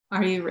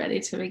Are you ready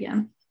to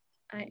begin?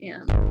 I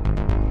am.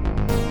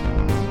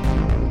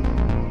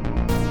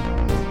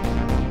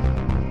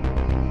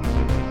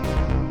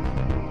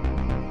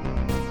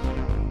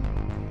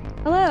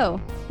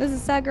 Hello, this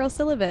is Sad Girl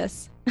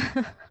Syllabus,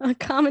 a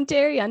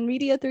commentary on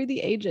media through the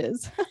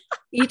ages.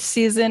 Each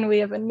season, we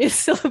have a new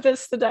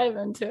syllabus to dive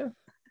into.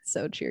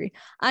 So cheery.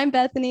 I'm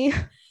Bethany.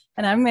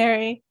 And I'm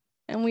Mary.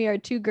 And we are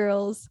two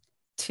girls.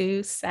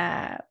 Too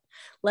sad.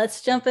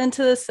 Let's jump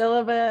into the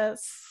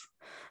syllabus.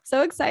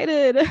 So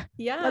excited.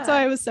 Yeah. That's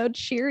why I was so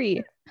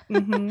cheery.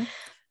 Mm-hmm.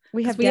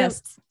 We have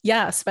guests.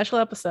 Special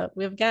episode.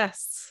 We have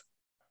guests.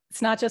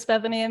 It's not just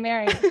Bethany and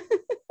Mary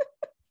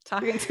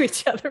talking to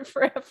each other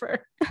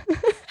forever.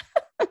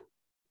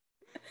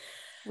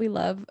 We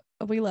love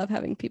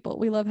having people.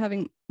 We love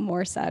having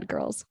more sad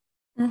girls.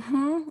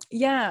 Mm-hmm.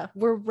 Yeah.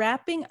 We're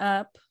wrapping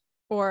up,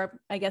 or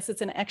I guess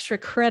it's an extra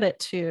credit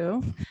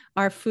to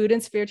our food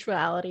and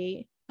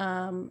spirituality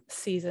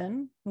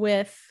season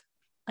with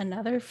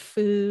another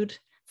food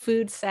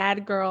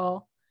sad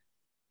girl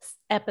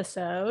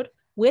episode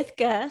with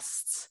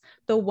guests,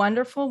 the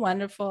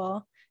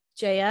wonderful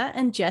Jaya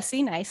and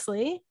Jesse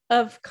Nicely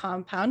of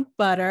Compound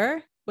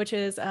Butter, which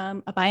is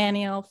a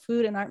biennial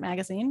food and art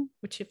magazine,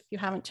 which if you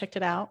haven't checked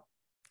it out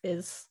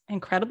is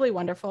incredibly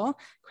wonderful,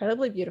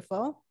 incredibly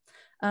beautiful.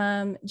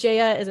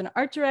 Jaya is an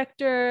art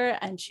director,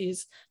 and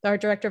she's the art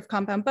director of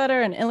Compound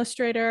Butter and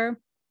illustrator.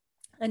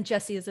 And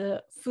Jesse is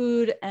a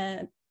food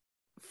and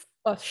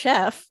a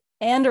chef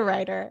and a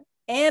writer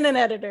and an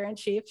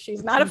editor-in-chief.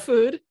 She's not a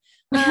food.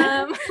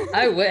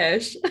 I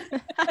wish.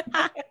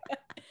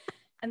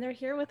 And they're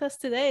here with us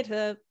today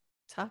to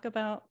talk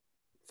about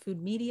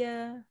food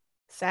media,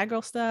 sad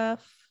girl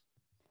stuff.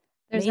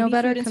 There's no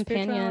better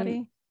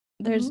companion.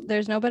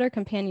 There's no better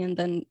companion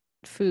than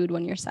food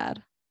when you're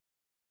sad.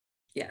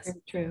 Yes.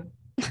 Very true.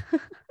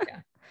 Yeah.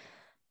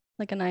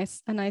 Like a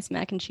nice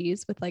mac and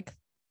cheese with like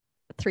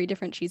 3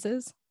 different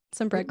cheeses,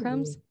 some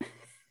breadcrumbs.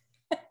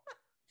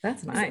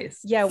 That's nice.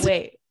 Yeah,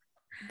 wait.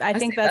 I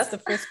think that's the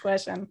first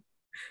question.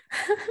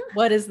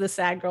 What is the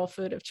sad girl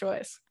food of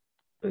choice?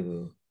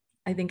 Ooh,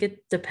 I think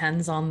it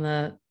depends on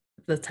the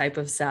type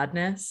of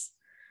sadness.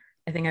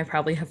 I think I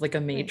probably have like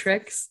a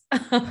matrix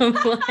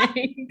of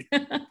like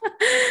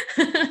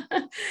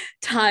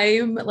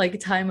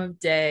time of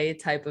day,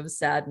 type of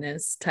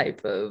sadness,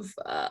 type of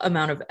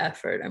amount of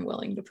effort I'm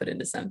willing to put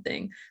into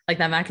something. Like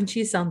that mac and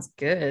cheese sounds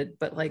good,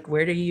 but like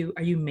are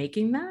you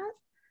making that?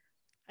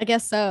 I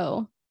guess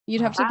so.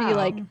 You'd have to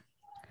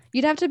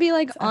be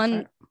like That's on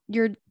effort.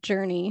 your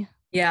journey.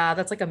 Yeah,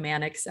 that's like a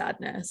manic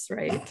sadness,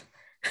 right?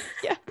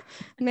 Yeah.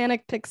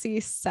 Manic pixie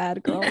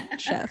sad girl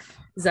chef.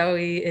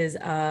 Zoe is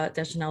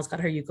Deschanel's got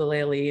her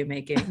ukulele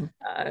making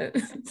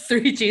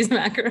 3 cheese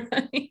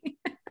macaroni.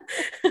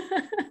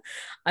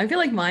 I feel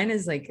like mine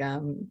is like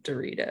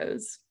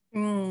Doritos.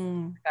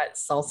 Got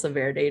salsa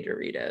verde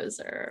Doritos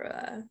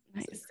are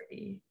Nice.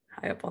 pretty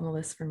high up on the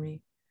list for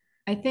me.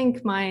 I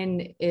think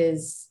mine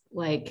is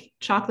like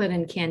chocolate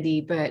and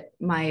candy, but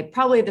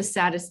probably the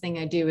saddest thing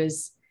I do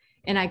is,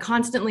 and I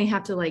constantly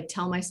have to like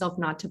tell myself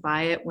not to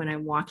buy it when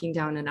I'm walking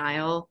down an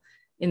aisle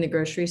in the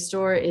grocery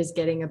store, is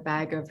getting a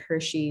bag of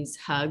Hershey's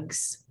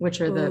Hugs,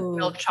 which are the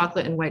milk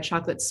chocolate and white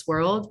chocolate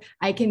swirled.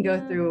 I can go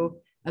through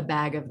a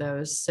bag of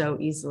those so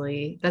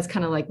easily. That's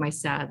kind of like my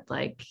sad,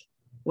 like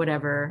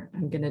whatever,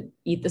 I'm gonna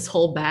eat this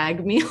whole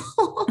bag meal.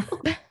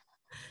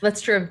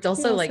 That's true. It's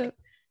also like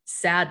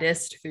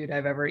saddest food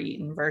I've ever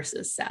eaten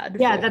versus sad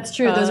Yeah, food. that's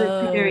true. Those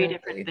are 2 very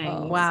different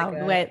things.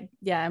 Wow. Like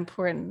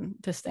Important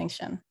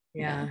distinction.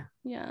 Yeah.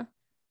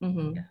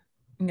 Mm-hmm. Yeah.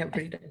 I get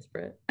pretty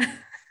desperate.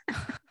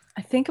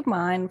 I think of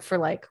mine for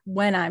like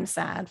when I'm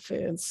sad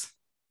foods.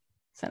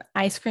 It's an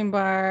ice cream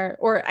bar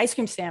or ice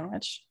cream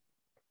sandwich.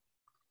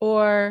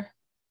 Or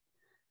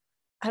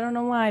I don't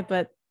know why,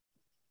 but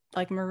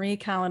like Marie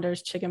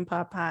Callender's chicken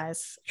pot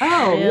pies.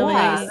 Oh, Really?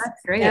 wow,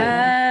 that's great.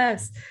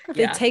 Yes.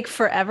 They take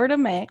forever to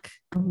make,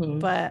 Mhm.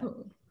 but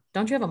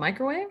Don't you have a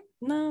microwave?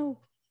 no.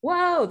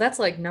 Whoa, that's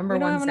like number We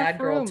don't one have enough sad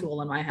girl room.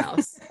 tool in my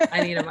house.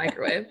 I need a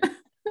microwave.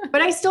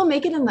 But I still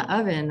make it in the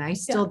oven. I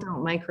still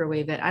don't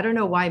microwave it. I don't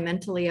know why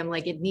mentally I'm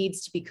like, it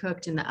needs to be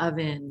cooked in the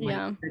oven, like,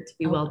 Yeah. for it to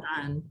be well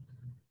done.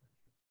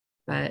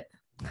 But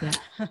yeah.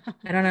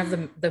 I don't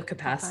have the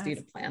capacity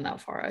to plan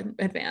that far in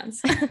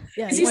advance. Yeah,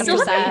 Because you when still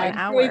you're have to sad, an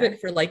microwave hour. it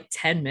for like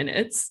 10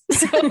 minutes.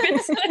 So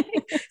it's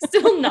like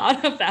still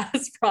not a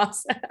fast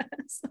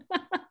process.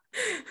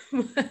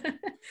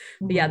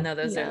 But yeah, no,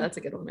 that's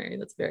a good one, Mary.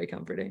 That's very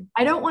comforting.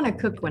 I don't want to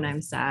cook when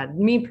I'm sad,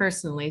 me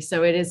personally.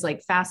 So it is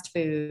like fast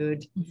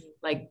food,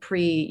 like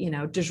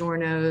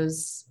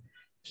DiGiorno's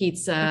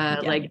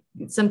pizza, like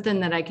something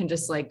that I can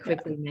just like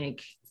quickly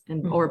make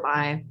or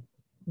buy.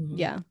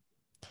 Yeah.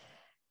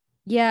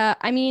 Yeah.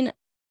 I mean,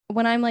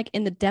 when I'm like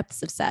in the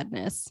depths of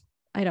sadness,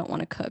 I don't want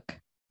to cook,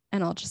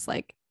 and I'll just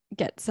like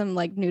get some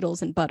like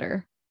noodles and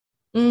butter.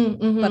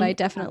 But I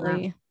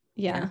definitely,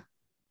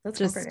 That's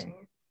just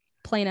comforting.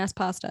 plain ass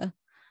pasta.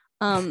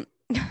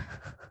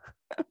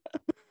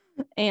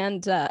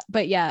 And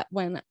but yeah,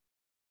 when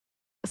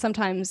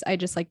sometimes I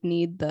just like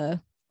need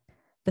the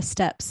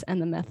steps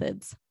and the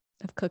methods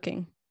of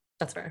cooking.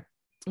 That's fair.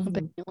 A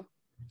big meal.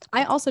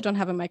 I also don't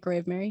have a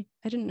microwave, Mary.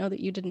 I didn't know that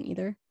you didn't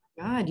either.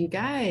 God, you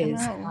guys.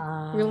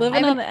 We're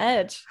living on the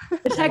edge.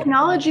 The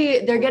technology,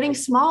 they're getting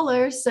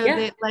smaller, so Yeah.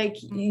 that like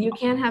you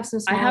can't have some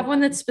I small have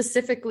one that's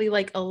specifically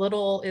like a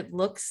little,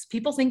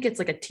 people think it's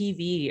like a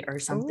TV or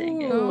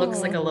something. It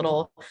looks like a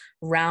little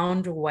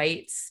round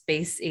white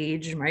space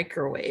age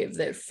microwave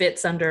that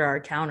fits under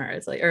our counter.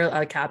 It's like,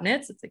 or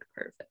cabinets. It's like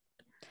perfect.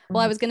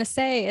 Well, I was gonna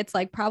say it's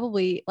like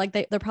probably like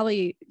they're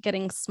probably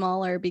getting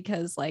smaller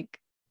because like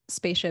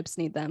spaceships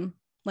need them,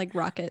 like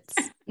rockets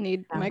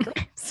need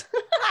microwaves.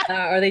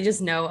 Or they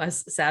just know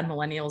us sad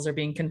millennials are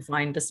being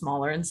confined to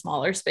smaller and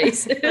smaller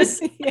spaces.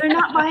 They're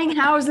not buying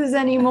houses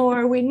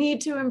anymore. We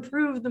need to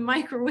improve the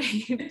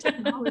microwave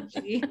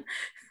technology.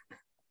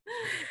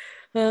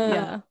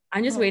 Yeah.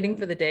 I'm just waiting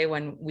for the day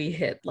when we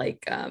hit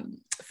like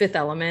Fifth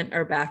Element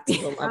or back to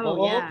the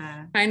level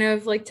kind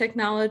of like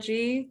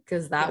technology,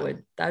 because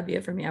that'd be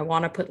it for me. I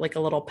want to put like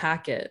a little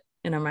packet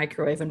in a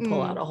microwave and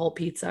pull out a whole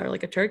pizza or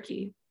like a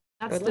turkey.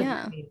 That's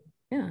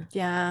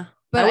Yeah.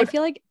 But I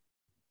feel like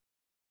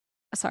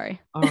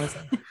sorry.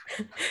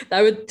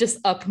 That would just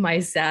up my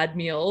sad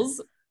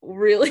meals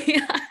really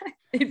high.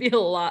 I'd eat a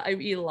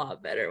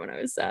lot better when I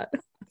was sad.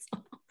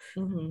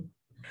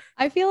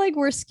 I feel like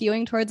we're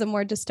skewing towards a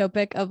more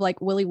dystopic of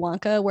like Willy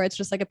Wonka, where it's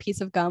just like a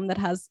piece of gum that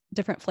has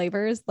different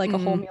flavors, like a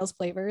whole meal's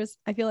flavors.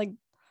 I feel like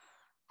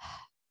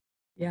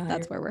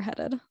that's where we're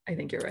headed. I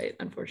think you're right,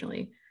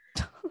 unfortunately.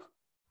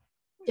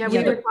 Yeah,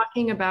 we were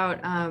talking about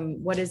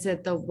what is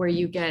it, where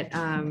you get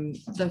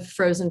the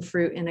frozen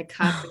fruit in a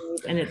cup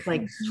and it's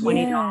like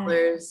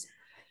 $20.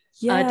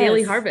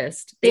 Daily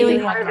Harvest. Daily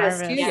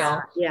Harvest.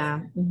 Yeah.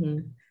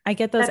 I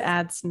get those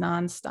ads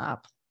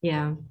nonstop.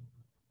 Yeah.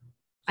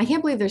 I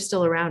can't believe they're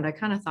still around. I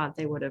kind of thought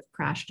they would have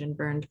crashed and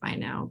burned by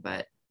now,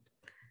 but.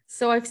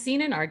 So I've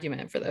seen an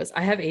argument for those.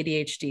 I have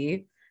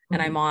ADHD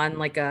and I'm on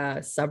like a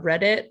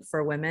subreddit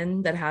for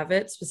women that have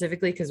it,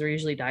 specifically because we're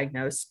usually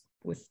diagnosed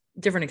with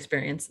different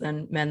experience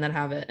than men that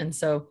have it. And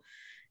so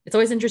it's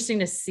always interesting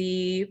to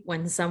see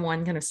when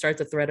someone kind of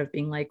starts a thread of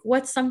being like,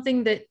 what's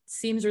something that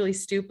seems really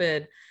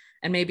stupid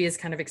and maybe is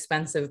kind of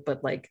expensive,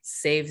 but like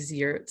saves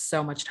you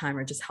so much time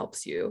or just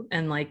helps you.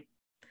 And like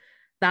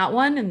that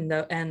one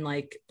and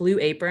like Blue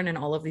Apron and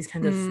all of these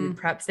kinds of food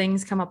prep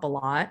things come up a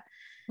lot.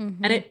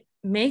 And it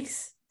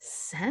makes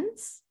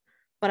sense,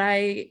 but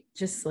I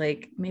just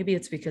like, maybe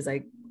it's because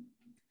I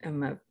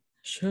am a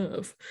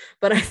chef,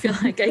 but I feel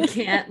like I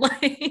can't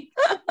like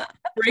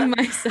bring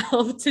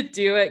myself to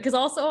do it, because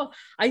also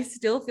I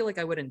still feel like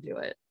I wouldn't do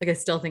it. Like I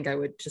still think I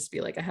would just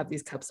be like, I have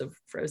these cups of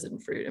frozen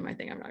fruit in my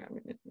thing, I'm not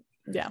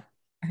gonna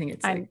I think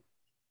it's like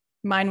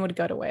mine would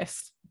go to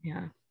waste.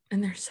 Yeah,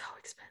 and they're so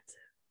expensive.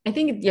 I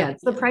think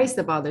it's the price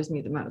that bothers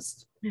me the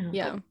most.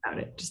 Yeah. About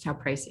it, just how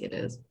pricey it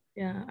is.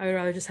 Yeah, I would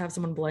rather just have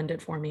someone blend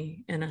it for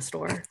me in a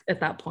store at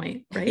that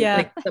point, right? Yeah.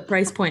 Like the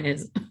price point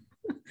is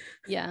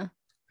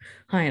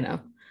high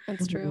enough.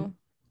 That's true.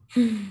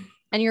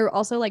 And you're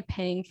also like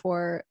paying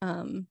for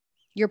all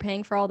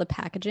the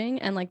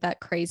packaging and like that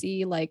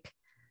crazy like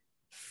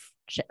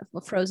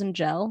frozen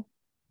gel.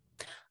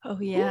 Oh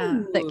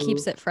yeah. That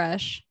keeps it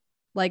fresh.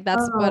 Like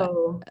that's what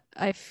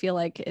I feel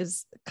like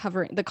is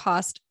covering the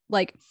cost.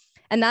 Like,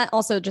 and that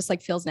also just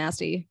like feels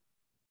nasty.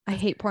 I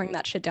hate pouring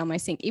that shit down my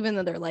sink, even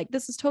though they're like,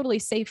 this is totally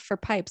safe for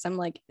pipes. I'm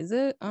like, is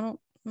it? I don't.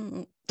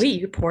 Wait,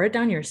 you pour it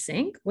down your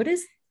sink? What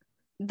is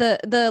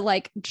the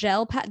like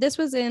gel this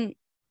was in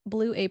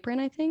Blue Apron,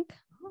 I think.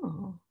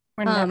 Oh,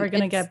 we're never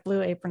gonna get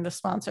Blue Apron to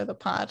sponsor the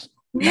pod.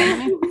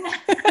 How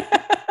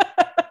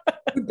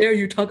dare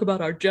you talk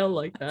about our gel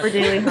like that? For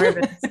Daily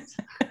Harvest.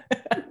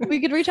 We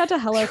could reach out to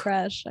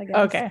HelloFresh, I guess.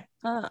 Okay.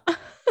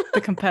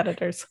 The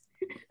competitors.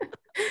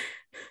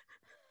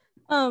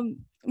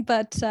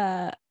 But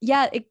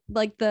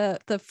like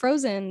the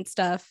frozen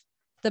stuff,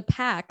 the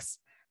packs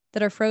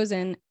that are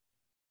frozen,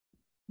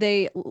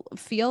 they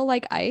feel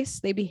like ice,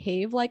 they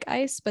behave like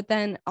ice, but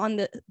then on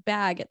the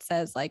bag it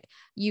says like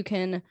you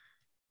can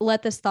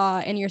let this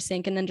thaw in your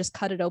sink and then just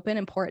cut it open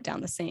and pour it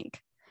down the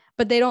sink.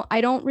 But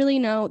I don't really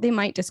know. They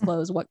might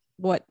disclose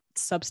what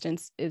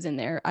substance is in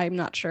there. I'm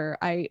not sure.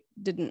 I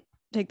didn't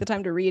take the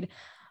time to read,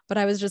 but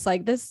I was just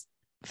like, this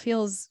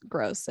feels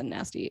gross and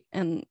nasty.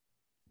 And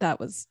I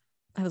was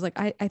like,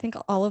 I think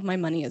all of my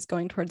money is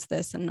going towards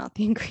this and not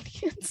the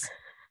ingredients.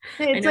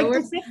 It's like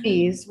the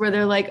 50s where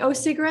they're like, oh,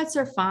 cigarettes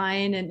are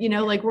fine. And,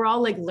 like we're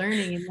all like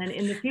learning. And then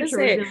in the future,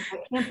 we're like,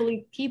 I can't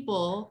believe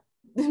people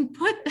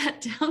put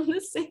that down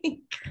the sink.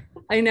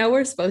 I know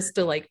we're supposed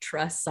to like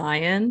trust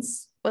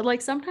science, but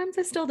like sometimes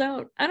I still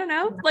don't. I don't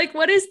know. Like,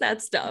 what is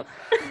that stuff?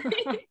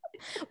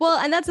 Well,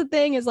 and that's the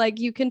thing is like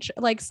you can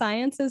like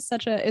science is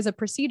is a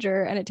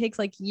procedure and it takes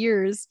like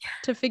years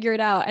to figure it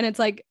out. And it's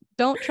like,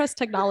 don't trust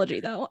technology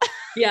though.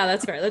 Yeah,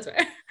 that's fair. That's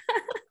fair.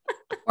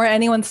 Or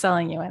anyone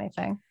selling you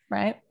anything,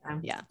 right?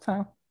 Yeah.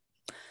 So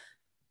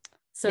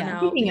Yeah.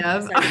 now Speaking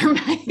of,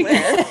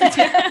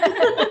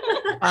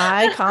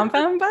 buy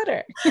compound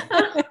butter.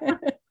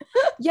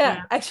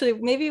 Yeah, actually,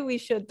 maybe we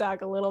should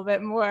talk a little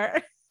bit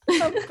more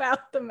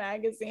about the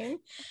magazine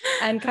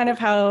and kind of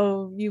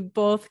how you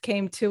both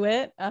came to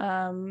it.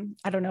 I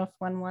don't know if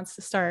one wants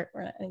to start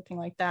or anything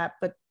like that,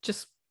 but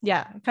just,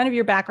 yeah, kind of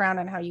your background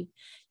and how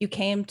you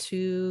came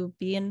to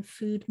be in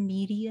food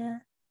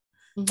media,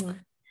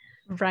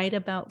 write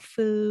about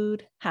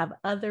food, have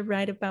other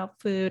write about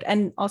food,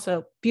 and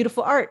also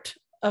beautiful art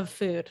of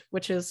food,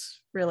 which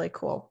is really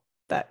cool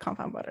that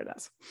Compound Butter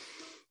does.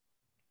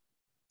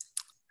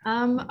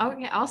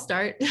 Okay, I'll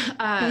start.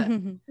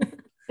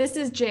 This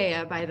is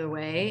Jaya, by the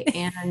way,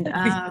 and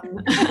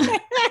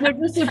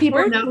just so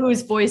people know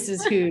whose voice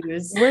is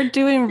whose. We're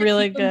doing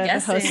really good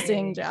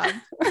hosting job.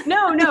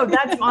 No,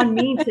 that's on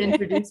me to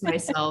introduce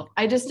myself.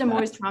 I just am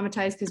always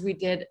traumatized because we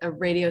did a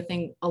radio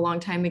thing a long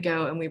time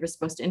ago, and we were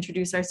supposed to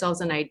introduce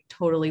ourselves, and I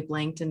totally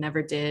blanked and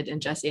never did, and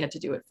Jesse had to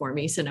do it for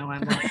me. So now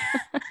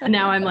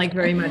I'm like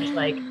very much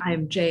like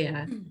I'm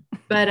Jaya,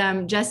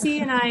 but Jesse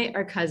and I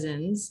are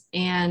cousins,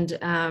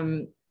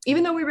 and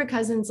even though we were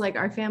cousins, like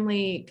our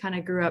family kind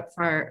of grew up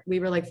we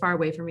were like far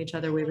away from each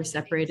other. We were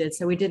separated.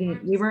 So we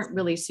weren't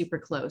really super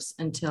close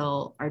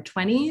until our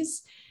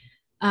 20s.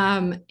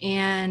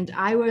 And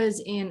I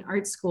was in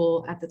art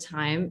school at the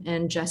time,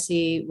 and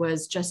Jesse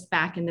was just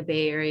back in the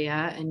Bay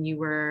Area, and you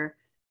were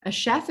a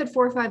chef at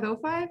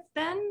 4505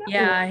 then?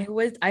 Yeah,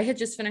 I had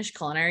just finished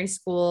culinary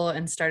school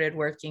and started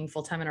working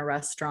full-time in a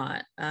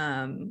restaurant,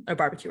 a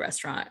barbecue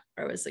restaurant,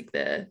 where I was like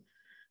the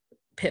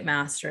pit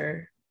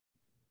master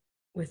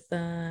with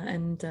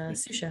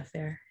sous chef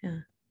there. Yeah.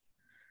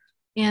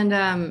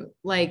 And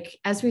like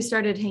as we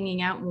started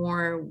hanging out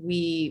more,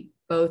 we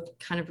both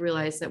kind of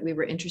realized that we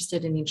were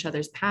interested in each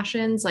other's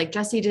passions. Like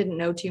Jesse didn't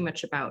know too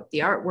much about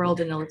the art world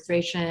and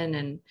illustration,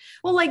 and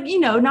well, like, you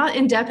know, not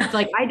in depth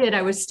like I did.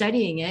 I was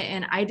studying it,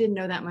 and I didn't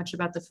know that much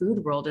about the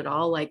food world at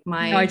all. Like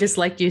I just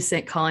like you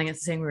saying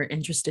we were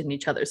interested in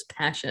each other's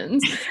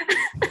passions.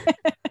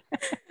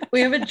 We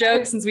have a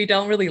joke, since we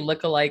don't really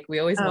look alike. We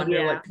always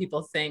wonder what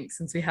people think,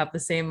 since we have the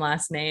same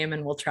last name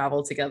and we'll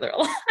travel together a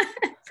lot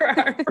for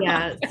our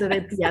So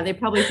they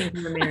probably think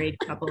we're a married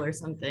couple or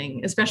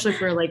something, especially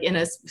if we're like in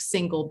a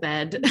single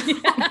bed.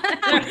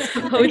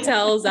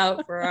 Hotels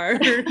out for our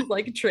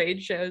like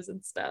trade shows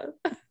and stuff.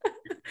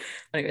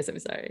 Anyways, I'm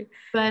sorry.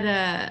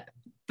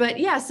 But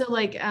yeah, so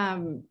like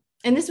and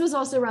this was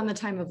also around the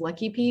time of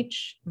Lucky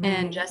Peach,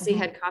 and Jesse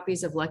had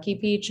copies of Lucky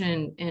Peach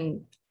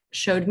and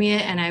showed me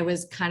it, and I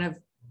was kind of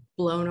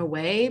blown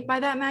away by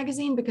that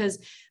magazine,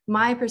 because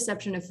my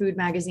perception of food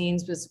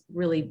magazines was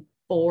really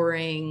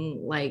boring,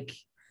 like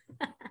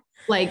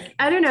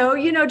I don't know,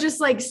 you know, just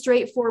like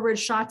straightforward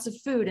shots of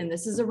food, and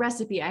this is a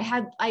recipe. I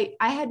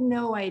had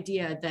no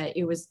idea that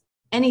it was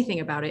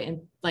anything about it,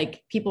 and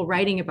like people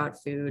writing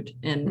about food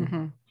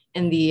and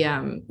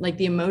the like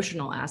the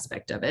emotional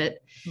aspect of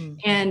it.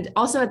 And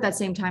also at that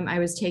same time, I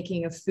was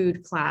taking a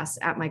food class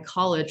at my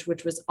college,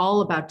 which was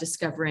all about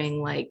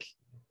discovering like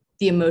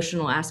the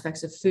emotional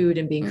aspects of food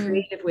and being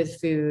creative with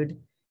food.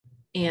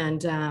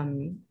 And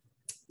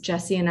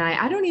Jesse and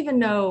I don't even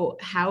know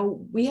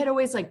how we had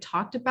always like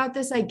talked about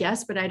this, I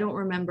guess, but I don't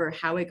remember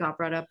how it got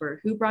brought up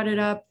or who brought it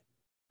up.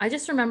 I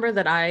just remember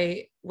that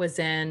I was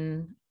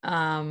in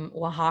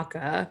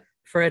Oaxaca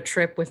for a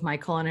trip with my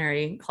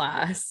culinary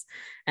class.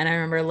 And I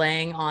remember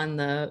laying on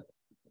the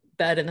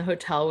bed in the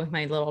hotel with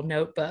my little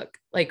notebook,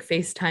 like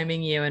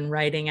FaceTiming you and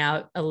writing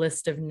out a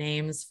list of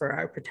names for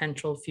our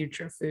potential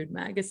future food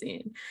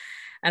magazine.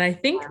 And I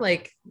think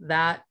like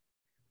that,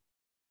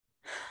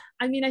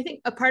 I mean, I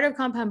think a part of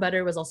Compound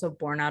Butter was also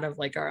born out of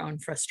like our own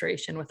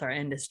frustration with our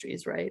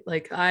industries, right?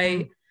 Like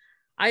I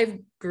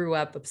grew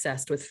up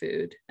obsessed with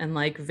food and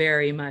like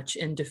very much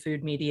into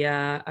food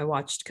media. I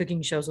watched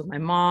cooking shows with my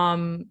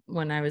mom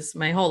when I was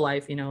my whole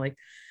life, you know, like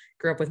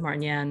grew up with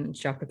Martin Yan,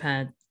 Jacques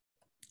Pepin,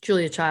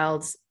 Julia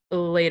Childs,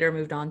 later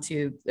moved on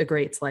to the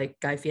greats like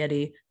Guy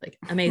Fieri, like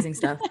amazing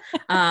stuff.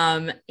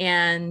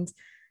 And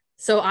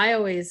so I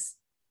was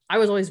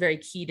always very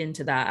keyed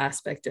into that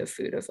aspect of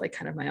food, of like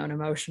kind of my own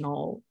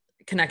emotional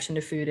connection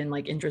to food and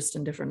like interest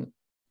in different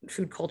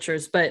food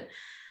cultures. But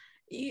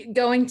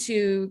going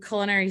to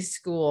culinary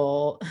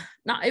school,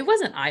 it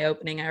wasn't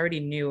eye-opening. I already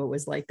knew it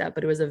was like that,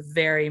 but it was a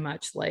very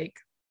much like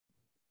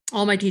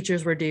all my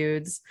teachers were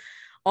dudes.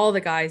 All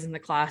the guys in the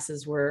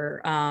classes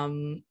were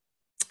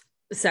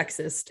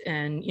sexist,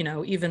 and you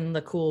know, even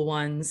the cool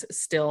ones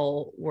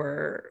still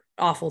were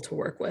awful to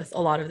work with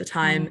a lot of the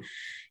time.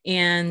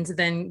 And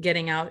then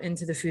getting out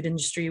into the food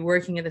industry,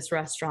 working at this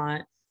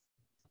restaurant,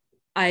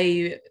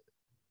 I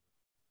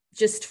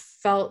just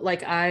felt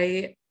like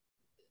I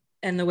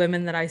and the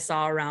women that I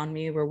saw around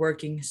me were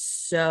working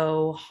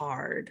so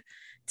hard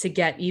to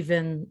get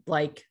even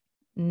like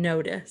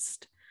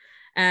noticed.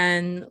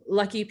 And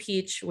Lucky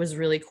Peach was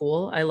really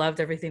cool. I loved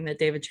everything that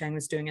David Chang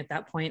was doing at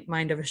that point.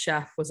 Mind of a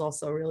Chef was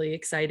also really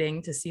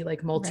exciting to see,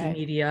 like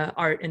multimedia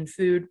art and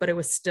food, but it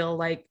was still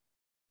like,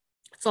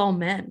 it's all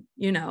men,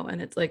 you know,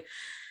 and it's like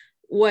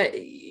what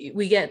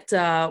we get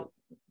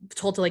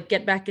told to like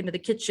get back into the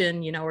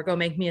kitchen, you know, or go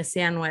make me a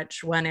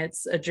sandwich when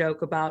it's a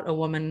joke about a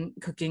woman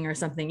cooking or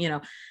something, you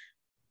know.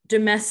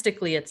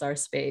 domestically it's our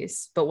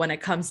space, but when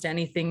it comes to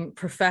anything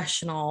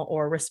professional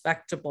or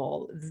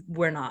respectable,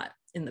 we're not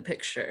in the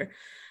picture.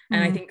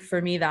 And I think for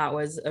me, that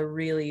was a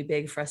really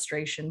big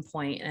frustration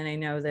point. And I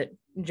know that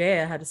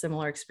Jaya had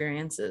similar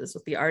experiences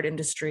with the art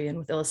industry and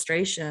with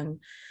illustration.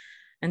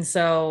 And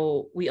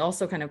so we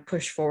also kind of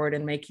push forward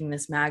in making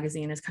this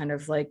magazine as kind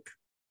of like,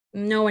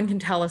 no one can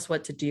tell us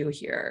what to do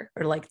here,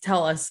 or like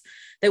tell us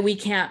that we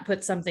can't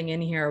put something in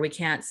here, or we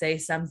can't say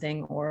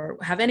something or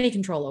have any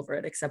control over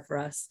it except for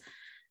us.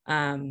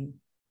 And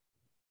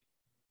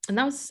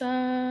that was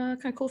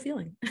kind of cool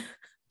feeling.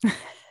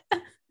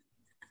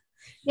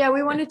 Yeah,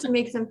 we wanted to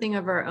make something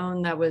of our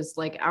own that was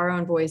like our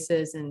own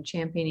voices and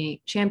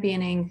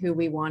championing who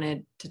we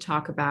wanted to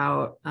talk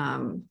about.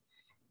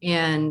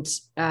 And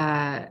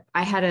I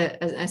had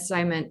an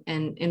assignment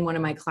in one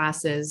of my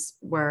classes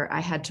where I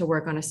had to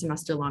work on a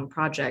semester-long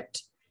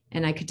project,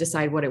 and I could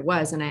decide what it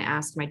was. And I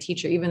asked my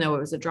teacher, even though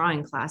it was a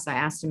drawing class, I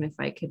asked him if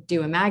I could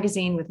do a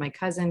magazine with my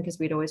cousin because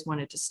we'd always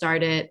wanted to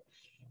start it.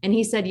 And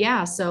he said,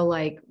 yeah. So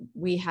like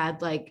we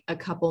had like a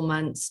couple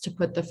months to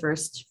put the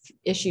first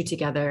issue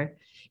together.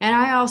 And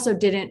I also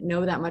didn't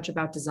know that much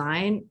about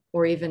design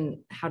or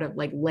even how to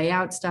like lay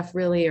out stuff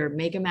really or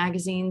make a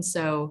magazine.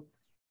 So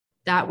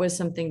that was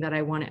something that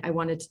I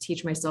wanted to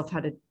teach myself how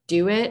to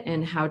do it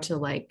and how to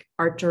like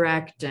art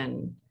direct.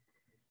 And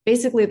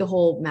basically the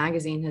whole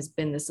magazine has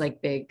been this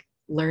like big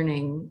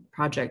learning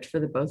project for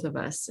the both of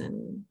us.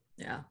 And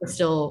Yeah, we're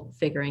still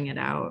figuring it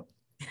out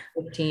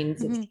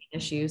 16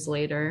 issues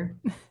later.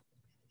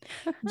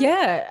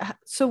 Yeah.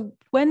 So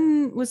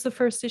when was the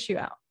first issue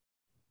out?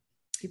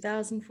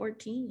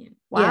 2014.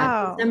 Wow.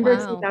 Yeah, December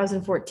Wow.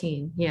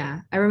 2014.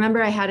 Yeah. I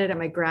remember I had it at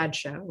my grad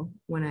show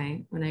when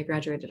I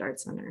graduated Art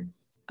Center.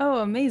 Oh,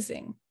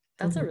 amazing.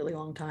 That's a really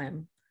long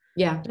time.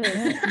 Yeah.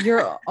 Yeah,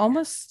 you're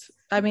almost,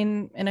 I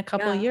mean, in a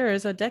couple of Yeah.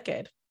 years, a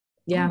decade.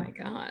 Yeah. Oh my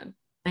God.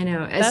 I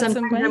know. That's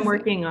Sometimes amazing. I'm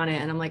working on it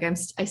and I'm like, I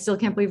still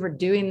can't believe we're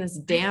doing this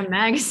damn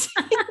magazine.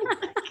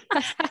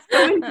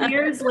 So many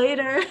years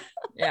later.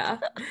 Yeah.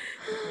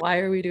 Why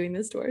are we doing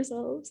this to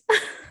ourselves?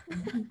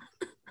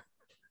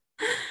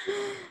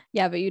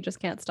 Yeah, but you just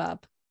can't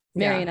stop.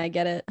 Mary Yeah. and I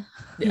get it.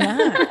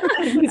 Yeah.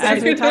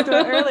 As we talked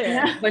about earlier.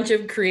 Yeah. Bunch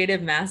of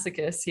creative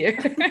masochists here.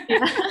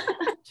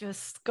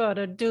 Just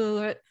gotta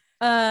do it.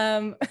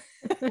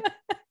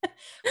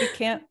 We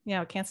can't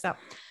stop.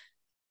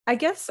 I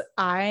guess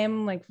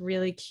I'm like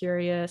really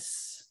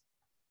curious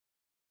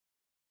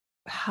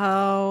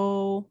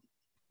so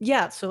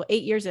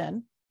 8 years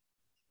in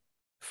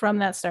from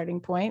that starting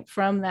point,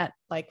 from that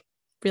like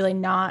really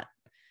not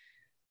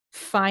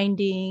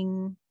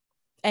finding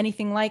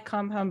anything like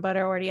compound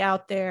butter already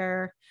out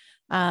there,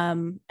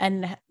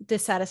 and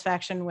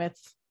dissatisfaction with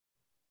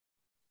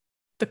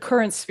the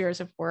current spheres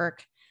of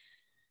work.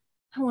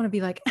 I want to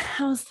be like,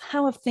 how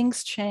have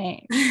things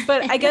changed?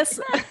 But I guess,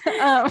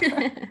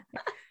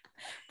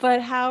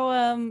 but how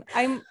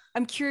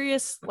I'm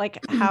curious, like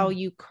how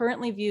you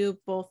currently view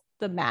both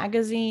the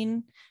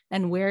magazine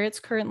and where it's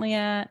currently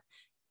at,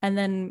 and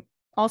then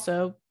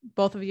also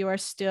both of you are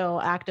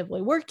still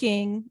actively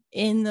working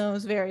in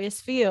those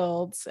various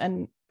fields,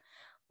 and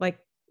like,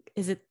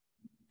 do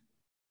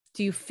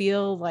you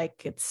feel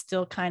like it's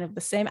still kind of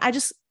the same?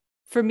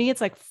 For me,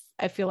 it's like,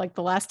 I feel like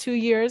the last 2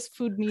 years,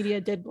 food media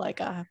did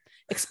like a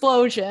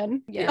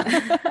explosion.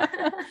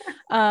 Yeah.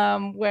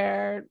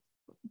 Where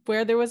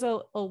there was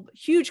a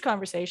huge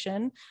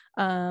conversation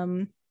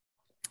of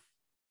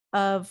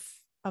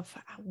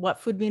what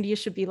food media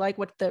should be like,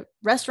 what the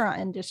restaurant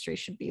industry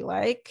should be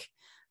like,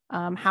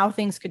 how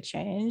things could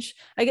change.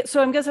 I guess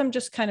I'm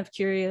just kind of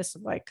curious,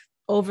 like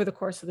over the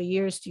course of the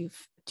years, do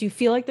you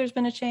feel like there's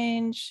been a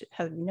change?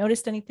 Have you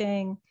noticed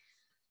anything?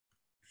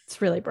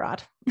 It's really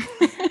broad.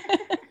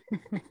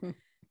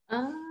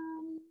 I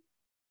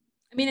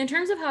mean, in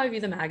terms of how I view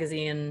the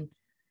magazine,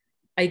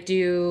 I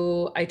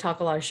talk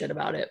a lot of shit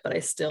about it, but I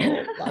still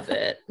love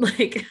it.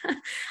 Like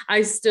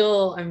I'm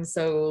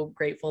so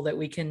grateful that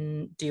we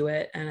can do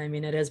it. And I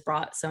mean, it has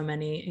brought so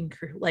many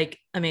like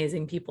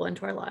amazing people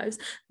into our lives.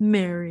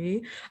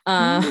 Mary,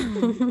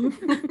 and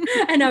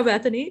now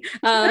Bethany,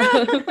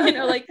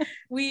 like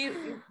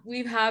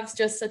we have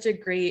just such a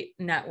great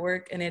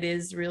network, and it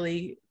is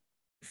really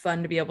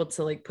fun to be able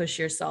to like push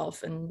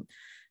yourself and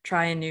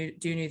try and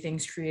do new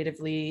things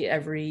creatively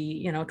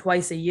every,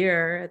 twice a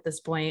year at this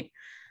point.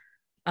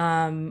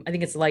 I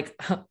think it's like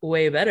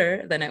way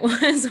better than it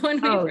was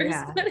when we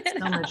first put it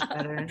so much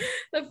better.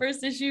 The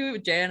first issue,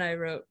 Jay and I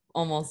wrote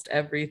almost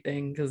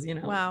everything because,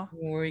 wow,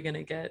 who were we going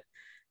to get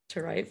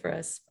to write for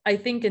us? I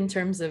think in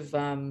terms of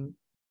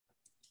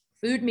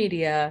food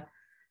media,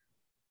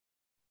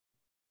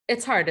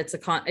 it's hard.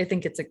 I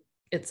think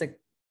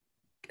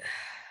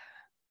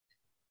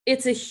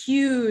it's a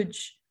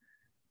huge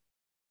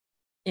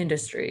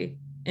industry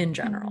in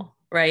general,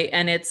 right?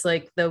 And it's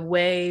like the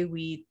way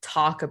we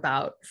talk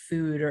about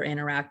food or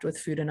interact with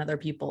food and other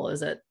people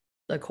is at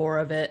the core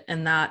of it,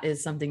 and that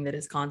is something that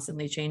is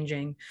constantly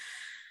changing.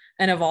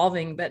 and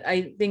evolving, but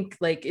I think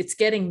like it's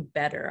getting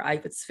better. I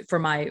would, for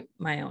my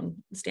own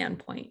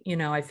standpoint, you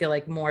know, I feel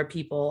like more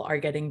people are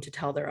getting to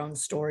tell their own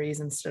stories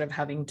instead of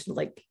having to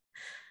like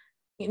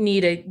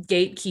need a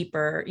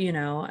gatekeeper, you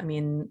know. I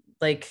mean,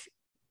 like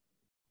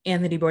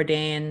Anthony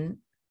Bourdain,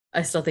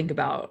 I still think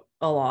about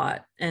a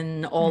lot,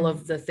 and all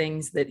of the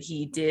things that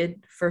he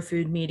did for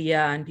food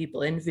media and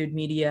people in food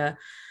media.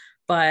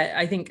 But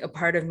I think a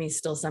part of me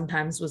still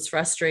sometimes was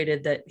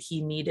frustrated that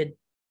he needed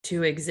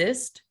to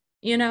exist,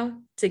 you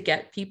know, to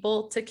get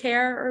people to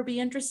care or be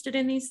interested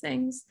in these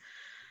things.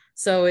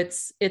 So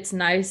it's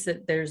nice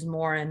that there's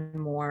more and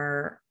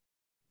more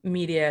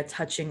media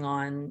touching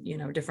on, you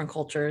know, different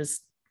cultures,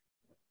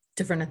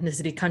 different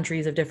ethnicity,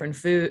 countries of different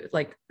food,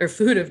 like, or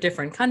food of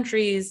different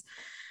countries,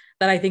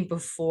 that I think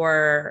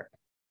before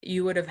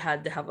you would have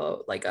had to have a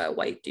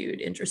white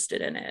dude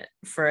interested in it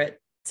for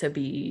it to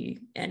be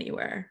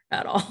anywhere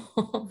at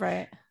all.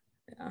 Right.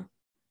 Yeah.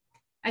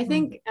 I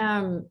think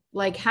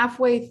like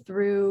halfway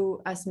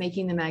through us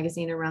making the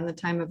magazine, around the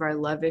time of our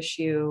Love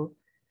issue,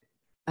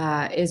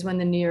 is when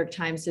the New York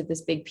Times did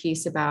this big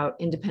piece about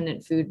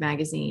independent food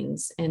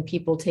magazines and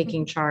people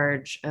taking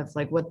charge of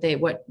like what they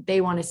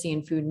want to see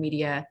in food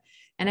media.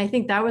 And I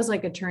think that was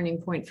like a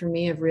turning point for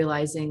me of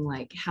realizing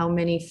like how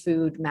many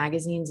food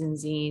magazines and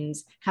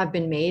zines have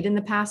been made in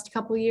the past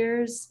couple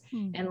years.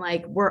 And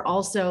like, we're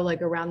also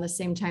like around the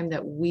same time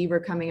that we were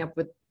coming up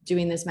with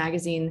doing this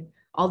magazine,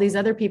 all these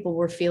other people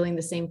were feeling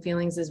the same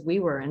feelings as we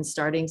were and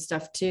starting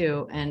stuff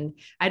too. And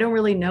I don't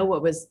really know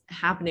what was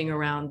happening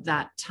around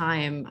that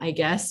time, I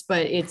guess,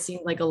 but it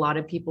seemed like a lot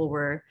of people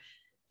were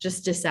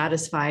just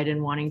dissatisfied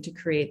and wanting to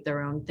create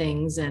their own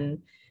things. And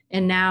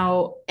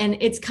now, and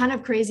it's kind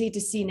of crazy to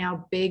see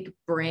now big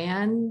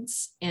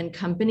brands and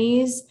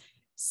companies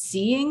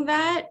seeing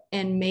that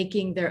and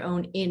making their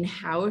own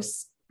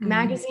in-house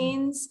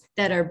magazines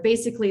that are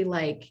basically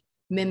like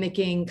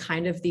mimicking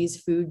kind of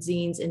these food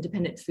zines,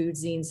 independent food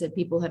zines that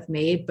people have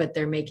made, but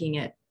they're making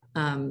it,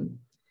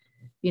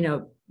 you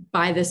know,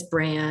 by this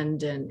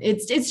brand. And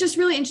it's just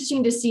really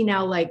interesting to see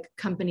now, like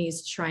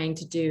companies trying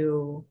to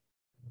do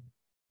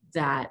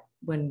that,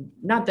 when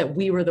not that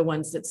we were the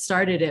ones that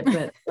started it,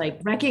 but like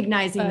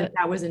recognizing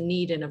that was a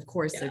need. And of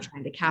course they're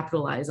trying to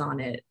capitalize on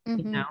it,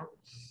 you know?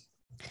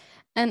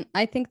 And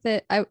I think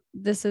that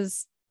this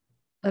is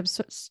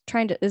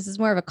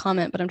more of a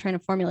comment, but I'm trying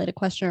to formulate a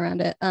question around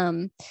it.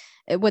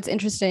 What's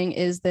interesting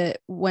is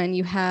that when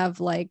you have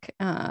like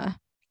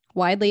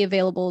widely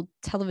available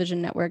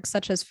television networks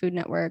such as Food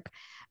Network,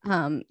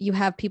 you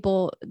have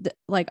people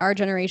like our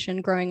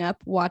generation growing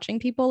up watching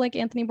people like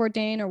Anthony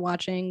Bourdain, or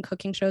watching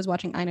cooking shows,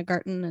 watching Ina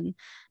Garten and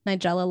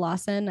Nigella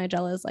Lawson.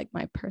 Nigella is like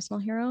my personal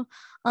hero.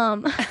 I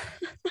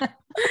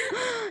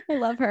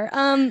love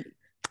her.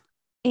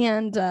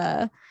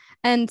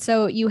 And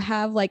so you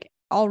have like,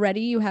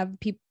 already you have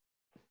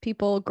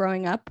people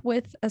growing up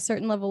with a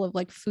certain level of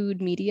like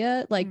food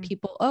media, like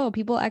people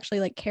actually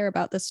like care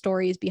about the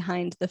stories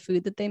behind the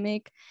food that they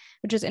make,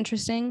 which is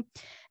interesting.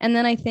 And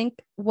then I think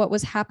what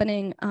was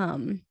happening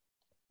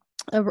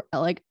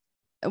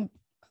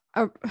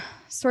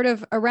sort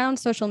of around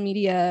social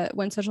media,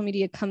 when social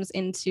media comes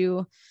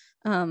into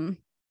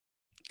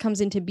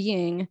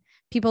being,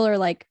 people are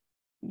like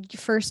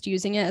first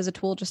using it as a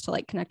tool just to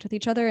like connect with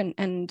each other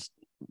and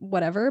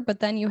whatever,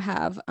 but then you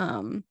have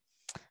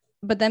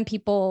but then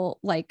people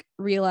like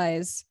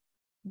realize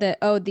that,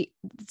 the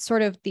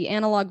sort of the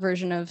analog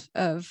version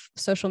of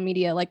social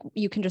media, like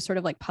you can just sort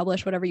of like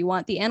publish whatever you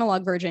want. The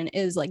analog version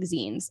is like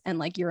zines and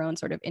like your own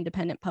sort of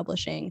independent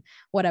publishing,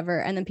 whatever.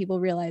 And then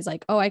people realize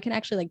like, I can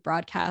actually like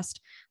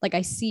broadcast, like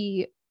I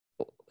see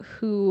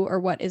who or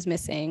what is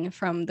missing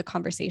from the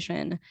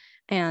conversation,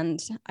 and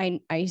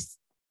I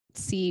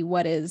see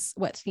what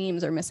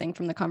themes are missing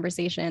from the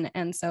conversation.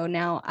 And so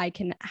now I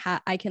can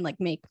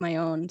like make my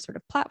own sort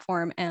of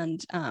platform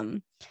and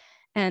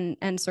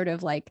sort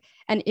of like,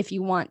 and if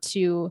you want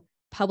to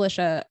publish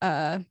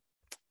a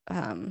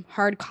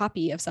hard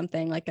copy of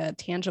something like a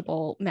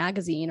tangible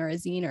magazine or a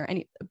zine or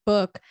any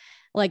book,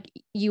 like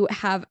you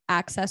have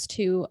access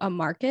to a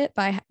market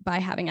by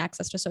having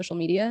access to social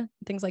media,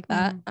 things like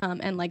that,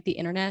 and like the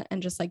internet,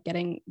 and just like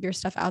getting your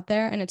stuff out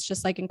there. And it's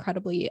just like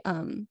incredibly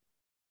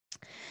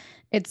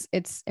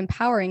it's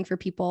empowering for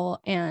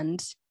people,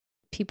 and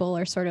people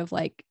are sort of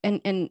like,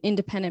 and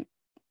independent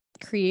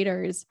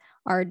creators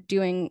are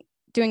doing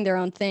their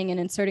own thing and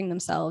inserting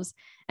themselves.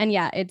 And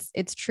yeah,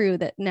 it's true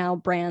that now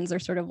brands are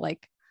sort of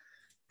like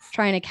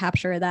trying to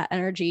capture that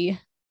energy,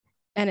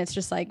 and it's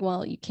just like,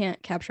 well, you can't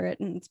capture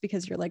it, and it's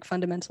because you're like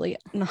fundamentally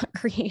not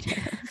creative.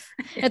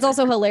 It's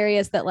also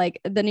hilarious that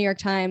like the New York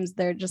Times,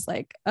 they're just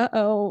like,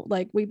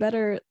 like we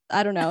better,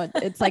 I don't know,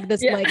 it's like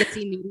this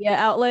legacy media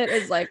outlet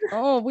is like,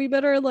 we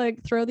better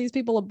like throw these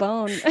people a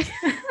bone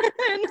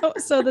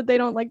so that they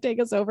don't like take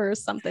us over or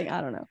something.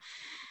 I don't know.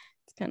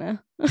 It's kind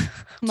of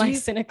my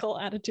cynical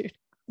attitude.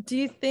 Do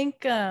you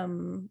think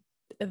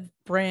if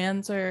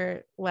brands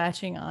are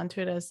latching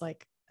onto it as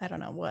like, I don't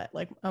know what,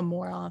 like a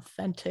more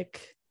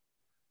authentic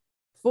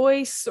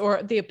voice,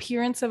 or the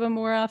appearance of a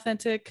more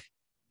authentic?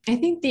 I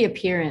think the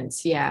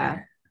appearance, yeah.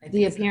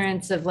 the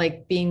appearance of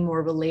like being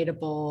more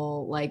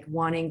relatable, like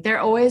they're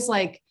always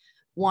like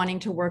wanting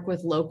to work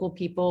with local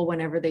people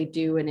whenever they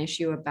do an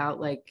issue about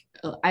like,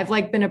 I've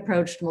like been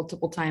approached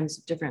multiple times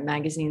with different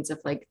magazines of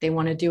like, they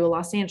want to do a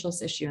Los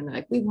Angeles issue and they're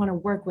like, we want to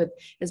work with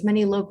as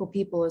many local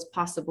people as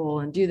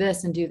possible and do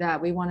this and do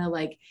that. We want to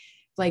like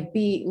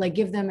be like,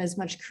 give them as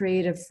much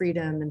creative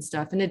freedom and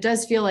stuff. And it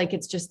does feel like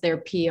it's just their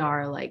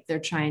PR. Like they're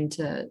trying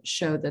to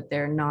show that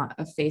they're not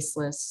a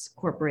faceless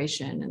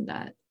corporation and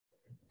that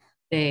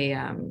they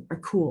are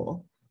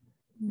cool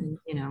and,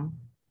 you know,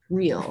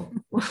 real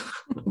or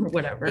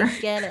whatever. They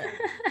get it.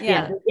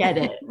 Yeah, they get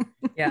it.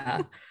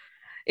 Yeah.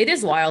 It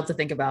is wild to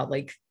think about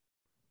like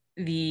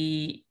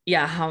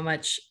how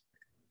much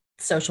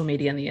social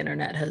media and the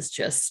internet has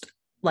just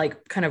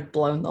like kind of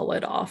blown the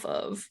lid off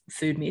of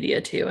food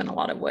media too in a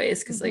lot of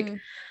ways. Cause like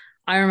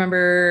I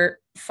remember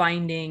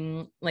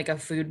finding like a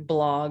food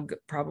blog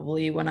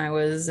probably when I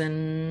was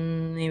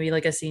in maybe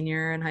like a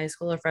senior in high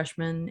school or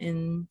freshman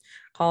in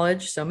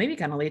college. So maybe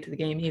kind of late to the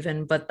game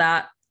even, but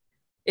that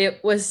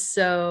it was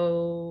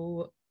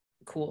so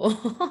cool.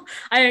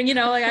 I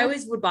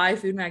always would buy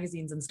food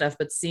magazines and stuff,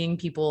 but seeing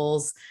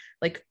people's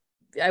like,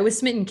 I was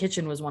Smitten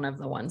Kitchen was one of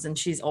the ones, and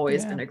she's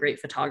always been a great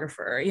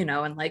photographer,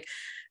 and like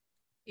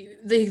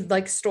the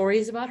like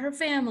stories about her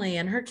family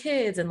and her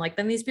kids and like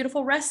then these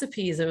beautiful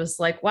recipes. It was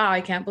like, wow, I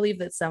can't believe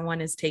that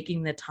someone is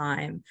taking the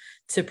time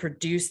to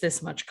produce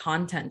this much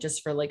content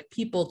just for like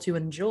people to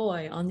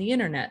enjoy on the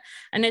internet.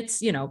 And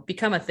it's,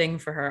 become a thing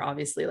for her,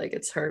 obviously, like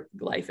it's her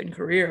life and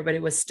career, but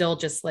it was still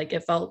just like,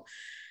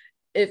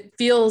 it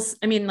feels,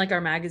 I mean, like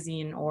our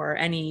magazine or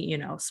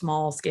any,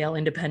 small scale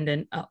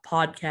independent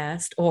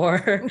podcast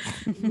or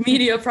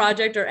media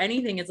project or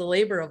anything, it's a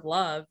labor of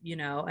love,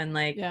 and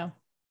like,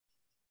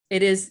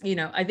 it is,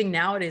 I think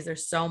nowadays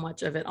there's so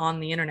much of it on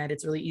the internet.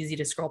 It's really easy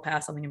to scroll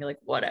past something and be like,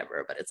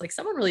 whatever, but it's like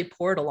someone really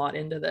poured a lot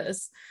into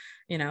this,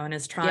 and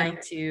is trying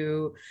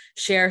to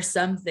share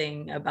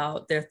something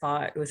about their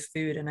thought with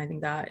food. And I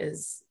think that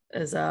is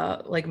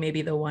like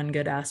maybe the one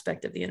good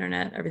aspect of the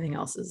internet. Everything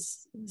else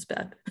is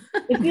bad.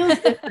 It feels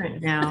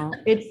different now.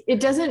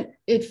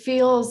 It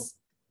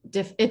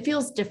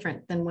feels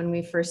different than when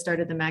we first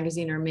started the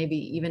magazine, or maybe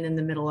even in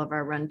the middle of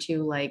our run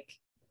too. Like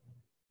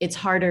it's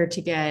harder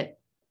to get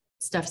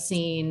stuff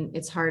seen.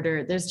 It's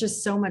harder. There's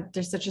just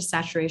there's such a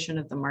saturation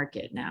of the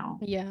market now.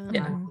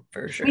 Yeah,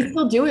 for sure. We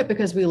still do it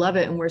because we love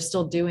it. And we're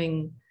still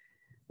doing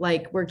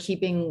like, we're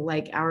keeping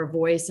like our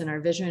voice and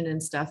our vision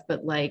and stuff.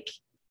 But like,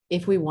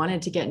 if we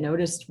wanted to get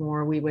noticed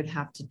more, we would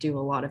have to do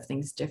a lot of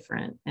things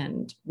different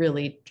and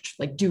really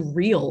like do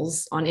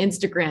reels on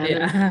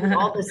Instagram and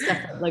all this stuff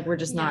that like we're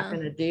just not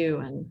going to do.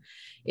 And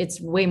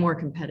it's way more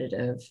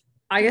competitive.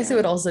 I guess it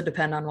would also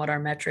depend on what our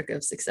metric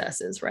of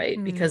success is,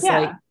 right? Because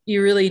like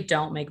you really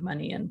don't make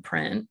money in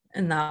print.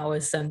 And that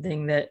was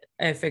something that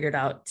I figured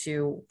out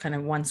too, kind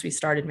of once we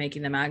started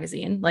making the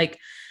magazine. Like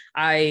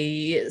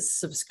I've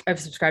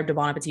subscribed to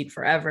Bon Appetit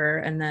forever.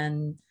 And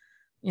then,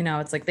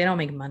 it's like, they don't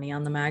make money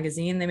on the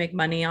magazine. They make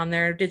money on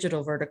their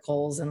digital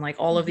verticals and like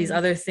all of these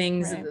other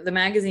things. Right. The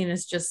magazine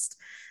is just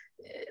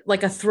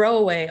like a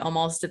throwaway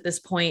almost at this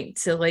point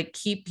to like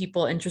keep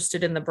people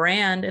interested in the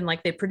brand. And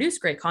like, they produce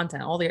great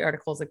content, all the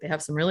articles, like they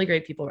have some really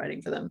great people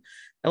writing for them.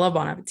 I love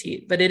Bon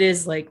Appetit, but it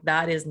is like,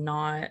 that is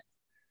not,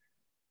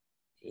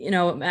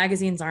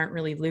 magazines aren't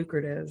really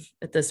lucrative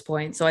at this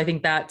point. So I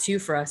think that too,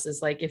 for us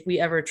is like, if we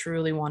ever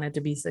truly wanted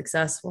to be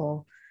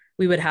successful,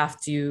 we would have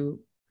to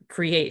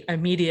create a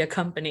media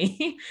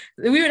company.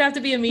 We would have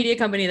to be a media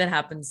company that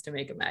happens to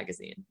make a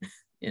magazine.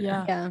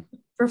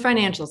 For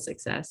financial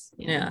success.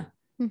 Yeah.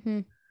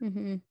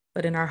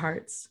 But in our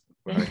hearts,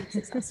 we're already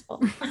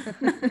successful.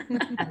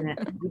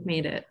 We've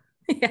made it.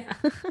 Yeah.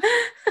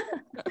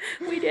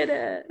 We did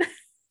it.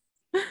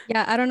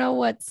 Yeah, I don't know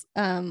what's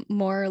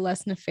more or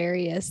less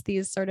nefarious,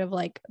 these sort of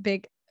like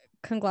big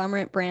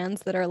conglomerate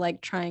brands that are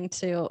like trying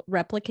to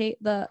replicate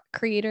the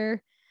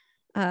creator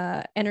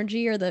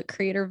energy or the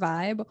creator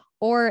vibe,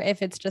 or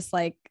if it's just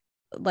like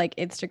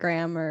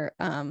Instagram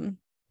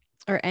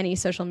or any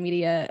social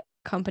media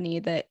company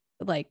that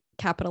like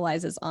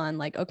capitalizes on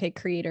like, okay,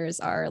 creators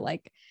are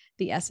like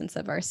the essence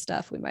of our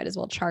stuff, we might as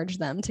well charge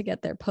them to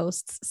get their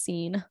posts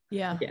seen.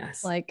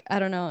 Yes. Like, I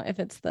don't know if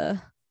it's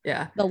the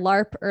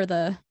LARP or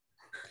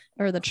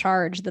the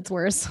charge that's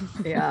worse.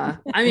 Yeah.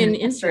 I mean,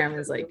 Instagram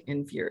is like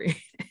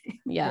infuriating.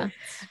 Yeah.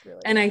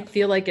 Really and I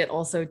feel like it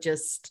also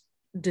just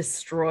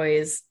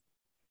destroys,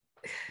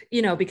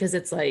 because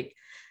it's like,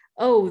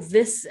 oh,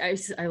 this,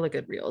 I look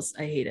at reels.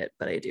 I hate it,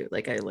 but I do.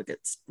 Like, I look at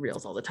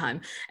reels all the time.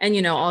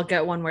 And, I'll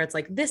get one where it's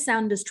like, this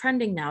sound is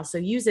trending now, so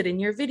use it in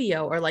your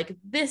video, or like,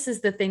 this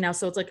is the thing now.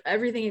 So it's like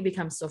everything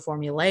becomes so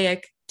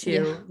formulaic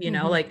too,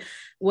 like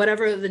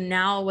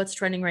what's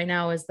trending right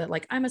now is that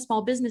like, I'm a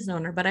small business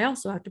owner, but I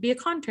also have to be a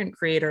content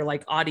creator,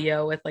 like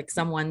audio with like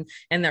someone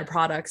and their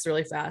products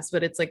really fast.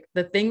 But it's like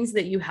the things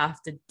that you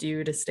have to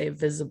do to stay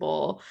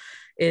visible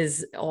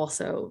is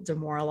also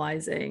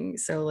demoralizing.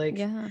 So like,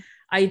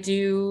 I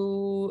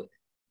do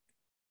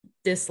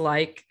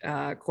dislike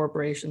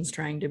corporations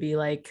trying to be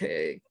like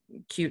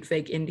cute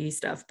fake indie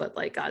stuff, but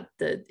like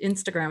the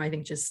Instagram, I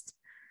think just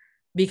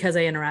because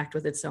I interact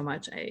with it so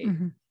much, I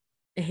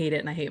hate it,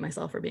 and I hate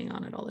myself for being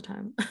on it all the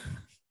time.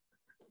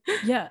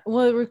 Yeah,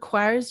 well, it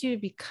requires you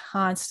to be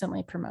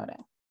constantly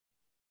promoting.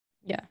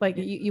 Yeah, like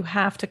you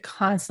have to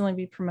constantly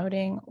be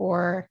promoting,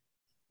 or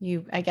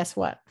you, I guess,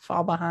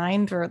 fall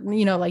behind, or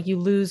like you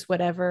lose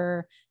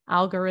whatever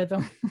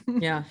algorithm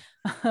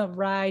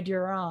ride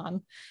you're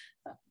on.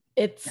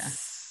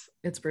 It's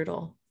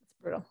brutal.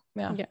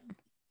 Yeah.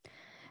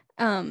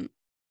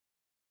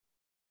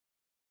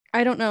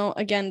 I don't know,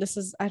 again,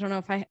 I don't know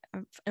if I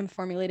am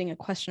formulating a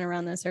question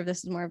around this, or if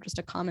this is more of just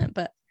a comment,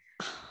 but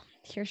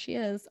here she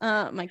is,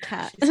 my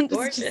cat. She's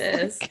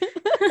gorgeous.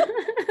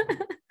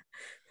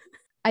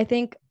 I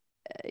think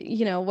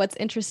what's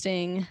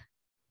interesting,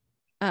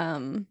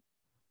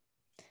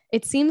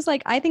 it seems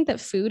like, I think that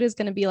food is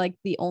going to be like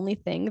the only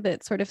thing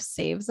that sort of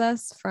saves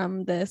us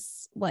from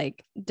this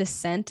like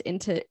descent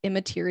into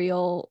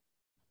immaterial,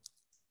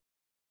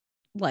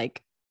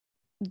 like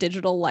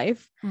digital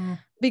life.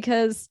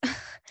 because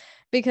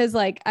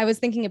like I was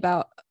thinking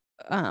about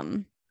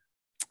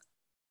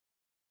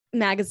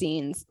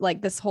magazines,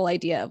 like this whole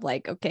idea of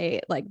like,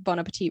 okay, like Bon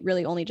Appetit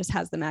really only just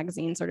has the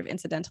magazine sort of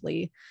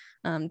incidentally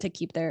to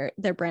keep their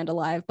brand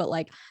alive. But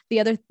like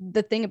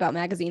the thing about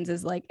magazines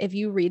is like, if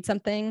you read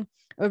something,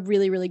 a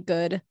really, really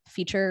good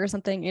feature or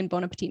something in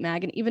Bon Appetit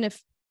mag, and even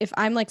if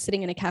I'm like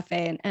sitting in a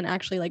cafe and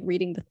actually like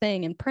reading the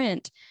thing in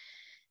print,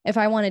 if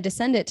I wanted to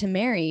send it to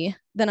Mary,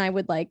 then I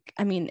would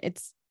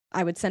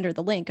I would send her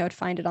the link. I would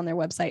find it on their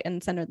website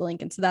and send her the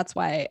link. And so that's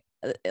why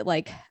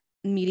like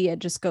media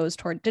just goes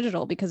toward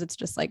digital, because it's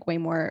just like way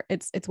more,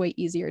 it's way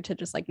easier to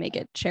just like make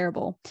it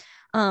shareable.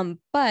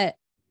 But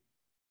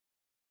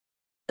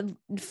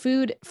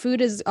food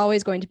is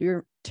always going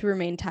to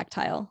remain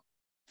tactile.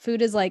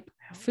 Food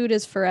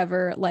is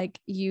forever. Like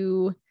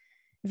if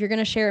you're going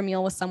to share a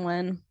meal with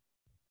someone,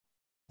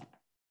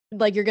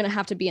 like you're going to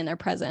have to be in their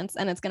presence,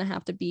 and it's going to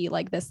have to be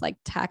like this like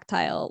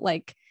tactile,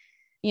 like,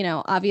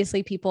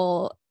 obviously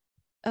people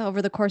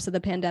over the course of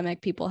the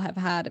pandemic, people have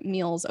had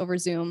meals over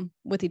Zoom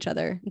with each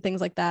other and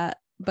things like that,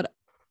 but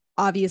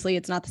obviously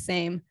it's not the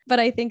same. But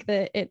I think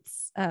that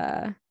it's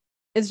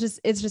just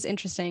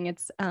interesting.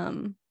 It's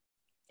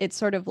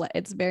sort of like,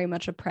 it's very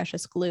much a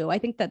precious glue. I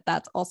think that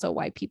that's also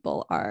why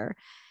people are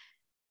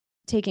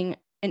taking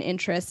an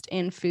interest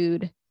in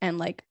food, and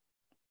like,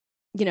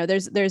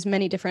 there's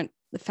many different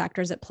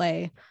factors at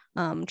play,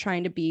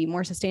 trying to be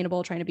more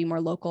sustainable, trying to be more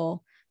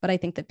local. But I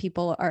think that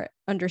people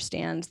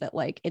understands that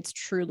like it's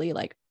truly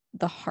like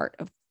the heart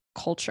of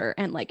culture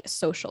and like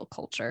social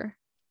culture.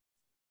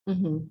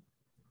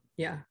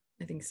 Yeah,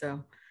 I think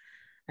so.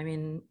 I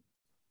mean,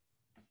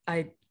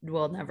 I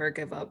will never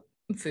give up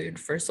food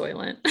for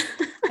Soylent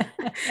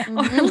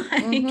or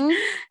like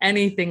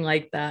anything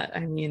like that.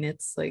 I mean,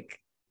 it's like,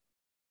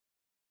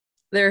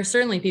 there are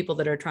certainly people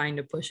that are trying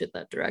to push it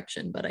that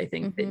direction, but I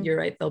think that you're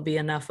right. There'll be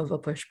enough of a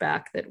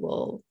pushback that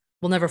we'll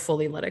never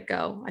fully let it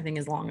go. I think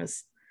as long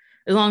as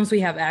we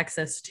have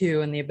access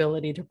to and the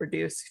ability to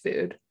produce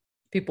food,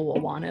 people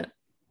will want it.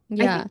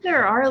 Yeah.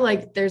 I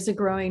think there's a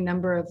growing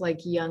number of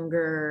like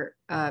younger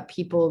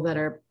people that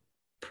are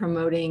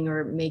promoting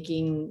or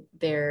making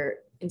their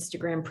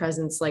Instagram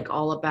presence like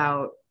all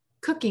about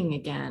cooking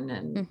again.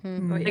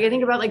 And like I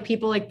think about like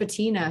people like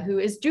Bettina, who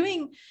is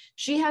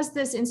she has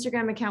this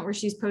Instagram account where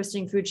she's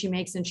posting food she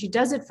makes, and she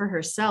does it for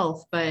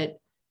herself, but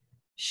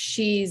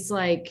she's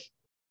like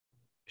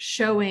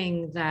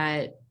showing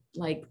that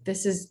like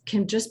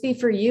can just be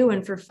for you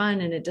and for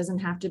fun, and it doesn't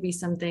have to be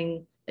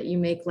something that you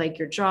make like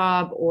your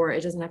job, or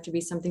it doesn't have to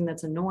be something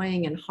that's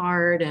annoying and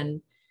hard.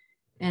 And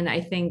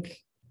I think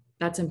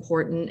that's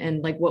important.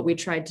 And like what we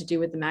tried to do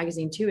with the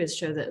magazine too is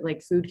show that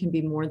like food can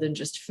be more than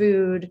just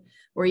food.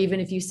 Or even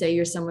if you say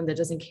you're someone that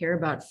doesn't care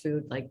about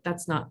food, like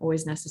that's not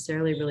always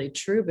necessarily really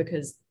true,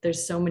 because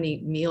there's so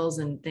many meals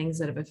and things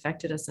that have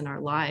affected us in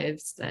our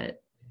lives that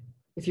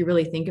if you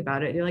really think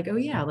about it, you're like, oh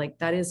yeah, like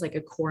that is like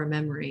a core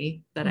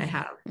memory that I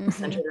have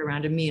centered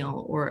around a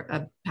meal or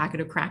a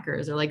packet of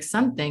crackers or like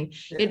something.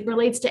 It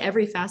relates to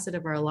every facet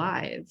of our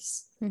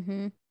lives.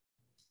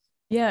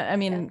 Yeah, I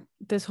mean,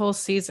 this whole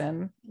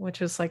season,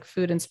 which was like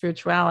food and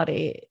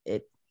spirituality,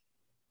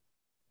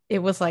 it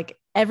was like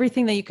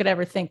everything that you could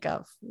ever think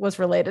of was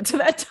related to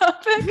that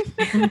topic.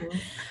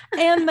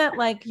 And that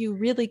like you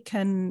really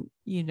can,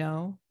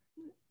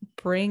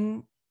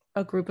 bring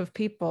a group of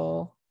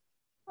people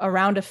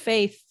around a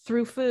faith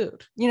through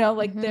food.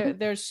 Like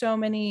there's so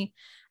many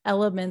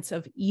elements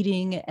of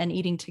eating and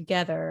eating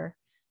together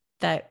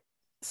that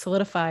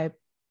solidify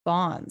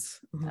bonds.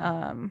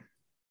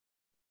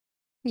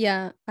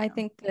 Yeah, I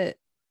think that,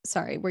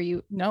 sorry, were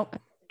you nope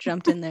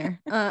jumped in there?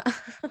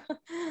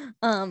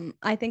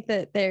 I think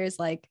that there's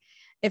like,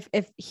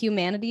 if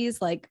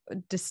humanity's like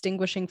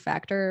distinguishing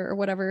factor or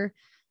whatever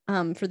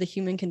for the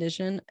human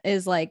condition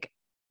is like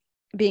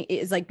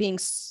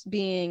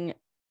being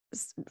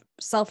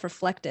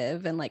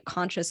self-reflective and like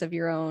conscious of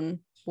your own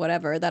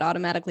whatever, that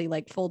automatically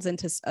like folds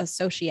into a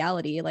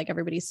sociality, like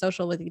everybody's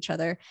social with each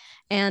other,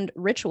 and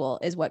ritual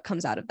is what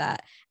comes out of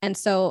that. And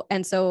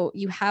so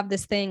you have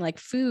this thing like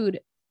food,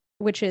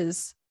 which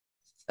is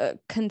a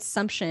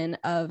consumption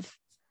of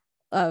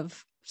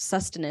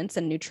sustenance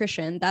and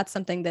nutrition. That's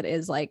something that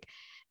is like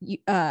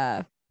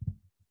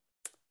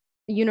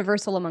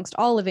universal amongst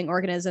all living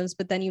organisms,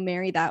 but then you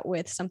marry that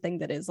with something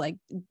that is like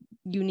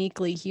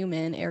uniquely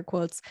human, air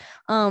quotes,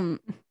 and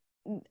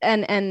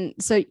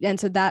so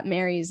that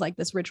marries like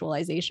this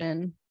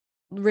ritualization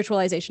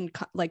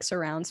like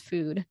surrounds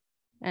food,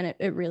 and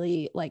it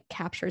really like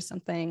captures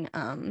something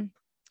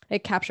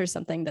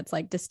that's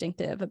like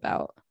distinctive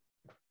about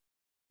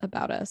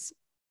us.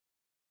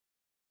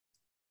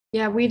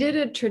 Yeah, we did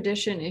a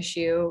tradition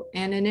issue,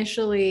 and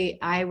initially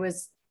I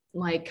was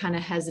like kind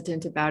of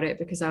hesitant about it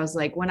because I was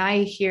like, when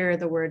I hear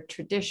the word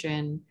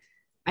tradition,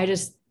 I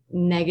just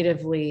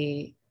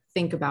negatively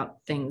think about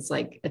things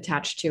like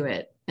attached to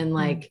it. And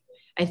like,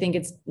 I think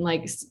it's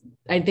like,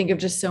 I think of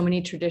just so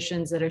many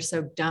traditions that are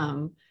so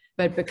dumb,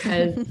 but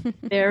because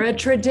they're a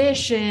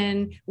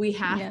tradition, we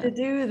have to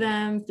do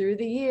them through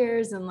the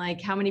years. And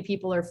like, how many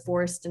people are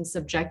forced and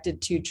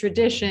subjected to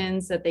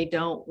traditions that they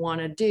don't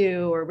want to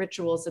do, or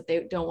rituals that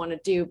they don't want to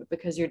do, but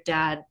because your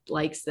dad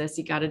likes this,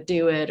 you got to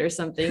do it or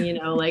something, you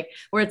know, like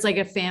where it's like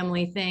a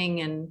family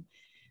thing.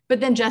 But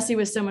then Jesse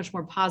was so much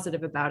more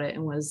positive about it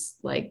and was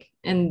like,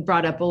 and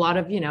brought up a lot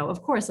of, you know,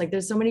 of course, like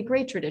there's so many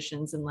great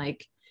traditions, and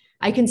like,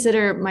 I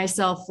consider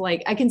myself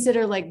like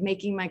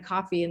making my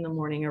coffee in the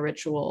morning a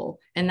ritual,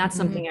 and that's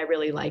something I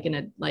really like. And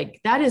it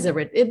is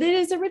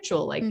a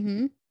ritual, like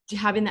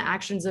having the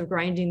actions of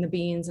grinding the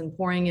beans and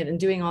pouring it and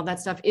doing all that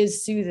stuff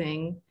is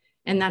soothing.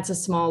 And that's a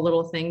small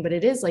little thing, but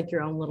it is like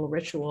your own little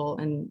ritual,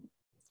 and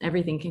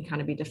everything can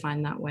kind of be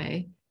defined that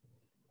way.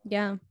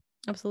 Yeah,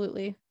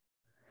 absolutely.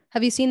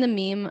 Have you seen the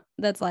meme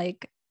that's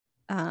like,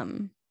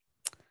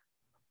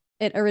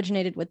 it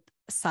originated with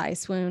Psy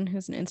Swoon,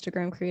 who's an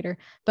Instagram creator,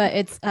 but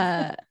it's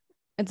the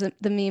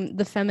meme,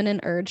 the feminine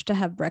urge to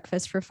have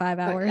breakfast for 5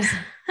 hours.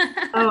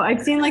 Oh,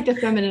 I've seen like the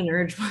feminine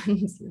urge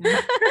ones.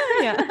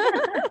 Yeah.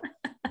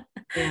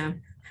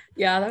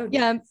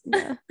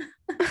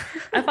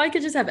 If I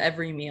could just have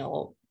every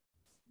meal,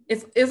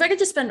 if I could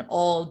just spend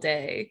all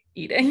day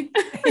eating,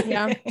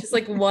 just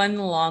like one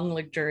long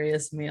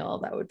luxurious meal,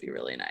 that would be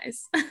really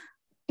nice.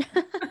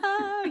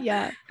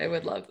 Yeah, I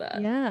would love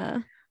that.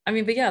 Yeah, I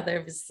mean, but yeah,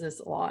 there's a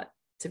lot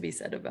to be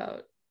said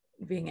about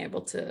being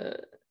able to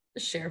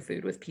share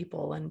food with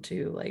people and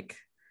to like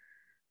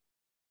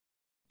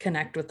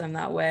connect with them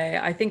that way.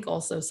 I think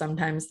also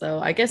sometimes, though,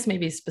 I guess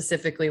maybe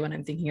specifically when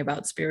I'm thinking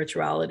about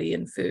spirituality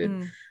and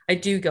food, I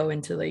do go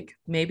into like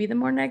maybe the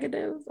more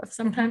negative of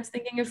sometimes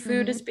thinking of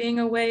food as being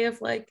a way of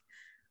like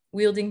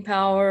wielding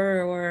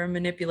power or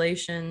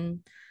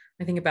manipulation.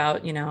 I think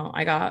about, you know,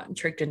 I got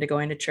tricked into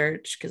going to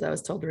church because I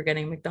was told we were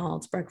getting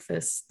McDonald's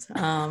breakfast.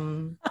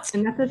 And that's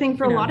the thing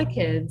for a lot of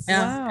kids.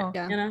 Yeah,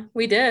 you know,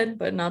 we did,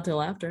 but not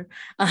till after.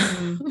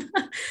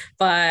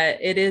 But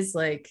it is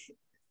like,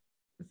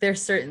 there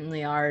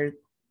certainly are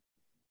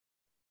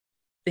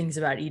things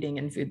about eating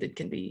and food that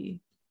can be,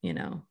 you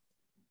know,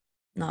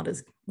 not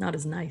as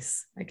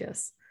nice, I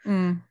guess.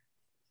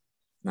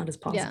 Not as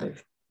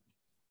positive.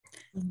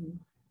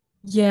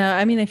 Yeah,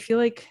 I mean, I feel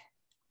like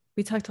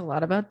we talked a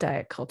lot about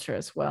diet culture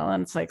as well,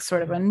 and it's like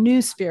sort of a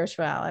new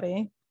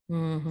spirituality.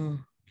 Do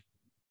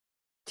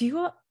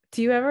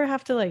you ever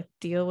have to like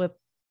deal with,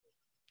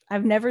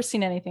 I've never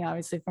seen anything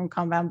obviously from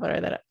Compound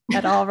Butter that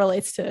at all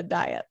relates to a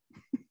diet,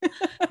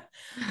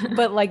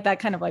 but like that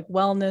kind of like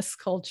wellness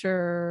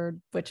culture,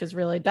 which is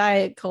really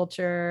diet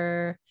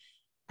culture.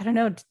 I don't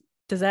know,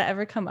 does that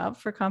ever come up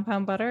for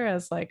Compound Butter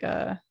as like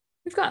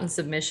we've gotten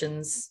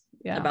submissions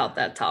about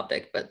that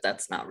topic, but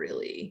that's not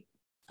really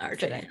our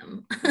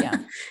jam.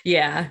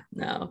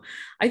 No,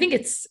 I think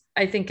it's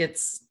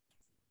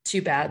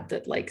too bad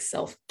that like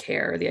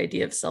self-care, the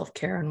idea of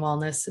self-care and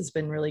wellness has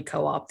been really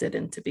co-opted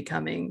into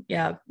becoming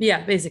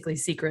basically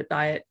secret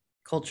diet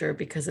culture,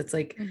 because it's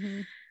like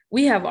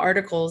we have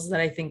articles that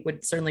I think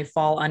would certainly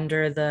fall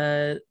under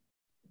the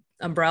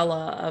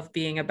umbrella of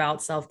being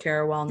about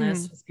self-care or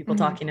wellness, with people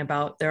talking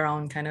about their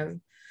own kind of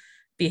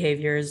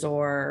behaviors,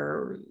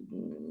 or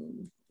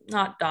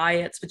not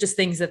diets, but just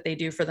things that they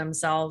do for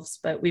themselves.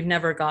 But we've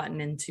never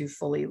gotten into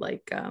fully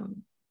like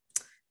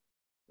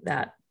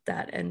that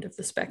end of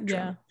the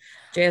spectrum.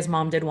 Jaya's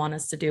mom did want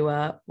us to do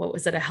a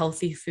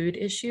healthy food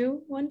issue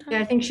one time.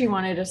 Yeah, I think she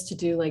wanted us to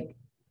do like,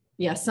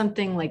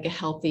 something like a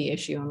healthy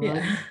issue. And we're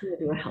like, we're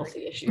gonna do a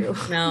healthy issue.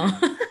 No,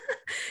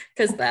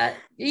 because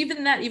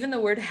even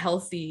the word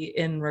healthy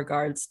in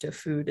regards to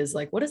food is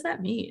like, what does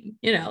that mean?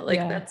 You know, like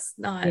that's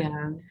not.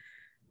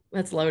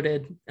 That's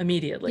loaded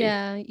immediately.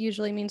 Yeah,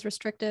 usually means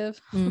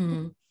restrictive.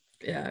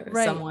 Yeah,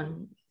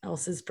 someone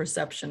else's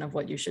perception of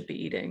what you should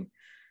be eating.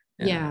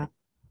 It's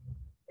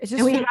just,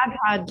 and we have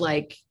had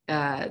like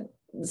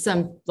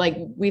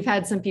we've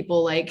had some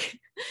people like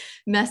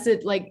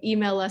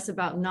email us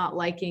about not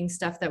liking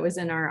stuff that was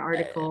in our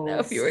article. I don't know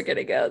if you were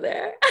gonna go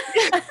there.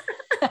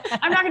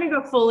 I'm not gonna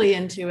go fully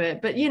into it,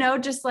 but you know,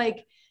 just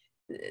like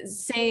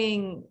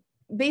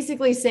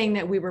basically saying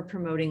that we were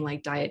promoting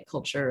like diet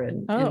culture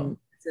and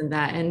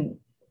that. And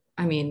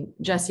I mean,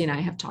 Jesse and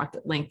I have talked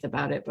at length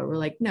about it, but we're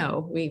like,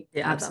 no, we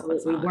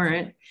absolutely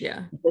weren't.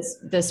 Yeah.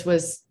 This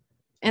was,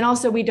 and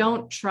also we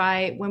don't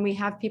try, when we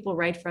have people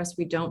write for us,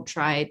 we don't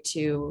try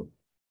to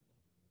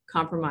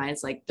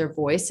compromise like their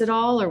voice at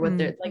all, or what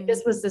they're like,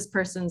 this was this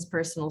person's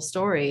personal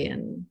story.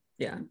 And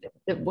yeah,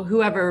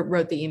 whoever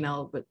wrote the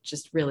email, but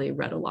just really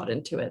read a lot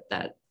into it.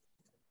 That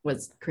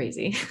was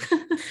crazy.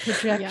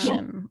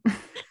 Projection.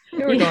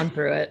 We were going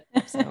through it.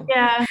 So.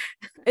 Yeah.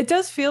 It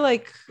does feel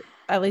like,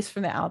 at least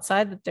from the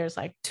outside, that there's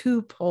like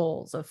two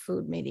poles of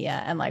food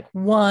media, and like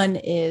one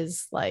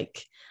is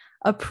like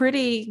a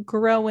pretty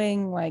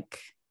growing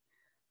like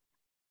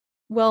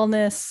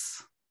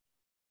wellness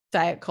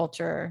diet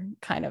culture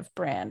kind of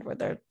brand where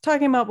they're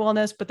talking about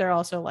wellness, but they're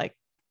also like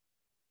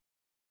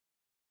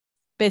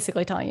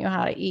basically telling you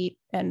how to eat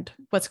and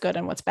what's good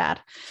and what's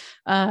bad.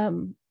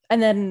 And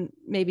then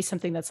maybe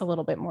something that's a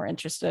little bit more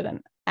interested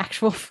in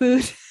actual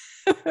food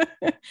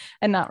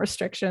and not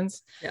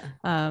restrictions.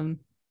 Yeah.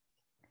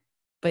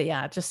 But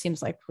yeah, it just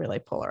seems like really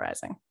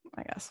polarizing,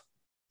 I guess.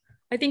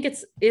 I think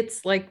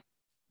it's like,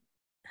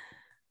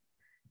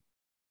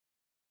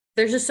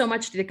 there's just so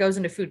much that goes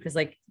into food, because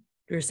like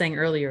we were saying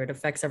earlier, it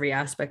affects every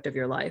aspect of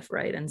your life,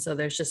 right? And so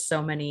there's just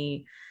so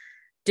many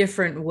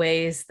different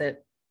ways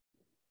that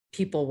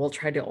people will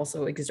try to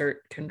also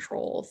exert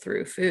control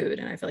through food.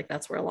 And I feel like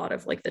that's where a lot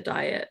of like the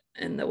diet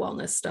and the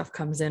wellness stuff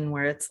comes in,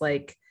 where it's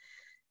like,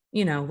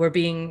 you know, we're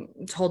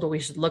being told what we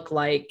should look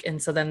like. And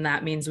so then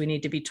that means we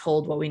need to be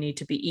told what we need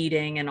to be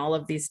eating, and all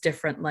of these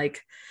different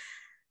like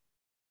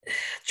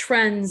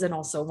trends, and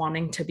also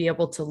wanting to be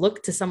able to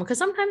look to someone, because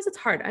sometimes it's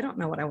hard. I don't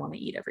know what I want to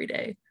eat every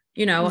day,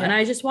 you know, and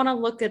I just want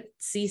to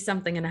see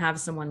something and have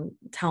someone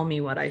tell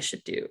me what I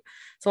should do.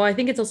 So I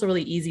think it's also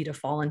really easy to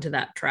fall into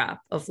that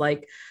trap of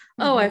like,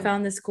 oh, I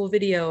found this cool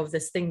video of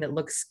this thing that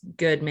looks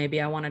good.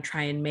 Maybe I want to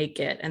try and make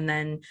it. And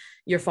then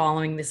you're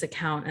following this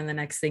account, and the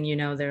next thing you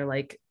know, they're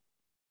like,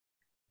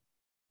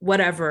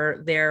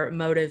 whatever their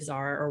motives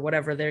are, or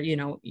whatever they're, you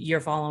know, you're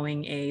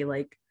following a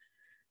like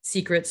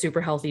secret, super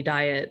healthy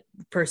diet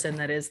person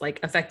that is like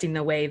affecting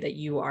the way that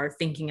you are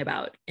thinking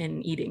about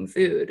and eating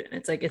food. And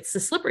it's like, it's a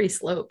slippery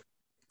slope.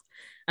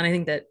 And I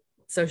think that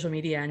social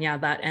media, and yeah,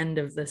 that end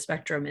of the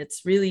spectrum,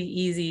 it's really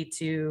easy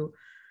to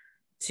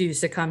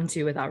succumb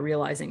to without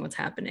realizing what's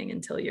happening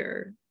until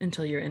you're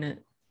in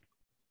it.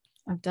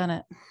 I've done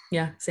it.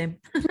 Yeah, same.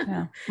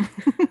 Yeah.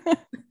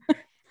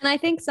 And I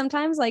think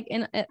sometimes like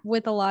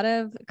with a lot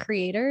of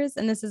creators,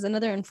 and this is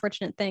another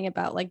unfortunate thing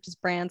about like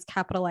just brands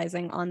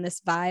capitalizing on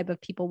this vibe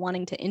of people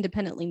wanting to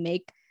independently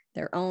make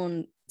their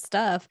own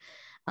stuff.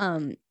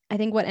 I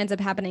think what ends up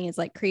happening is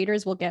like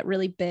creators will get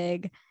really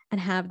big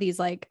and have these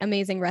like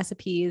amazing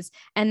recipes,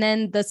 and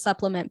then the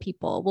supplement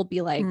people will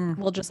be like,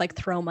 will just like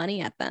throw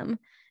money at them.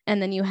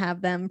 And then you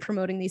have them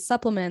promoting these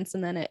supplements,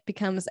 and then it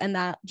becomes, and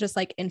that just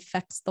like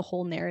infects the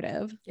whole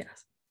narrative.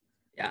 Yes.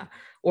 Yeah.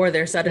 Or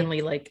they're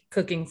suddenly like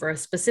cooking for a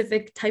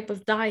specific type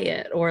of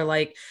diet, or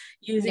like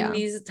using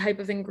these type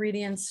of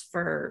ingredients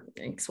for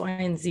X, Y,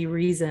 and Z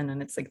reason.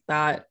 And it's like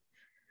that,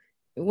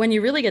 when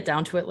you really get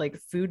down to it, like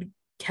food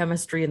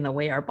chemistry and the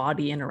way our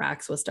body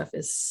interacts with stuff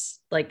is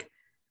like,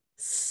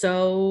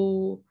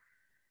 so,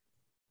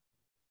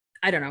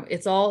 I don't know,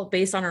 it's all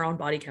based on our own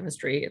body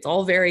chemistry. It's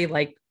all very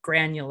like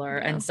granular.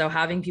 Yeah. And so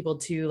having people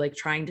to like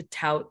trying to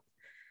tout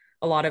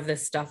a lot of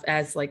this stuff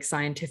as like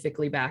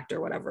scientifically backed or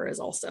whatever is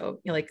also,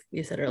 you know, like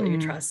you said earlier,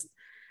 trust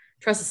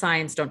the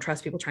science, don't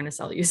trust people trying to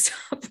sell you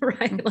stuff,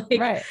 right?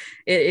 Like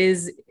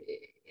there's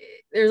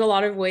a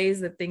lot of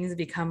ways that things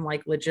become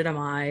like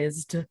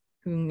legitimized,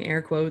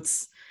 air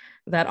quotes,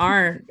 that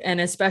aren't. And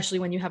especially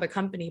when you have a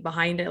company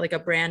behind it, like a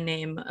brand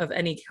name of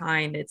any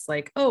kind, it's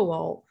like, oh,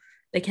 well,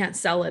 they can't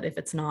sell it if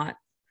it's not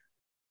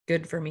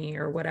good for me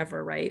or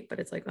whatever, right?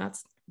 But it's like,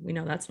 we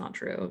know that's not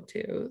true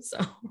too. So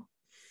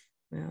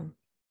yeah.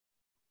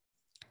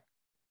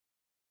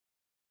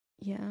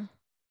 Yeah.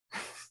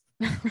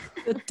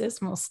 The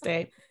dismal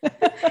state.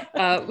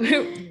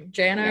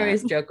 Jay and I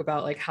always joke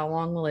about like, how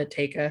long will it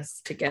take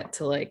us to get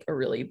to like a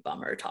really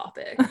bummer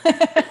topic?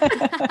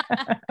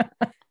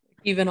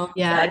 Even on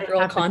bad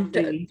girl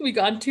content, we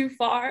gone too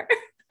far.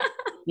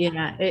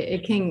 Yeah,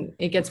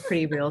 it gets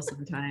pretty real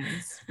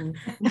sometimes.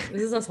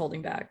 This is us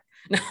holding back.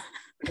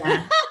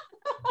 Yeah.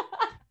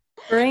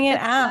 Bring it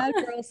out.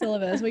 Sad girl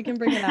syllabus. We can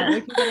bring it out.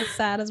 We can get as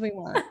sad as we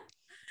want,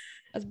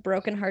 as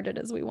brokenhearted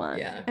as we want.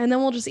 Yeah. And then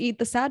we'll just eat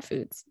the sad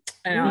foods.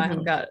 I know.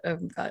 I've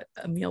got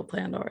a meal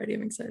planned already.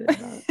 I'm excited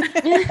about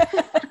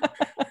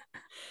it.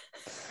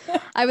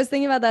 I was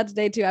thinking about that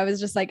today too. I was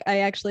just like, I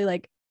actually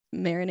like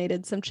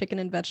marinated some chicken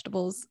and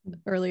vegetables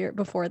earlier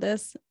before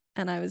this.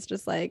 And I was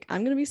just like,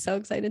 I'm going to be so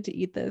excited to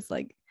eat this.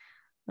 Like,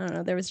 I don't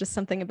know. There was just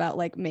something about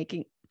like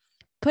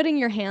putting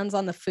your hands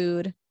on the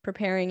food,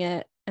 preparing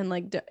it, and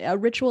like a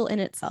ritual in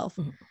itself.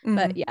 Mm-hmm.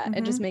 But yeah,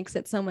 it just makes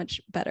it so much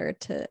better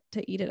to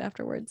eat it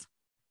afterwards.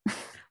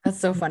 That's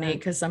so funny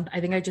because I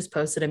think I just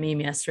posted a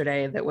meme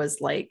yesterday that was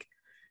like,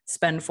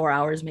 spend 4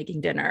 hours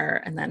making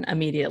dinner and then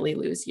immediately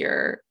lose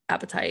your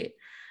appetite.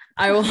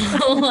 I will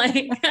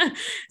like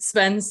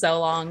spend so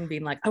long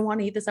being like, I want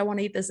to eat this. I want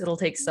to eat this. It'll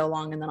take so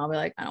long. And then I'll be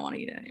like, I don't want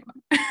to eat it anymore.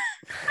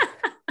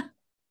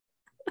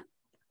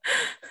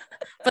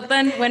 But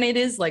then when it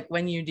is like,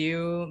 when you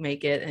do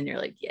make it and you're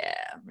like, yeah,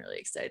 I'm really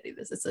excited to do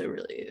this. It's a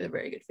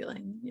very good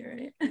feeling. You're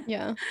right.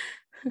 Yeah.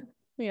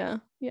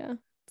 Yeah.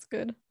 It's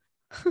good.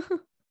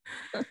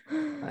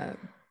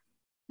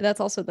 That's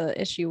also the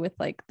issue with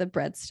like the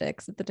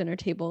breadsticks at the dinner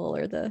table,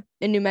 or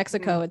in New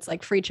Mexico, it's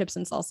like free chips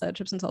and salsa.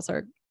 Chips and salsa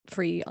are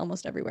free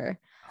almost everywhere.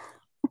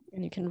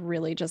 And you can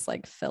really just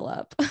like fill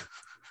up.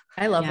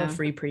 I love a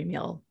free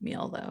pre-meal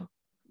meal though.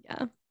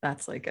 Yeah.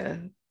 That's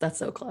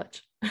so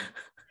clutch.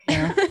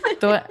 Yeah.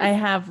 Though I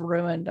have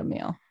ruined a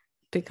meal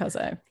because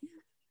I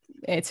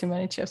ate too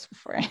many chips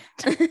beforehand.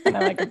 And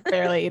I could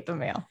barely eat the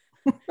meal.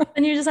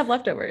 And you just have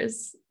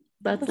leftovers.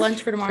 That's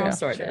lunch for tomorrow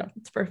sorted. True.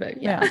 It's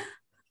perfect. Yeah.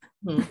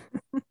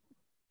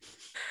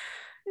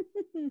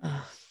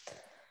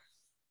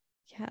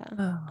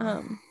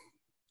 Yeah.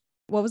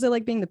 What was it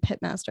like being the pit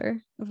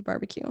master of a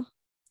barbecue?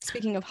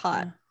 Speaking of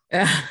hot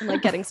and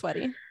like getting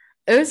sweaty.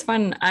 It was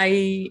fun.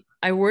 I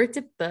worked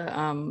at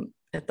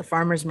the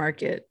farmers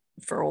market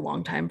for a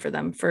long time for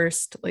them,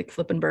 first like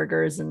flipping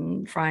burgers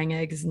and frying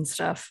eggs and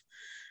stuff.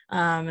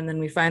 And then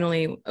we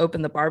finally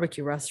opened the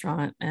barbecue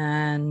restaurant,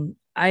 and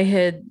I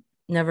had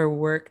never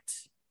worked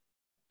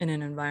in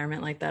an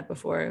environment like that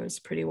before. It was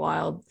pretty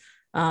wild,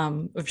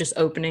 of just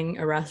opening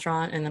a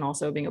restaurant and then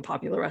also being a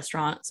popular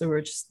restaurant. So we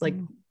were just like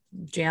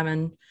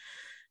jamming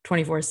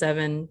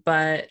 24/7.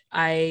 But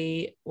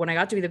when I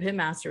got to be the pit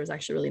master, it was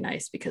actually really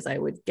nice because I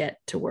would get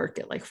to work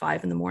at like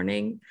 5 a.m.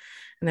 and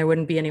there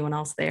wouldn't be anyone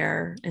else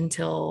there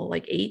until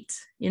like 8,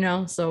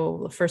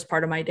 so the first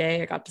part of my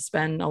day I got to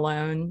spend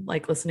alone,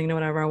 like listening to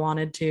whatever I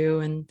wanted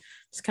to and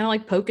just kind of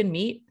like poking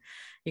meat.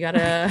 You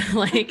gotta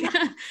like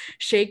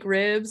shake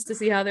ribs to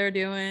see how they're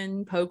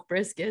doing, poke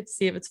briskets,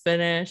 see if it's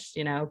finished,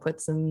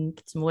 put some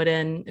wood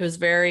in. It was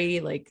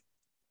very like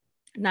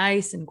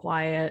nice and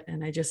quiet,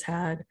 and I just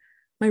had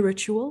my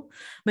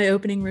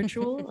opening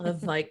ritual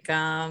of like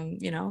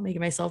making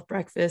myself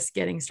breakfast,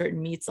 getting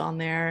certain meats on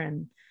there.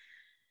 And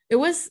it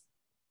was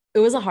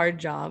a hard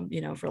job,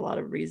 for a lot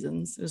of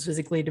reasons. It was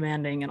physically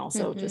demanding and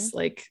also just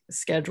like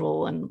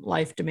schedule and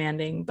life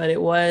demanding, but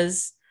it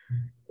was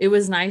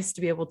nice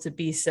to be able to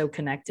be so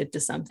connected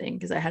to something,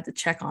 because I had to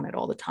check on it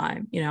all the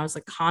time. I was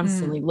like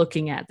constantly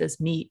looking at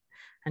this meat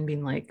and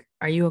being like,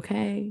 are you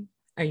okay?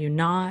 Are you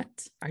not?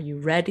 Are you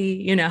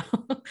ready?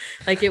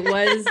 Like it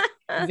was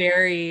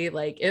very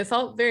like, it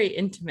felt very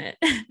intimate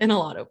in a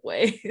lot of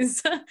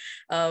ways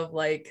of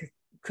like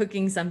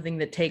cooking something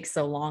that takes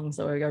so long.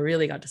 So I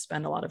really got to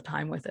spend a lot of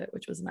time with it,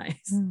 which was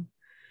nice.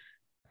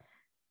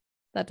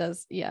 That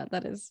is It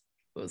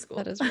was cool.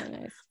 That is really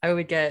nice. I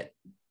would get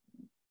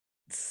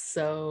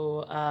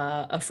so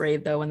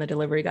afraid though when the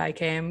delivery guy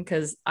came,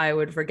 because I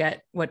would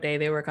forget what day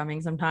they were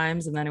coming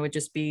sometimes, and then it would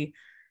just be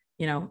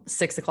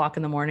 6 o'clock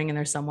in the morning and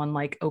there's someone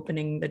like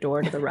opening the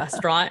door to the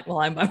restaurant while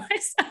I'm by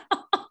myself.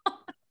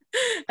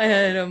 I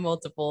had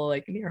multiple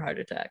like near heart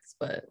attacks,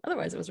 but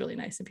otherwise it was really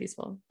nice and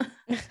peaceful.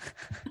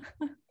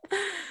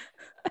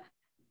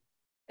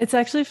 It's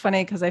actually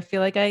funny because I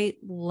feel like I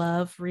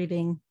love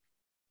reading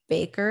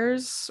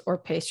bakers or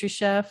pastry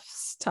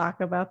chefs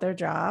talk about their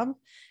job,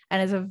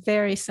 and it's a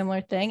very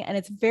similar thing, and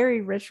it's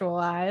very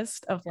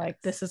ritualized of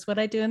like, this is what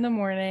I do in the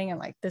morning, and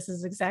like this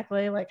is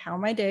exactly like how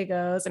my day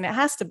goes, and it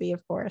has to be,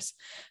 of course,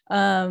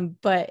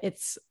 but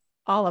it's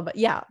all about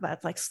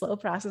that's like slow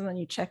process, and then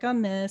you check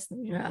on this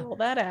and you roll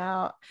that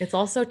out. It's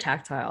also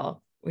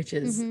tactile, which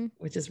is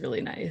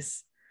really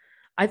nice.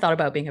 I thought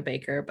about being a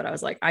baker, but I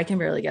was like, I can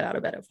barely get out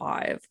of bed at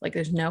 5. Like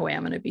there's no way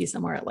I'm going to be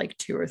somewhere at like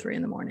 2 or 3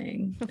 in the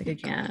morning. Like I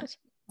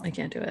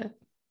can't do it.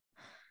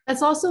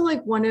 That's also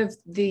like one of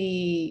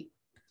the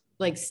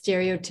like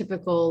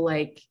stereotypical,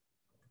 like,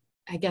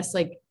 I guess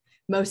like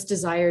most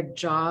desired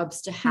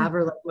jobs to have,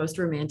 or like most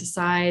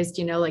romanticized,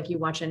 like you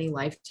watch any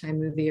Lifetime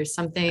movie or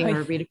something,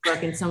 or read a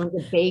book and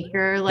someone's a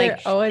baker,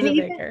 like they're always a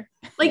baker.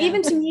 Like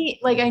even to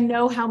me, like I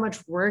know how much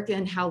work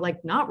and how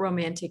like not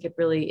romantic it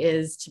really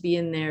is to be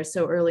in there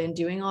so early and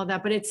doing all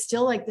that, but it's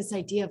still like this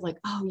idea of like,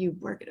 oh, you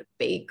work at a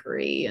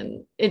bakery,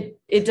 and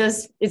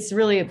it's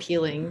really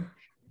appealing.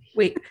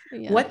 Wait,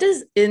 what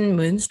does in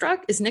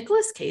Moonstruck, is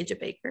Nicolas Cage a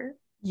baker?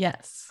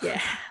 Yes.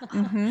 Yeah.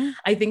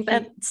 I think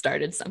that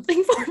started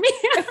something for me.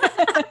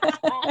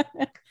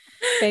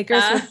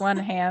 Bakers with one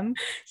hand.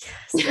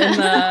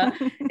 Yes.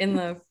 In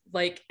the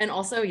like, and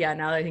also,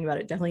 now that I think about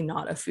it, definitely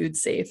not a food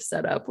safe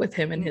setup with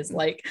him and his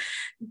like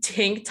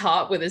tank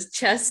top with his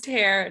chest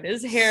hair and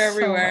his hair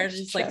everywhere, and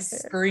just like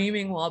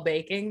screaming while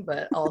baking,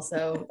 but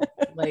also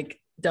like,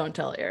 don't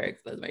tell Eric,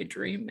 that's my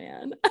dream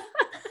man.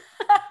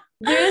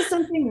 There is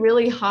something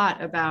really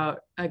hot about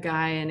a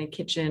guy in a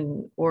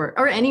kitchen,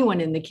 or anyone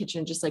in the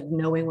kitchen, just like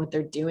knowing what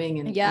they're doing,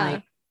 and like,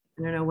 I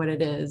don't know what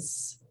it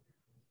is.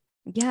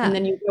 Yeah. And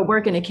then you go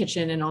work in a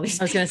kitchen and all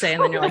these. I was gonna say,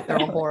 and then you're like, they're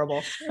all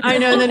horrible. I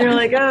know. And then you're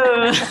like,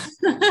 oh.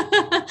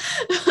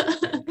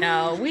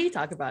 No, we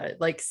talk about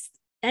it. Like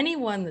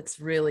anyone that's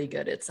really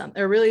good at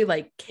something or really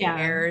like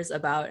cares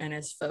about and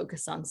is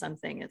focused on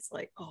something, it's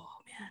like, oh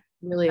man,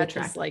 really that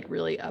attractive. just like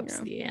really ups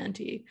the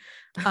ante.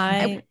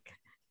 I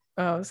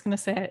was gonna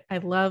say I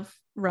love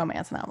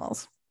romance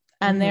novels,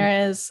 and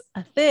there is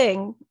a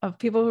thing of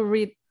people who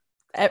read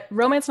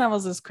romance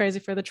novels is crazy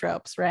for the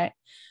tropes, right?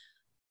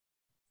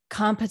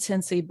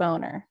 Competency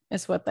boner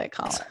is what they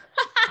call it.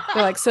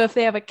 They're like, so if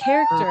they have a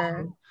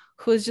character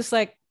who's just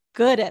like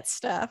good at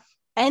stuff,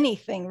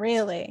 anything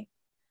really,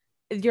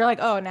 you're like,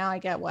 oh, now I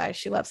get why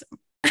she loves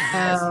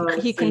him.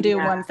 He can do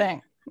one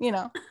thing, you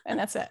know, and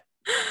that's it.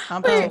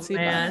 Competency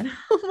boner.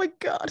 Oh my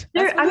God.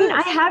 I mean,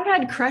 I have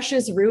had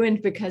crushes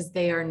ruined because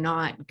they are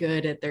not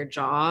good at their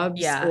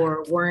jobs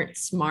or weren't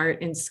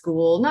smart in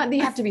school. Not they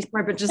have to be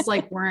smart, but just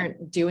like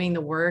weren't doing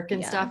the work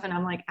and stuff. And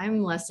I'm like,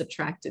 I'm less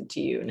attracted to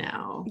you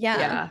now.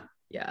 Yeah.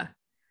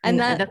 And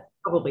that's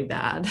probably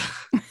bad.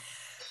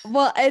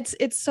 Well,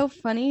 it's so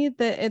funny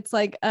that it's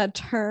like a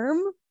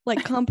term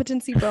like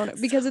competency boner,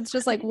 because it's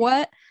just like,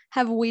 what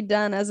have we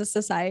done as a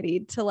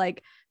society to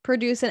like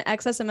produce an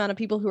excess amount of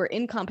people who are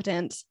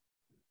incompetent?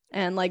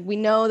 And like, we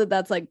know that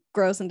that's like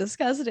gross and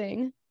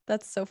disgusting.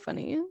 That's so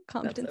funny.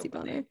 Competency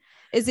boner.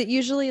 Is it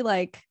usually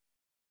like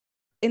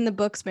in the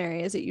books,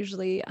 Mary, is it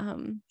usually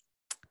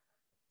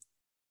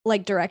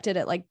like directed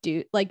at like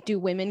do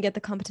women get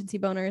the competency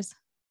boners?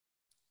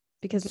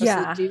 Because most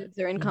of the dudes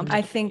are incompetent.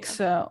 I think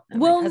so.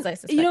 Well, as I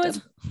you know,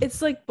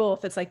 it's like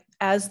both. It's like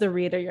as the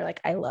reader, you're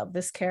like, I love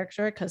this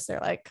character because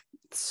they're like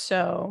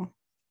so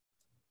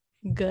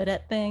good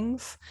at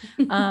things.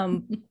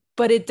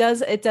 But it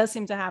does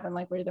seem to happen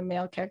like where the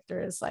male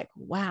character is like,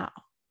 wow,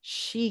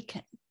 she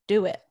can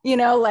do it, you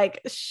know,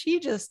 like she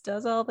just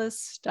does all this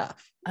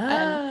stuff.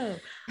 I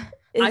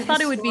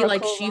thought it would be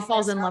like she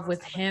falls in love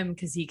with him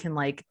because he can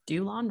like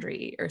do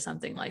laundry or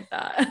something like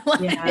that.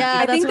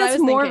 I think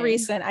that's more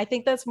recent. I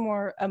think that's a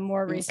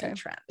more recent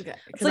trend.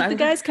 It's like the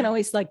guys can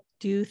always like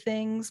do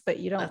things, but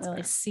you don't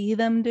really see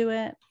them do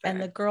it.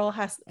 And the girl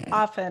has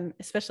often,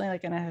 especially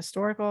like in a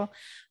historical,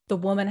 the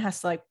woman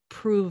has to like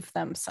prove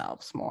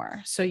themselves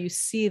more. So you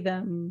see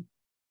them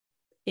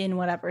in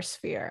whatever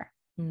sphere,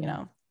 you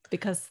know,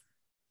 because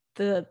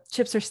the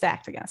chips are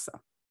stacked against them.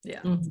 Yeah.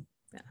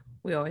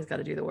 We always got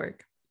to do the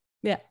work.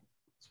 Yeah.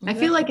 I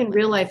feel like in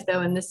real life though,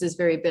 and this is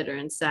very bitter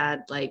and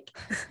sad, like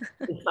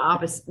it's the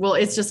opposite. Well,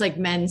 it's just like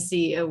men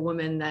see a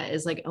woman that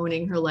is like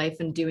owning her life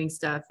and doing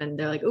stuff and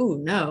they're like, oh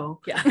no.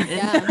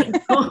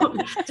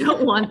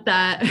 Don't want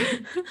that.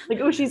 Like,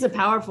 oh, she's a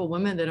powerful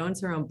woman that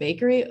owns her own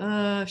bakery.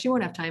 She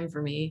won't have time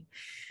for me.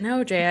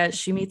 No, Jaya,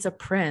 she meets a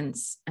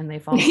prince and they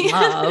fall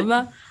in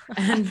love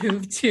and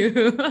move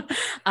to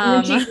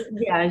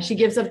she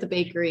gives up the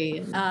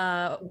bakery.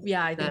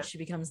 I think she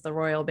becomes the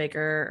royal baker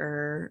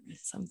or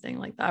something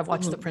like that. I've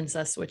watched the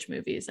Princess Switch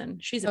movies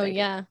and she's a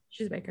baker.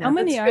 She's a baker. How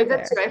many are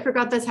there? I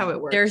forgot that's how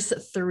it works.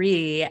 There's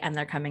 3 and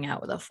they're coming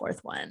out with a 4th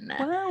one.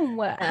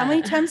 Wow. How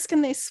many times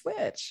can they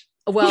switch?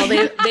 Well,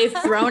 they've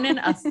thrown in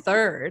a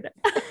 3rd.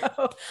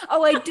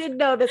 I did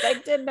know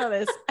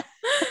this.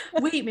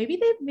 Wait, maybe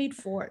they've made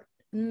 4.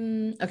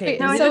 Okay,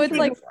 no, so it's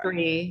like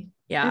 3.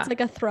 Yeah, it's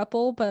like a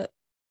throuple, but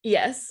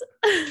yes,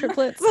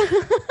 triplets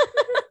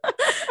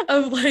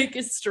of like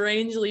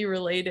strangely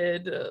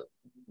related,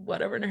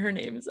 whatever her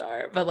names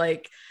are, but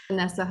like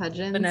Vanessa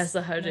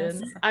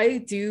Hudgens. I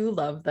do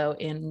love though.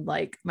 In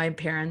like my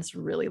parents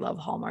really love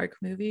Hallmark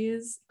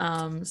movies,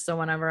 so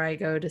whenever I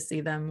go to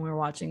see them, we're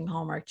watching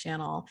Hallmark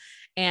Channel,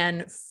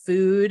 and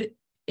food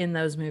in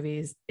those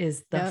movies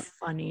is the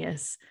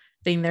funniest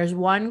thing. There's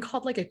one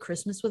called like A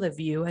Christmas with a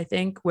View, I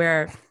think,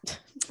 where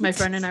my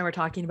friend and I were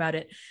talking about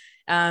it.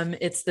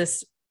 It's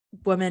this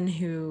woman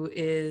who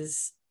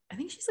is, I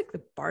think she's like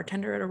the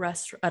bartender at a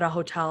restaurant, at a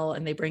hotel,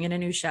 and they bring in a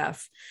new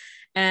chef,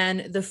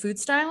 and the food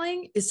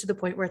styling is to the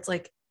point where it's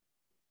like,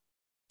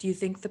 do you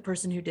think the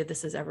person who did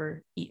this has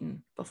ever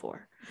eaten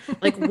before?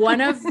 Like one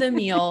of the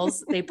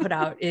meals they put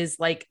out is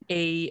like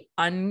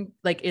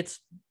it's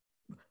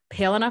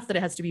pale enough that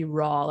it has to be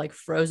raw, like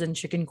frozen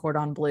chicken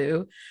cordon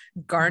bleu,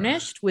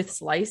 garnished with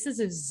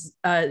slices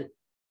of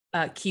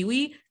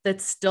kiwi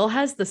that still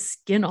has the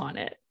skin on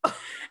it.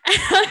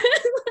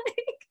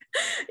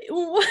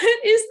 What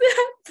is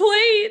that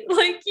plate?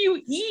 Like, you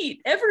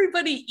eat,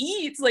 everybody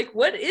eats. Like,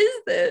 what is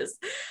this?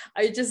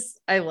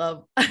 I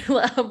love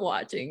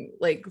watching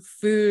like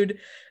food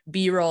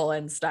B-roll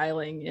and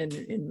styling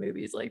in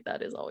movies like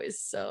that is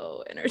always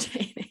so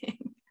entertaining.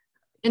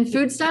 And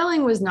food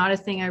styling was not a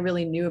thing I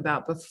really knew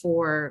about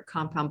before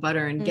Compound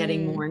Butter and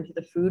getting more into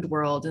the food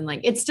world. And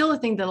like, it's still a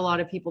thing that a lot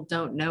of people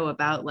don't know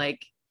about.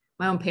 Like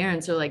my own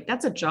parents are like,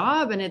 that's a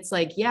job. And it's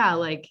like, yeah,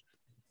 like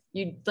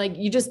you're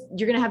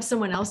going to have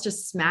someone else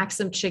just smack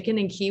some chicken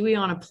and kiwi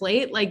on a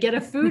plate. Like get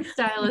a food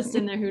stylist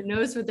in there who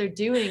knows what they're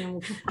doing and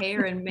will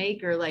prepare and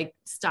make or like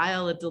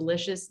style a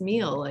delicious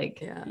meal. Like,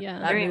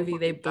 that movie,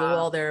 they blew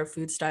all their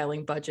food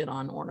styling budget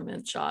on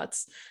ornament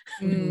shots.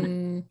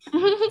 Oh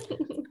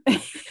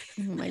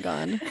my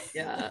God.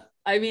 Yeah.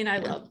 I mean, I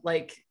love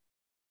like,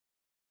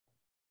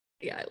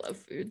 Yeah, I love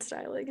food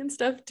styling and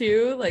stuff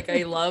too. Like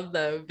I love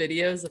the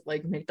videos of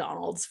like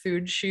McDonald's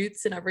food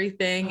shoots and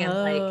everything. And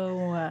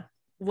like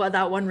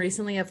that one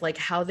recently of like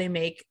how they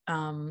make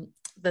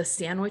the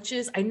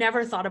sandwiches. I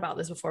never thought about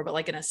this before, but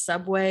like in a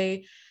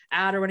Subway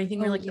ad or anything,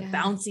 where like the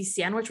bouncy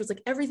sandwich was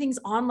like everything's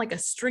on like a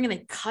string and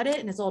they cut it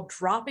and it's all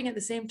dropping at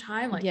the same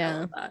time. Like I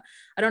love that.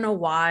 I don't know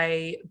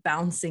why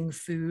bouncing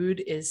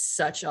food is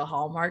such a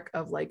hallmark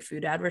of like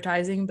food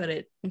advertising, but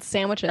it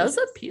sandwiches does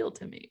appeal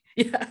to me.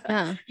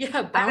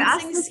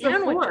 Bouncing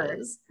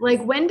sandwiches.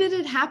 Like when did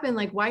it happen?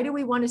 Like why do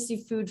we want to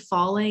see food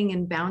falling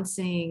and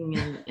bouncing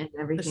and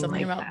everything? There's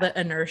something like about the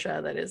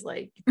inertia that is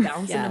like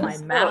bouncing in my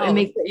mouth. It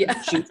makes it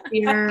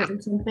juicier or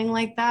something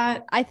like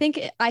that. I think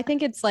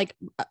it's like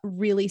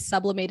really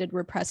sublimated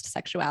repressed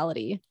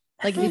sexuality.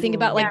 Like if you think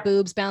about like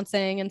boobs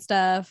bouncing and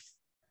stuff,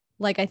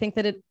 like I think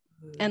that it,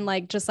 and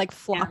like just like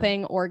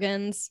flopping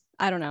organs.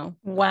 I don't know.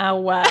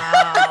 Wow.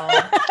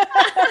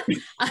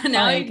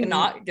 Now I'm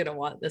not gonna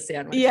want the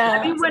sandwich. Yeah.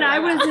 I mean, when I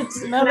was a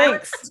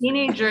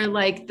teenager,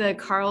 like the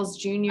Carl's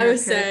Jr.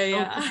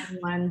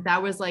 one,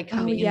 that was like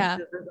coming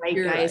into the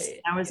zeitgeist. Right.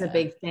 That was a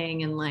big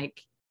thing, and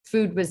like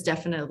food was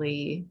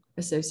definitely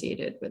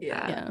associated with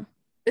that. Yeah.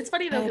 It's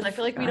funny though, because I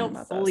feel like we don't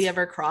fully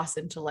ever cross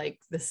into like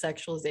the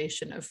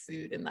sexualization of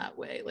food in that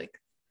way. Like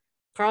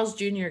Carl's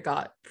Jr.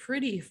 got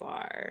pretty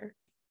far,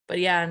 but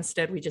yeah,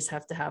 instead we just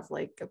have to have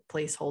like a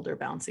placeholder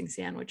bouncing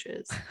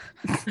sandwiches.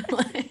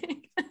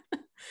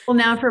 Well,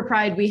 now for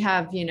Pride, we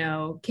have, you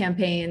know,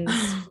 campaigns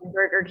from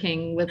Burger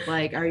King with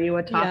like, are you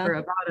a top or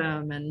a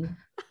bottom? And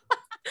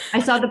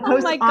I saw the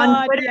post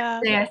on Twitter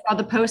today. I saw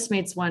the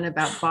Postmates one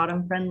about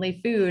bottom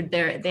friendly food.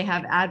 They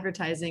have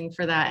advertising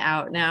for that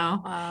out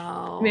now.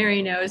 Wow.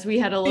 Mary knows we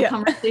had a little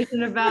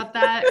conversation about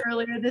that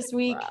earlier this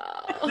week.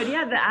 Wow. But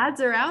yeah, the ads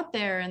are out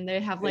there and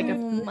they have like a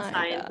food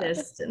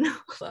scientist. And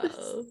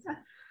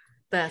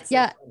that's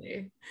so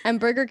funny. And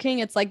Burger King,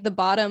 it's like the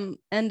bottom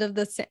end of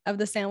the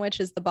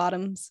sandwich is the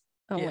bottoms.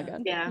 Oh my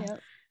God.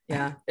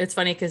 Yeah. It's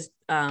funny because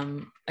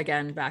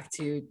again, back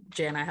to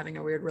Jay and I having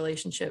a weird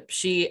relationship.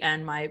 She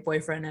and my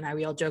boyfriend and I,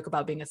 we all joke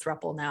about being a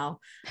throuple now.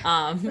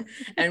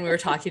 And we were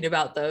talking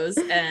about those,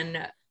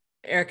 and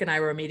Eric and I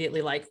were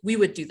immediately like, we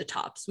would do the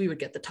tops. We would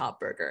get the top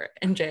burger.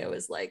 And Jay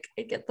was like,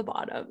 I get the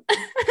bottom.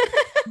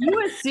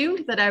 You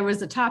assumed that I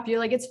was a top. You're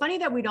like, it's funny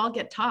that we'd all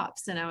get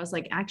tops. And I was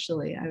like,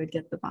 actually, I would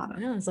get the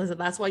bottom. Yeah, so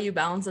that's why you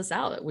balance us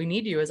out. We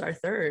need you as our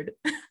third.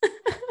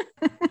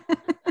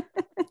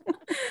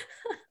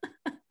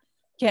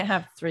 Can't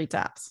have 3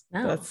 tops.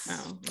 No,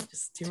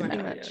 just too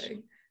much.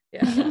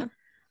 Yeah.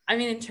 I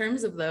mean, in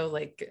terms of though,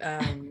 like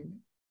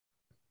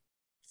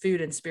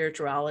food and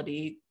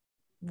spirituality,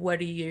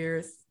 what are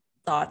your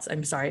thoughts?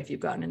 I'm sorry if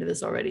you've gotten into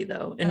this already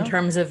though, in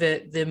terms of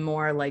it, the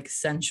more like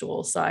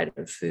sensual side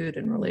of food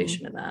in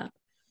relation to that.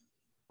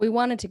 We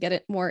wanted to get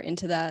it more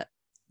into that.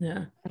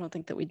 Yeah. I don't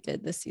think that we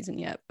did this season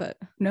yet, but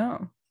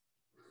no,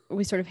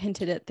 we sort of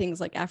hinted at things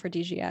like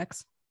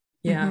aphrodisiacs.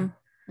 Yeah.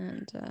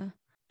 And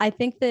I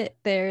think that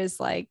there's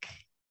like,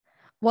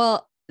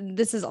 well,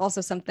 this is also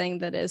something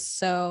that is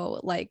so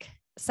like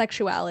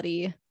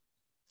sexuality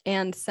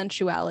and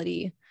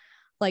sensuality,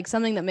 like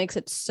something that makes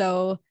it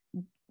so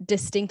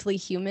distinctly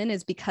human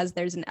is because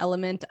there's an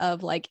element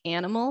of like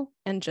animal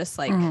and just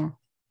like,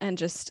 and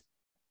just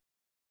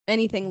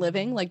anything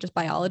living, like just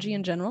biology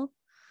in general.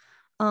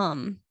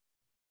 And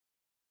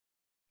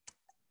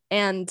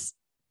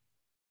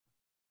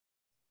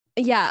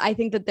yeah, I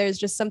think that there's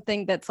just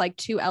something that's like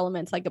 2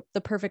 elements, like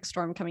the perfect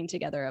storm coming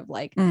together of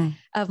like,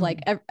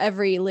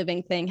 every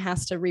living thing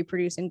has to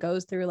reproduce and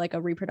goes through like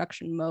a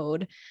reproduction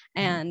mode.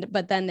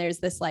 But then there's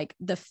this, like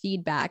the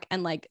feedback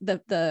and like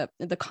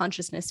the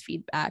consciousness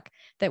feedback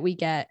that we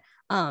get,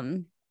 at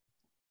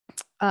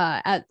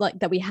like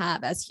that we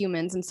have as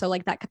humans. And so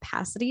like that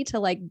capacity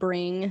to like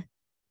bring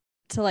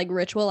to like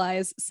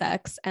ritualize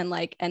sex and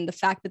like, and the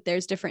fact that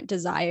there's different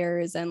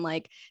desires and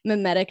like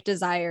mimetic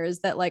desires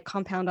that like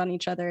compound on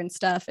each other and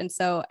stuff. And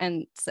so,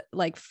 and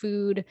like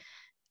food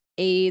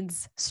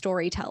aids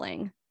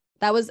storytelling.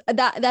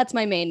 That's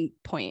my main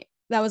point.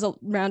 That was a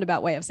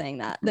roundabout way of saying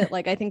that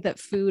like, I think that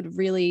food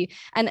really,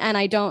 and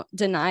I don't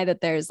deny that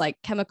there's like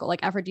chemical,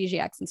 like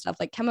aphrodisiacs and stuff,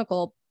 like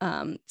chemical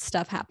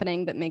stuff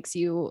happening that makes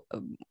you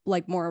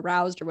like more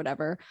aroused or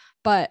whatever.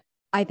 But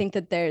I think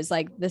that there's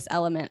like this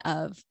element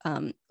of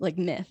like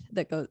myth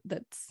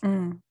that's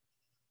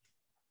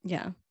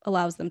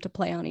allows them to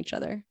play on each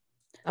other.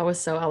 That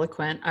was so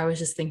eloquent. I was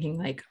just thinking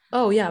like,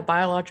 oh yeah,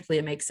 biologically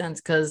it makes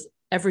sense because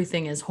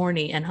everything is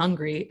horny and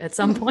hungry at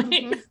some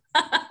point.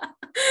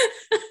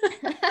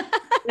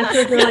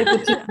 Those are like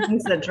the 2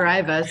 things that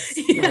drive us.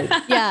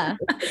 Yeah.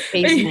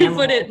 You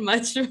put it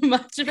much,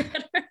 much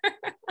better.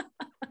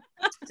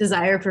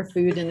 Desire for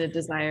food and a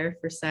desire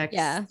for sex.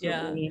 Yeah.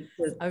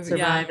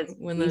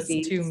 When those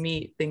 2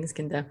 meet, things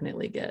can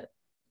definitely get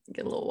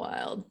a little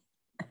wild.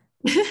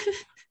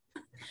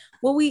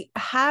 Well, we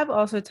have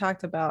also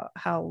talked about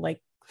how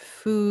like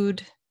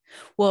food,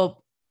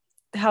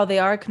 how they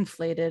are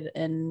conflated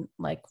in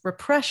like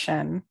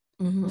repression.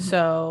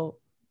 So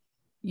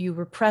you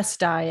repress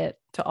diet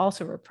to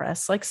also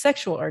repress like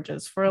sexual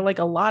urges for like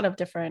a lot of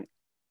different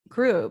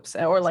groups,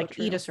 or like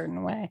eat a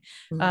certain way,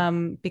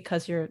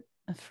 because you're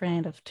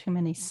afraid of too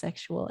many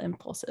sexual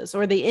impulses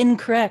or the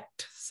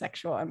incorrect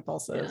sexual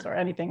impulses or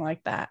anything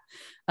like that.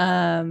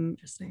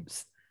 Interesting.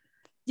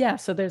 Yeah.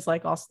 So there's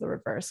like also the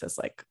reverse is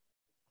like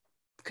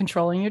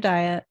controlling your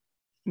diet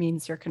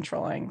means you're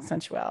controlling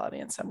sensuality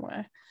in some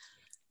way.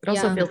 It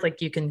also feels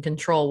like you can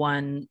control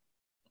one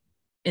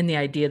in the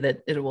idea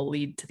that it will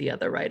lead to the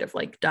other, right? Of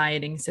like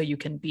dieting so you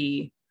can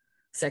be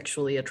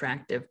sexually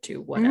attractive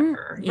to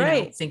whatever, you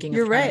know, thinking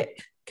you're right.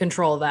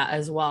 Control that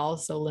as well.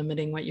 So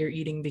limiting what you're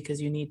eating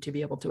because you need to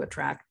be able to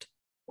attract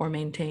or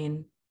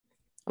maintain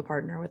a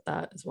partner with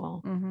that as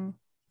well.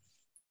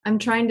 I'm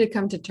trying to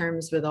come to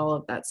terms with all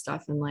of that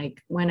stuff. And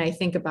like, when I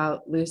think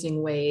about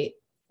losing weight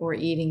or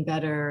eating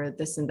better,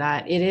 this and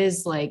that, it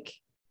is like,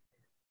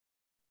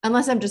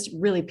 unless I'm just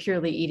really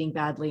purely eating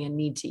badly and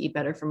need to eat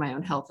better for my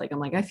own health. Like, I'm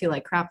like, I feel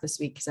like crap this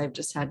week because I've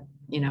just had,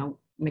 you know,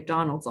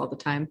 McDonald's all the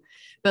time.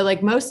 But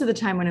like most of the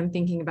time when I'm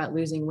thinking about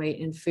losing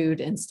weight and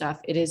food and stuff,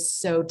 it is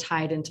so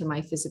tied into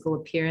my physical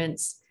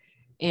appearance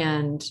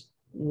and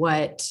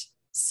what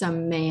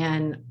some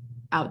man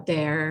out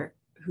there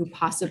who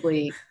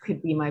possibly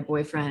could be my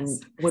boyfriend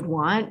would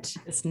want.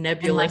 This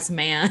nebulous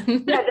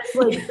man. Yeah,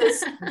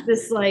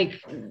 this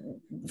like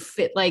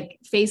fit, like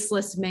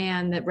faceless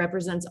man that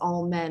represents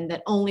all men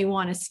that only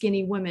want a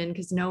skinny woman,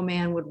 because no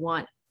man would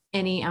want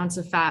any ounce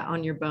of fat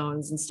on your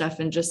bones and stuff.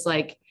 And just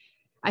like,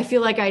 I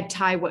feel like I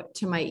tie what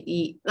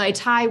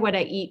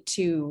I eat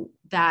to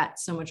that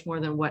so much more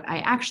than what I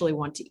actually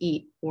want to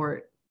eat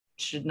or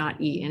should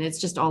not eat. And it's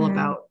just all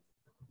about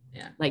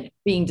like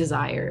being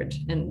desired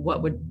and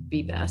what would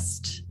be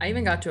best. I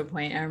even got to a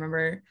point, I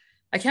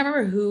can't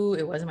remember who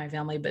it was in my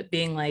family, but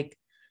being like,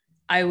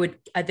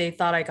 they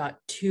thought I got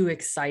too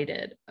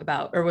excited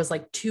about, or was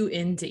like too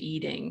into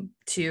eating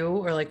too,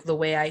 or like the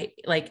way I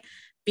like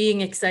being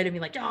excited,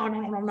 being like, oh,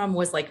 no,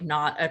 was like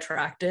not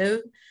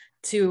attractive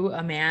to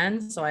a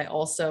man. So I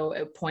also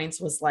at points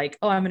was like,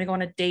 oh, I'm going to go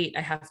on a date.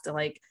 I have to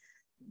like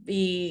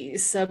be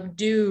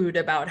subdued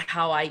about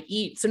how I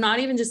eat. So not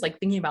even just like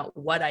thinking about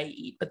what I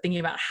eat, but thinking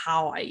about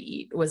how I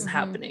eat was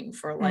happening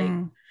for like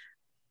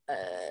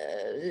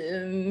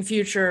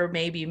future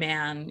maybe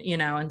man, you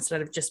know,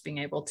 instead of just being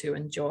able to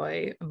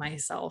enjoy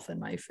myself and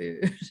my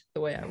food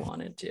the way I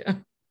wanted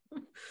to.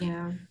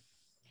 Yeah.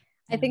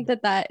 I think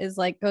that is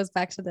like goes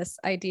back to this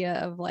idea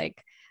of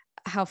like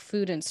how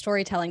food and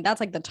storytelling,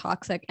 that's like the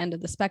toxic end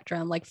of the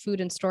spectrum. Like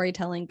food and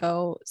storytelling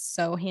go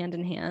so hand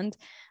in hand,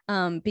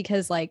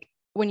 because like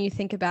when you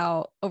think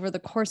about over the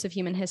course of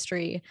human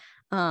history,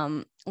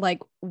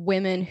 like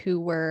women who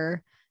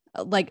were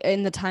like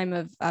in the time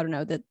of, I don't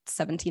know, the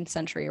 17th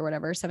century or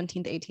whatever,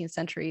 17th, 18th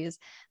centuries,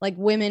 like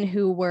women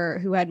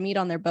who had meat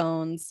on their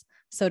bones,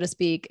 so to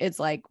speak, it's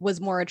like was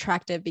more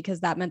attractive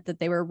because that meant that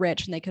they were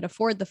rich and they could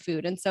afford the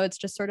food. And so it's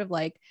just sort of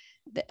like,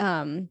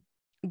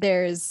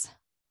 there's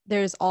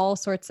all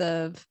sorts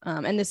of,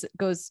 and this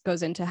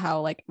goes into how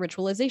like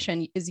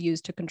ritualization is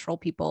used to control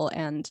people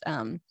and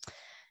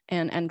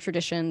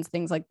traditions,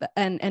 things like that.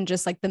 And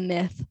just like the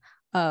myth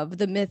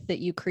that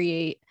you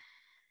create,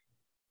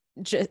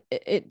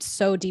 it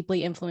so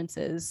deeply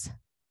influences,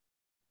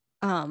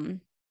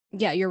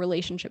 your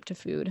relationship to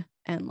food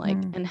and like,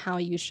 and how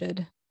you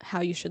should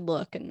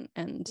look and.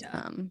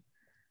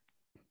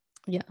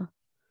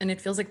 And it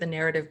feels like the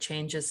narrative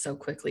changes so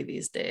quickly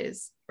these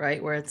days,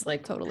 right? Where it's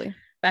like totally.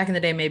 Back in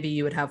the day, maybe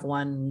you would have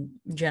one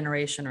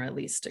generation or at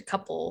least a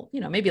couple, you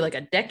know, maybe like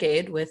a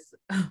decade with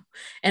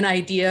an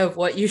idea of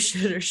what you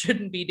should or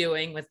shouldn't be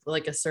doing with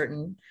like a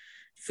certain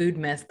food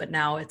myth. But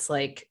now it's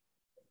like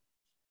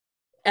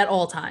at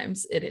all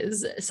times, it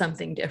is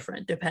something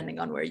different depending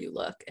on where you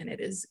look. And it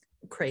is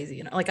crazy.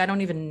 You know, like, I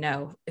don't even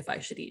know if I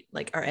should eat,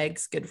 like, are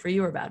eggs good for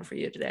you or bad for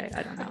you today?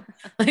 I don't know.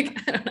 Like,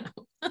 I don't know.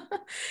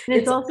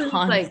 It's also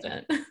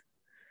constant.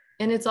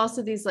 And it's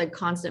also these like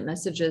constant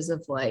messages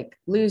of like,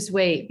 lose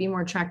weight, be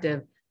more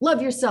attractive,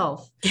 love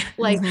yourself.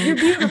 Like you're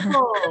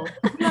beautiful,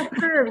 you have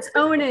curves,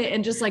 own it.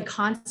 And just like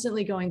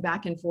constantly going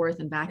back and forth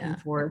and back and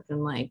forth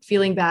and like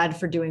feeling bad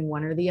for doing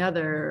one or the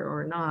other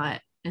or not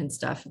and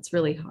stuff. It's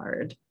really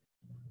hard.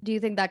 Do you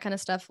think that kind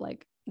of stuff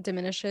like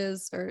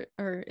diminishes or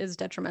is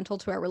detrimental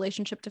to our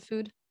relationship to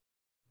food?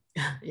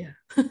 Yeah.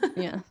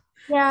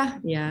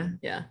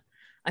 Yeah.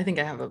 I think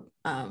I have a,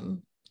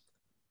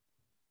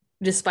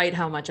 despite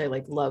how much I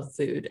like love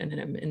food and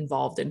am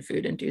involved in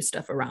food and do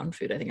stuff around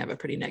food, I think I have a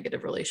pretty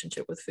negative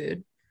relationship with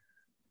food.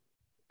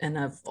 And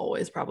I've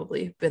always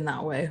probably been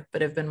that way,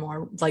 but I've been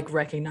more like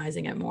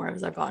recognizing it more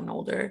as I've gotten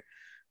older,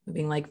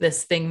 being like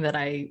this thing that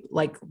I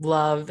like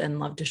love and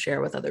love to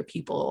share with other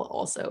people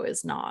also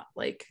is not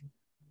like,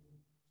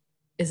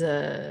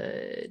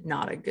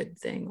 not a good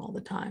thing all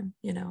the time.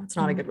 You know, it's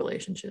not a good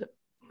relationship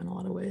in a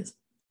lot of ways.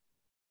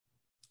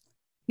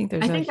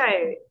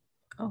 Sorry.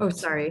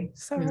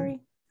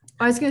 Sorry.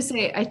 I was going to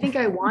say, I think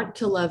I want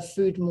to love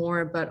food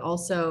more, but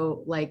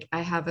also like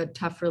I have a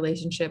tough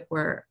relationship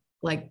where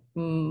like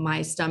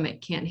my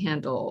stomach can't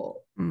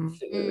handle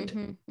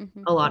food,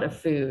 Mm-hmm. a lot of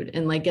food,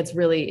 and like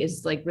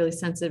is like really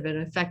sensitive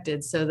and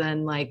affected. So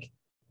then like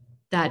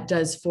that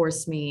does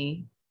force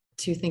me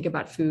to think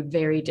about food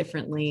very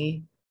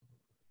differently.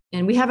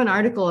 And we have an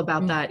article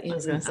about that in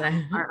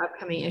our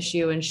upcoming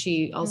issue. And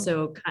she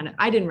also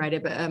I didn't write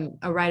it, but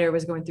a writer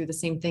was going through the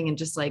same thing. And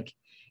just like,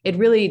 it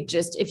really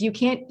just, if you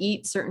can't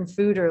eat certain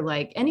food, or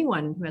like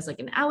anyone who has like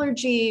an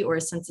allergy or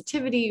a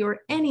sensitivity or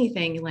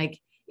anything, like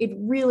it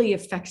really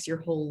affects your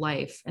whole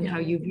life and how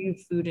you view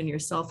food and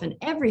yourself and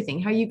everything.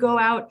 How you go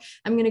out,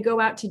 I'm going to go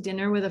out to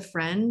dinner with a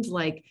friend,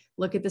 like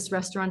look at this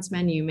restaurant's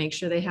menu, make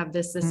sure they have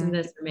this, and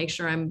this, or make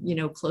sure I'm,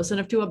 close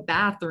enough to a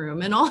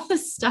bathroom and all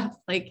this stuff.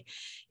 Like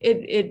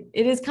it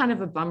is kind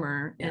of a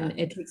bummer, and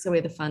it takes away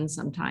the fun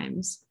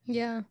sometimes.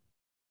 Yeah.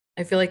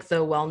 I feel like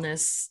the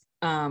wellness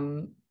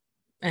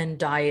and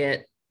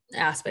diet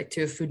aspect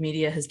to food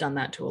media has done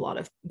that to a lot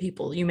of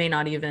people. You may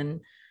not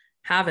even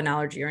have an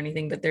allergy or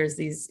anything, but there's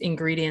these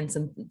ingredients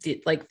and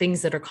like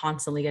things that are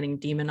constantly getting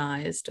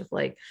demonized of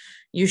like,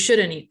 you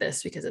shouldn't eat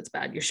this because it's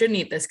bad. You shouldn't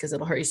eat this because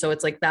it'll hurt you. So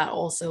it's like that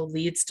also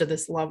leads to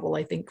this level,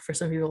 I think, for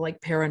some people,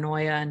 like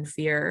paranoia and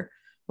fear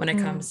when it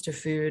comes to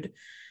food.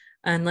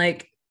 And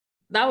like,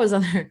 that was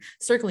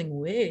circling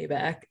way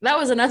back. That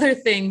was another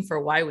thing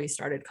for why we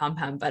started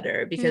Compound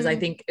Better, because I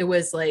think it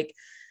was like,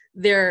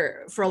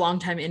 there for a long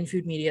time in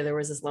food media, there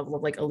was this level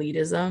of like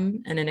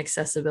elitism and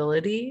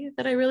inaccessibility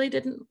that I really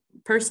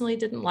personally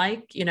didn't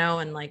like,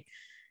 and like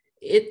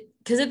it,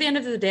 because at the end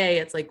of the day,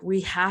 it's like,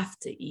 we have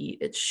to eat.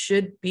 It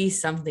should be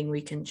something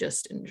we can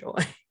just enjoy.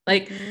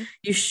 Like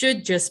you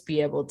should just be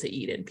able to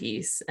eat in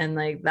peace. And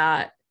like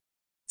that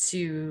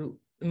to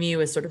me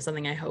was sort of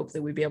something I hope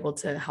that we'd be able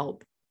to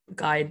help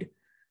guide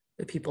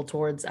the people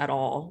towards at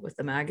all with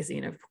the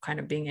magazine, of kind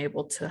of being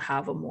able to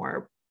have a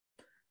more,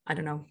 I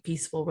don't know,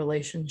 peaceful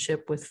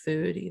relationship with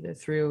food, either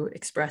through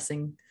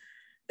expressing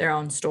their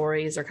own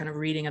stories or kind of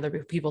reading other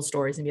people's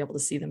stories and be able to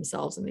see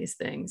themselves in these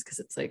things. Cause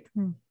it's like,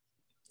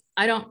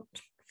 I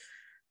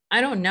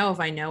don't know if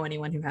I know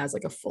anyone who has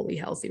like a fully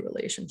healthy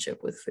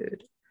relationship with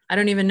food. I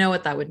don't even know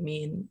what that would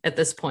mean at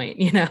this point,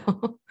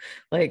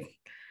 like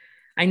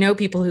I know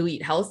people who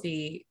eat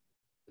healthy,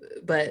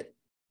 but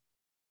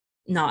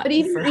not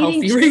even for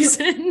healthy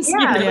reasons. Too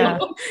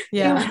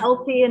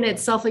healthy in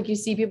itself. Like you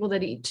see people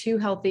that eat too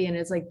healthy, and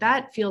it's like,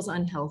 that feels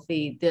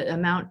unhealthy. The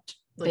amount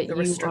like that the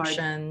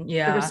restriction,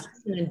 the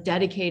restriction and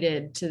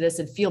dedicated to this,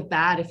 and feel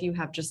bad if you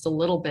have just a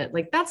little bit.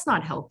 Like that's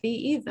not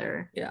healthy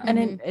either. Yeah.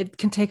 And it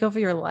can take over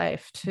your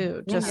life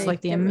too. Just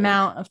like the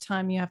amount of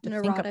time you have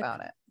to think about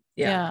it.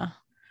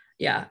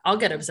 Yeah. I'll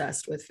get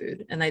obsessed with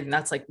food. And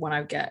that's like when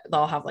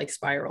I'll have like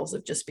spirals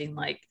of just being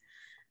like,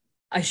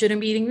 I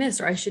shouldn't be eating this,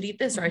 or I should eat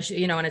this, or I should,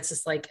 and it's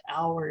just like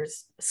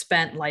hours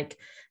spent like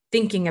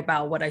thinking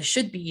about what I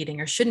should be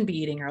eating or shouldn't be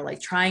eating, or like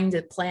trying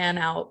to plan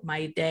out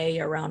my day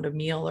around a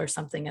meal or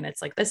something. And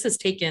it's like, this has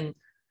taken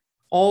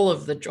all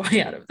of the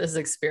joy out of this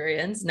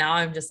experience. Now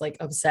I'm just like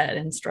upset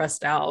and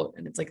stressed out.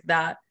 And it's like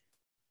that,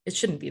 it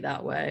shouldn't be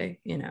that way,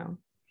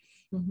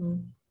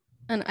 And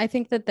I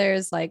think that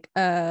there's like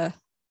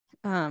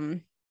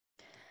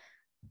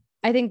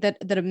I think that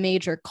a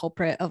major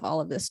culprit of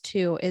all of this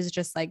too is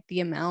just like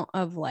the amount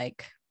of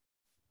like,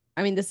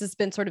 I mean, this has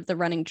been sort of the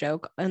running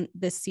joke on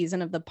this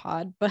season of the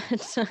pod, but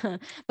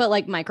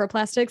like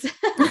microplastics.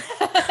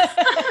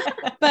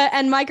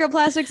 And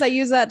microplastics, I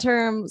use that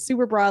term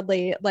super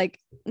broadly. Like,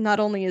 not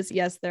only is,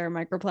 yes, there are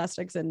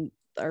microplastics in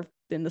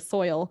the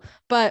soil,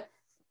 but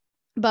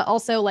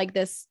also like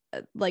this,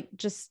 like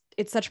just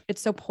it's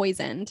so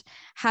poisoned.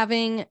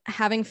 Having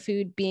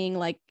food being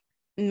like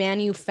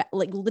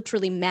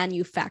literally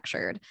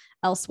manufactured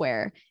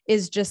elsewhere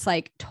is just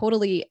like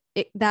totally,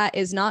 that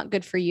is not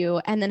good for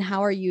you. And then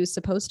how are you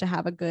supposed to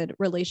have a good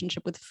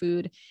relationship with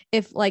food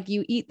if like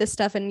you eat this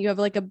stuff and you have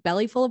like a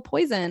belly full of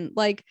poison?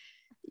 Like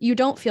you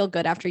don't feel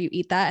good after you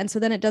eat that. And so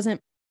then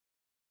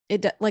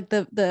like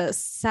the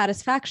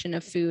satisfaction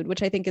of food,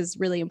 which I think is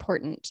really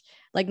important.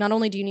 Like not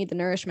only do you need the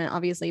nourishment,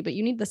 obviously, but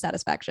you need the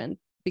satisfaction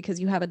because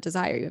you have a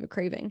desire, you have a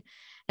craving.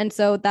 And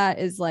so that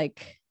is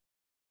like,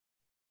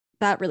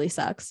 that really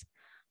sucks.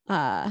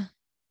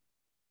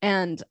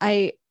 And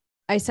I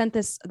sent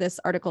this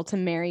article to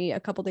Mary a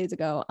couple days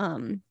ago.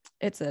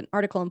 It's an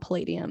article in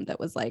Palladium that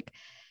was like,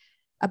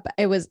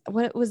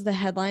 what was the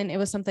headline? It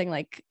was something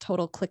like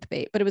total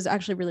clickbait, but it was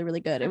actually really, really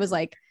good. It was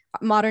like,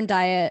 modern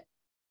diet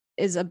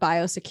is a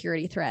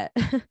biosecurity threat.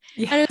 And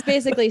it was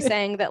basically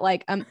saying that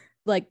like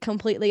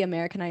completely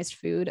Americanized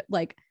food,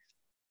 like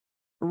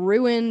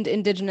ruined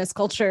indigenous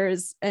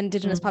cultures,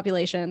 indigenous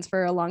populations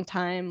for a long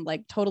time,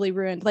 like totally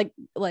ruined, like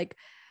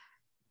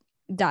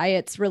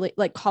diets, really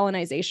like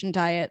colonization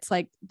diets,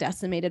 like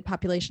decimated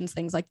populations,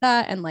 things like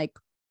that. And like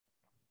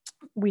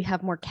we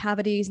have more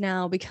cavities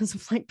now because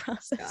of like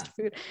processed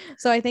food.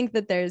 So I think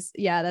that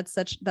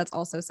that's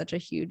also such a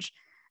huge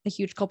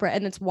culprit.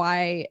 And it's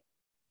why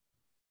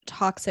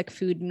toxic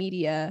food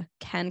media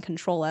can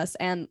control us,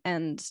 and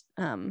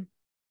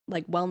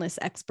like wellness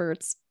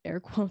experts, air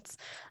quotes,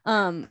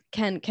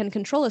 can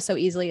control us so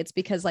easily. It's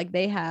because like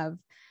they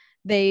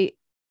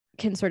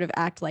can sort of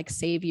act like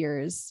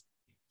saviors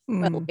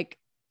but like,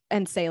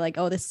 and say like,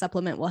 oh, this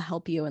supplement will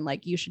help you and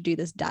like you should do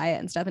this diet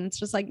and stuff. And it's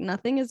just like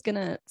nothing is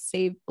gonna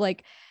save,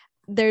 like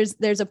there's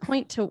a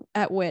point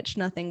at which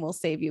nothing will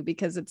save you,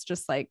 because it's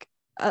just like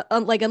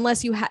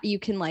unless you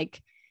can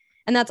like,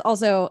 and that's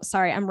also,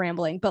 sorry, I'm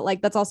rambling, but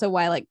like that's also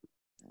why like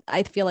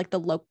I feel like the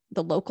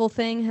local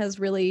thing has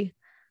really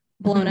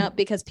blown up,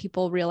 because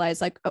people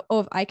realize like,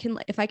 oh,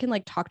 if I can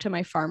like talk to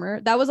my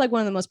farmer. That was like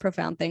one of the most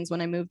profound things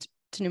when I moved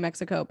to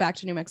back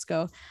to New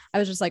Mexico. I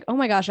was just like, oh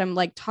my gosh, I'm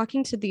like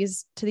talking to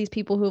these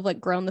people who have like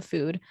grown the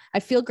food. I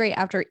feel great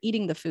after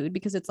eating the food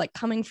because it's like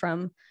coming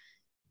from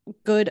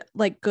good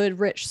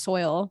rich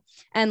soil,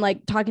 and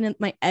like talking to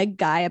my egg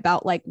guy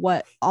about like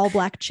what all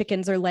black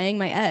chickens are laying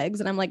my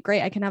eggs, and I'm like,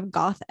 great, I can have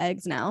Goth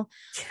eggs now.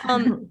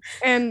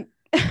 And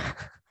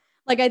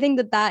like I think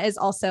that is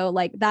also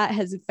like, that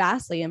has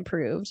vastly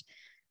improved,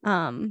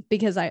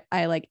 because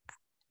I like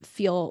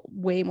feel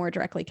way more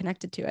directly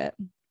connected to it.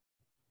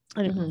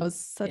 I know that was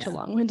such a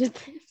long-winded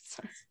thing.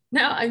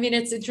 No, I mean,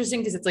 it's interesting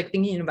because it's like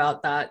thinking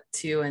about that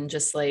too, and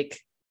just like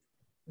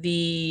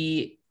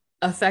the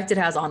effect it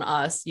has on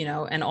us, you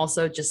know, and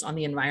also just on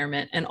the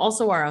environment, and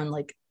also our own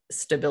like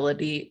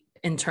stability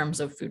in terms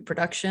of food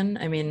production.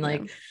 I mean,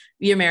 like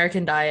the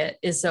American diet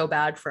is so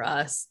bad for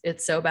us.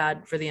 It's so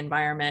bad for the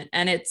environment,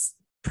 and it's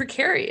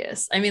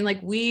precarious. I mean, like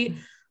we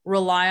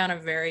rely on a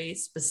very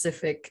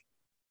specific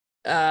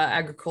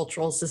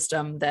agricultural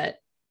system that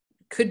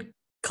could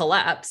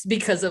collapse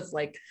because of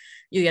like,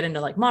 you get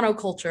into like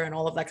monoculture and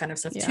all of that kind of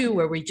stuff too,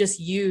 where we just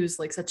use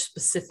like such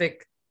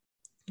specific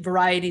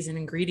varieties and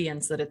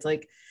ingredients that it's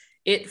like,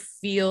 it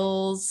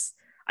feels,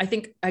 I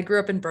think I grew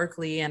up in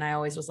Berkeley and I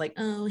always was like,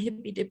 oh,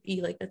 hippy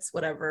dippy, like that's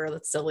whatever,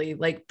 that's silly.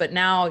 Like, but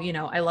now, you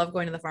know, I love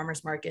going to the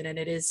farmer's market, and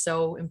it is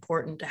so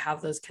important to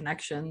have those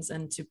connections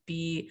and to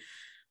be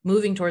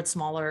moving towards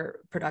smaller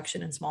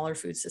production and smaller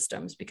food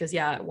systems, because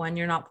when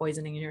you're not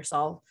poisoning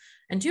yourself,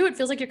 and two, it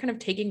feels like you're kind of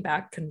taking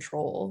back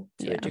control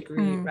to a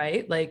degree,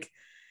 right? Like,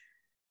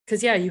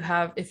 because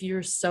if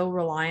you're so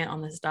reliant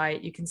on this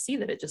diet, you can see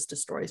that it just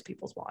destroys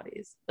people's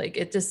bodies. Like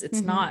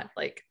it's not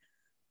like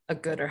a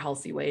good or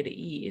healthy way to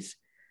eat,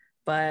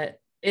 but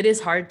it is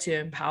hard to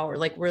empower.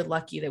 Like we're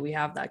lucky that we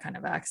have that kind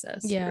of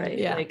access, right?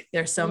 Like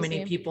there's so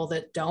many people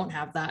that don't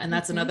have that, and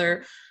that's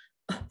another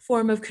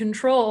form of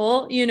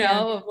control, you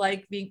know, of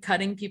like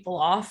cutting people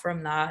off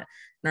from that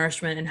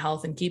nourishment and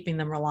health and keeping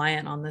them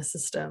reliant on the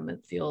system.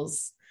 It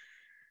feels,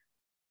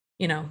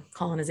 you know,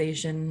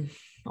 colonization,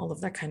 all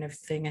of that kind of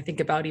thing. I think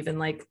about even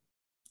like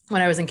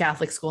when I was in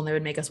Catholic school and they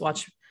would make us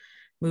watch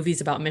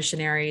movies about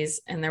missionaries,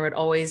 and there would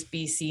always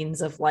be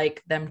scenes of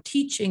like them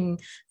teaching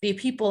the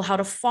people how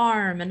to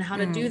farm and how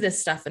to do this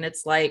stuff. And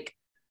it's like,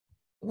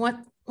 what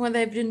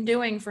they've been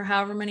doing for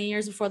however many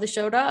years before they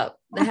showed up.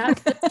 They had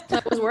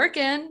that was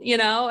working, you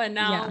know, and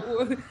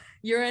now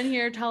you're in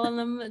here telling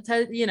them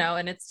to, you know,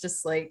 and it's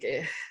just like,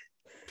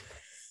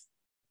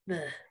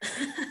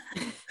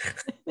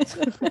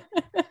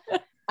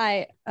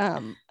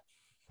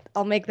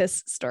 I'll make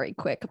this story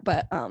quick,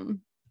 but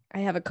I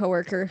have a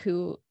coworker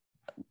who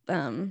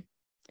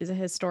is a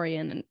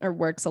historian or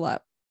works a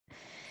lot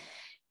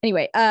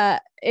anyway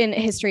in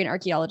history and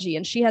archaeology,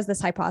 and she has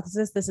this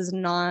hypothesis. This is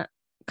not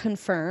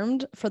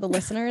confirmed for the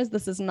listeners.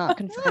 This is not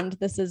confirmed.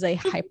 This is a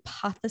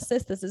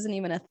hypothesis. This isn't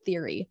even a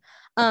theory.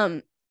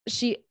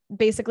 She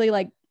basically,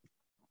 like,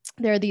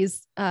 there are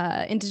these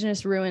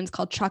indigenous ruins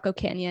called Chaco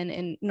Canyon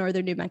in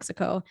northern New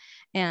Mexico,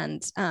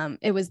 and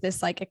it was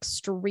this like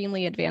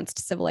extremely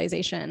advanced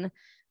civilization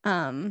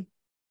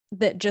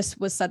that just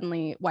was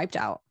suddenly wiped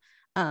out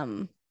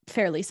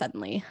fairly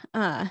suddenly,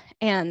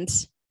 and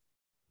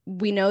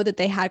we know that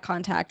they had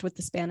contact with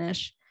the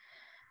Spanish,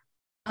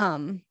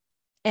 and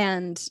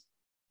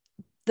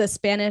the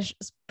Spanish,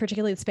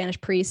 particularly the Spanish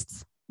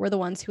priests, were the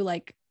ones who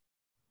like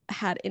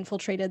had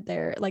infiltrated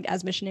there, like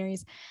as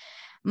missionaries.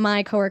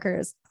 My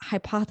coworker's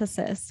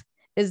hypothesis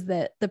is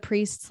that the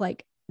priests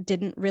like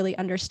didn't really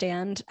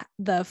understand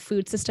the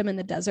food system in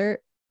the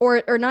desert,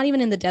 or not even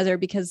in the desert,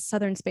 because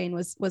southern Spain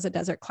was a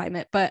desert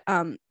climate, but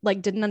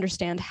like didn't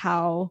understand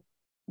how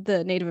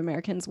the Native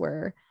Americans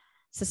were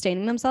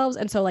sustaining themselves.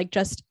 And so like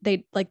just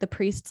they like the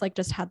priests like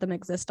just had them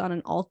exist on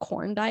an all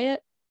corn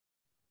diet,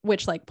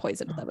 which like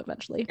poisoned them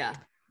eventually.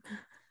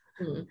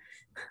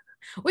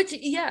 Which,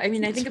 I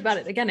mean, I think about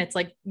it again, it's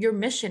like, you're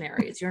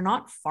missionaries, you're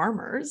not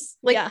farmers.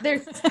 Like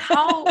there's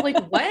how, like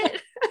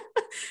what?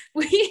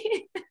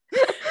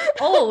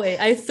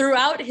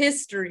 Throughout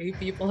history,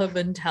 people have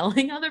been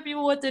telling other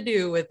people what to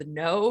do with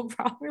no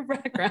proper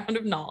background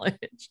of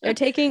knowledge. They're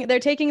taking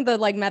the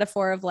like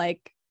metaphor of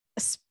like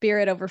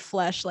spirit over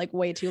flesh, like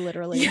way too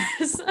literally.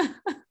 Yes.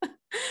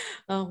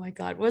 Oh my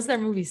God. Was their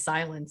movie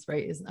Silence,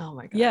 right? Oh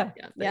my God.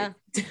 Yeah.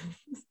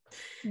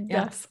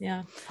 Yes.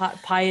 Yeah.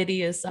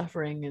 Piety is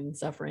suffering, and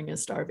suffering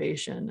is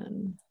starvation,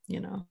 and you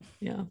know,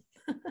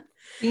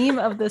 theme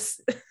of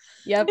this.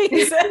 Yep.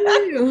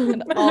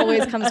 It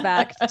always comes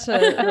back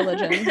to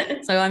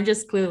religion. So I'm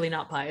just clearly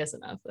not pious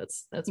enough.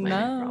 That's my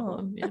main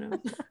problem, you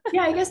know.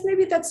 Yeah, I guess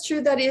maybe that's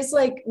true. That is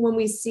like when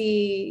we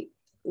see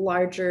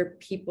larger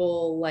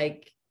people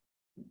like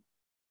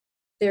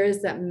there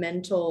is that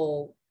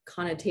mental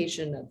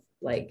connotation of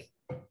like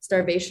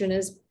starvation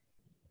is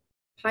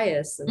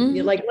pious, and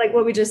like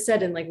what we just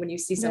said, and like when you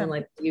see someone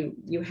like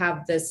you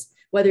have this,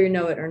 whether you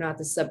know it or not,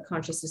 the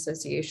subconscious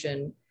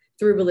association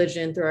through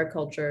religion, through our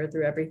culture,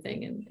 through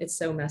everything, and it's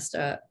so messed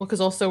up. Well,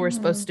 because also we're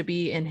supposed to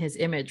be in his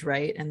image,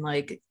 right? And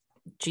like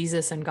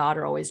Jesus and God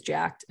are always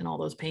jacked in all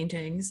those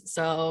paintings.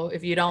 So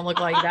if you don't look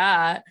like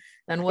that,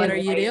 then what are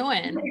you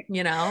doing?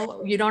 You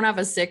know, you don't have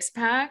a six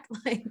pack.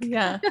 Like,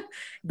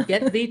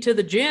 get thee to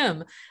the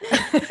gym.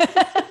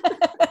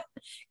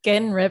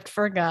 Getting ripped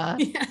for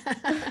God. Yeah.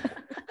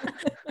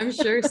 I'm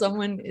sure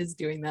someone is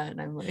doing that, and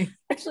I'm like,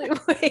 actually,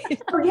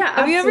 wait. Oh yeah.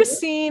 Have you ever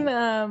seen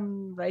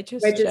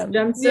Righteous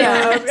Gemstones?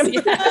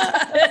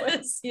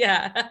 Yes.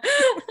 Yeah.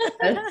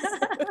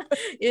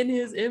 In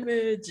his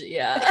image.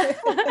 Yeah.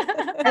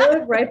 I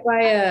live right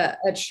by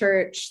a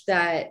church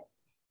that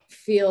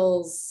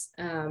feels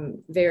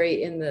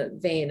very in the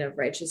vein of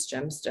Righteous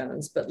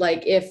Gemstones, but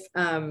like if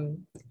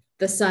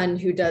the son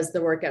who does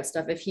the workout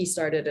stuff, if he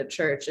started a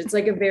church, it's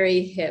like a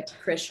very hip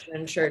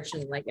Christian church,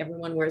 and like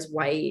everyone wears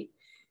white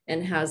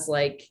and has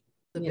like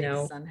the you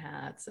know sun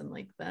hats and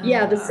like that.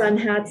 Yeah, the sun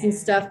hats and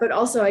stuff. But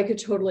also I could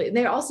totally,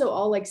 they're also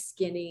all like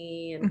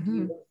skinny and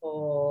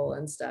beautiful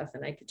and stuff,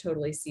 and I could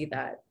totally see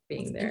that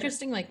being there.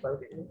 Interesting. Like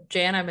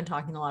Jay and I've been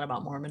talking a lot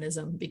about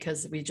Mormonism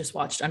because we just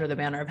watched Under the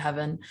Banner of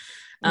Heaven.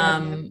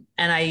 And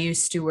I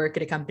used to work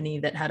at a company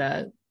that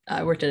had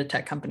I worked at a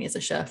tech company as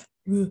a chef.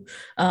 Don't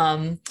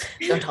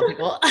tell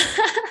people.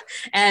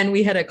 And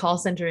we had a call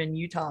center in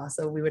Utah,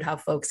 so we would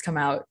have folks come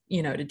out,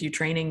 you know, to do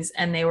trainings,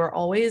 and they were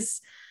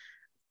always,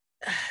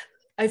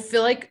 I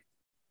feel like,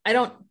 I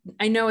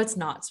know it's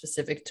not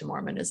specific to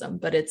Mormonism,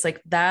 but it's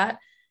like that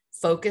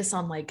focus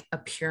on like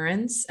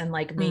appearance and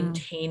like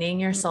maintaining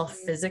yourself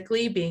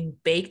physically being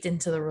baked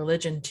into the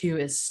religion too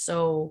is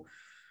so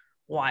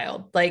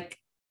wild. Like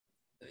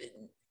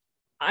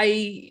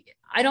I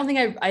don't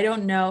think I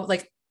don't know,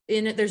 like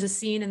in it, there's a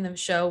scene in the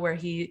show where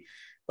he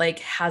like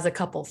has a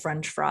couple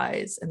French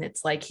fries, and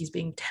it's like he's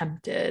being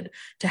tempted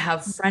to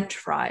have French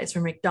fries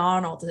from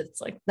McDonald's. It's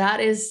like,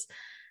 that is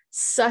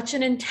such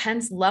an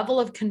intense level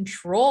of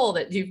control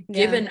that you've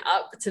given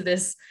up to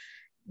this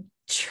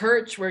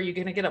church where you're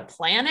going to get a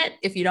planet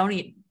if you don't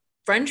eat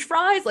French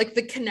fries. Like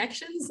the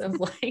connections of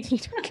like, You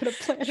don't get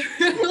a planet.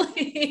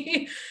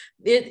 truly,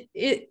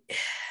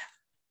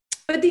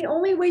 But the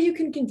only way you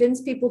can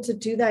convince people to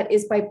do that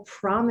is by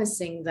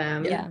promising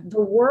them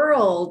the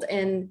world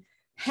and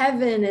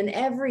heaven and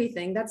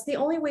everything. That's the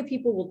only way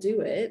people will do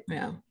it.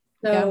 Yeah.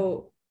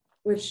 So,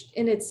 which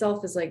in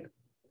itself is like,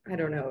 I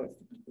don't know,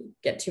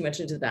 get too much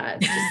into that.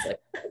 It's just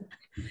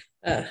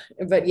like,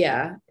 but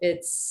yeah,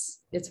 it's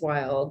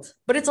wild.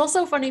 But it's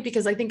also funny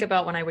because I think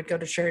about when I would go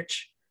to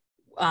church,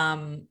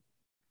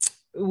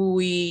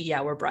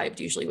 we're bribed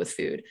usually with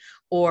food,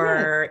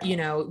 or you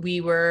know,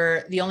 we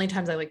were, the only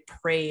times I like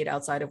prayed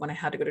outside of when I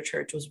had to go to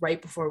church was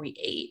right before we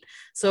ate.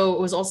 So it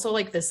was also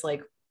like this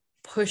like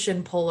push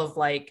and pull of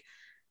like,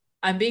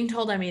 I'm being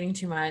told I'm eating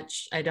too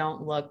much, I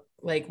don't look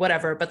like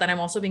whatever, but then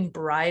I'm also being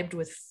bribed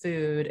with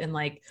food, and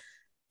like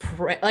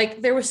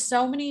like there were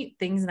so many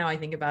things now I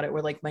think about it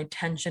where like my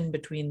tension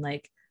between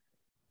like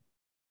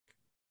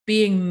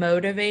being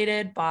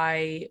motivated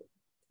by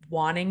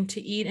wanting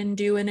to eat and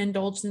do and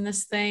indulge in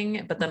this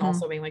thing, but then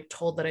also being like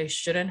told that I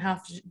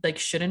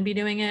shouldn't be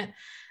doing it.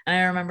 And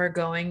I remember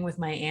going with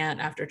my aunt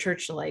after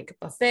church to like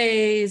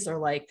buffets, or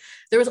like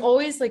there was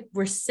always like,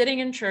 we're sitting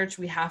in church,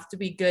 we have to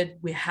be good,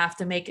 we have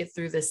to make it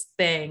through this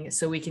thing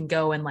so we can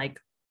go and like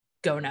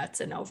go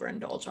nuts and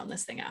overindulge on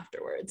this thing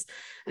afterwards.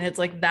 And it's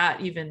like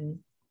that even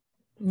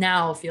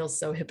now feels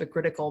so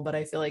hypocritical, but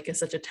I feel like it's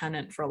such a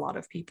tenet for a lot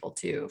of people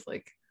too, of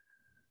like,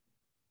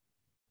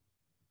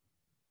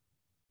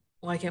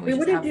 why can't we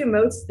wouldn't do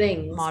most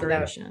things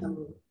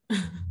moderation?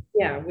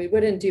 We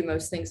wouldn't do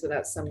most things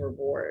without some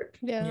reward.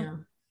 Yeah,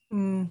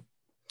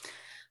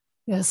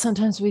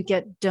 sometimes we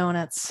get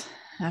donuts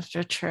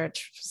after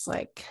church. It's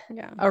like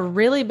a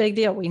really big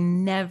deal. We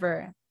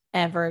never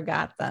ever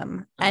got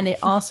them, and it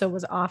also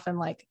was often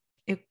like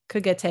it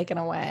could get taken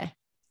away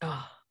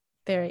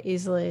very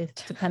easily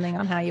depending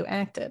on how you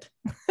acted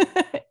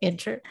in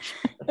church.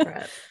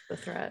 The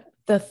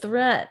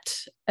threat.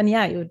 And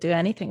you would do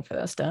anything for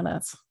those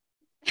donuts.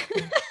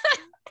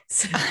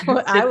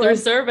 I would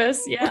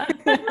service.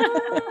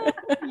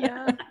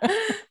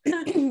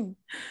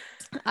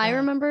 I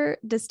remember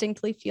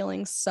distinctly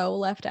feeling so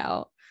left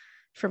out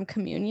from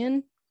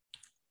communion.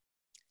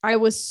 I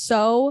was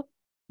so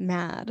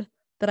mad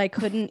that I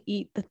couldn't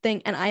eat the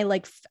thing, and I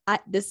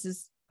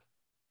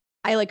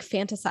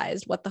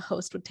fantasized what the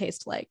host would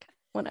taste like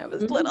when I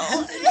was little.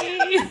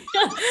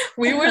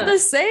 We were the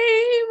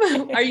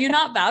same. Are you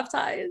not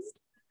baptized?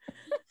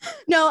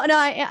 No,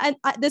 I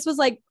this was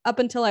like up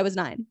until I was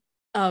 9.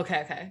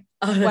 Okay.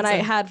 Oh, when that's I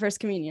had first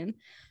communion,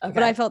 okay.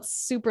 but I felt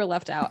super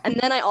left out. And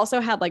then I also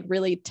had like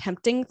really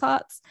tempting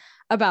thoughts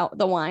about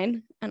the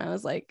wine. And I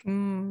was like,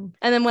 and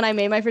then when I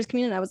made my first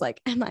communion, I was like,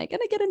 am I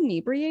gonna get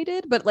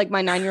inebriated? But like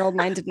my 9-year-old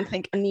mind didn't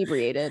think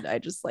inebriated. I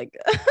just like,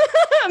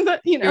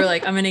 but, you were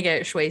like, I'm gonna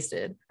get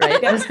wasted,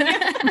 right?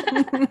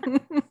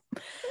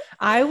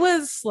 I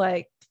was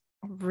like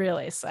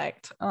really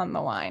psyched on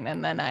the wine,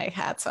 and then I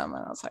had some,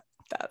 and I was like,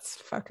 that's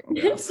fucking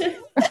gross.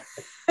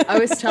 I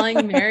was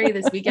telling Mary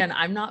this weekend,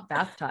 I'm not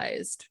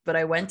baptized, but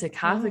I went to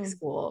Catholic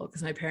school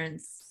because my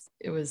parents,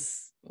 it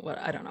was what,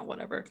 I don't know,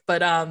 whatever.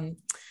 But I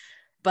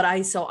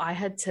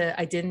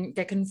didn't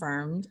get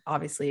confirmed,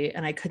 obviously,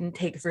 and I couldn't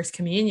take first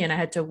communion. I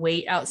had to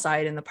wait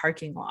outside in the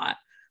parking lot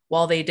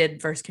while they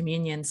did first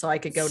communion so I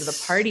could go to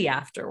the party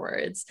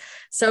afterwards.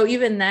 So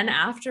even then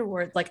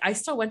afterwards, like I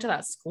still went to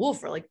that school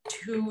for like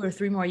 2 or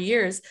 3 more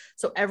years.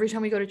 So every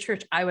time we go to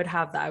church, I would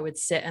have that. I would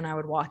sit and I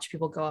would watch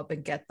people go up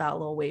and get that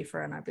little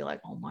wafer. And I'd be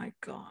like, oh my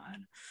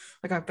God,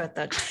 like I bet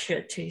that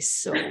shit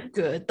tastes so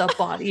good. The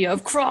body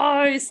of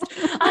Christ,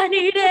 I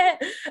need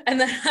it. And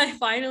then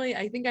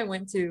I think I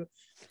went to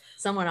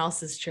someone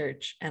else's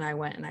church and I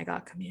went and I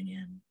got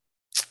communion.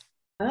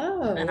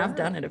 Oh, and I've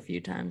done it a few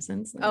times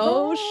since then.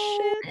 Oh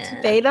shit.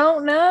 Yeah. They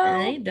don't know.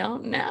 They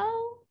don't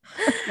know.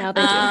 Now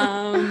they do.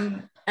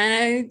 And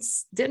I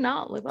did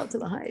not live up to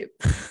the hype.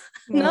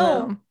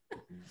 No.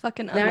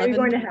 Fucking now you're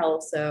going to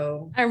hell,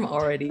 so I'm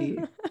already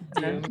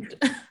doomed.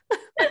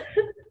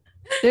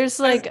 There's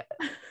like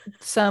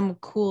some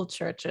cool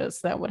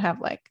churches that would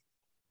have like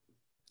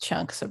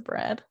chunks of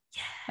bread.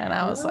 And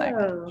I was like,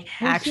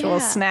 actual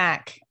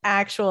snack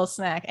and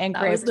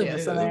grape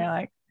juice. And they're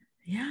like,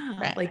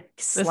 yeah, like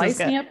slice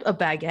me up a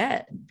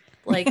baguette.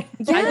 Like, I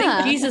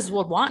think Jesus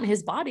would want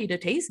his body to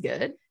taste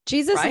good.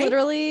 Jesus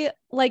literally,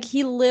 like,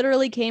 he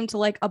literally came to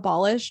like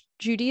abolish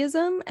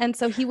Judaism. And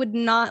so he would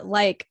not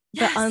like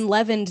the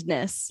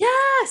unleavenedness.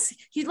 Yes.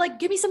 He'd like,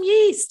 give me some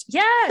yeast.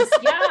 Yes.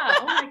 Yeah.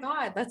 Oh my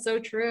God. That's so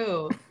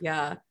true.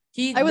 Yeah.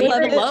 I would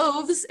love the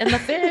loaves and the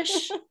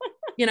fish,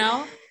 you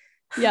know?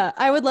 Yeah,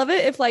 I would love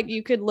it if like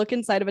you could look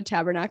inside of a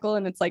tabernacle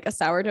and it's like a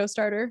sourdough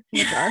starter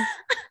in a jar.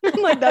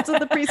 Like that's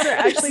what the priests are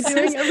actually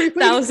doing every week.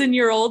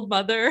 1,000-year-old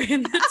mother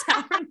in the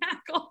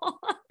tabernacle.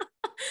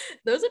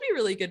 Those would be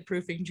really good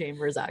proofing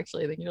chambers,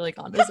 actually. I think you're like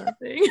onto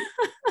something.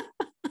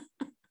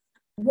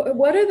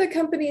 What are the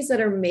companies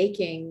that are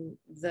making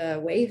the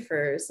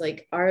wafers?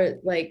 Like, are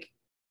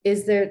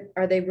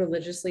they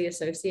religiously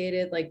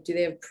associated? Like, do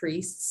they have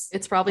priests?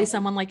 It's probably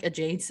someone like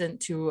adjacent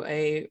to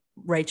a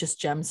Righteous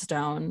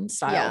Gemstone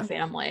style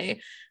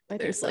family.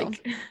 There's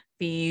like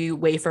the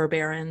wafer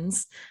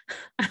barons.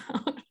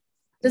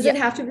 Does it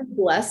have to be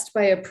blessed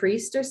by a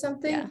priest or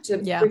something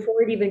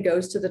before it even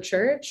goes to the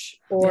church,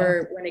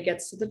 or when it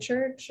gets to the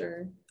church?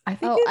 Or I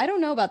think I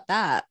don't know about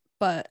that,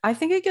 but I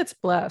think it gets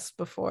blessed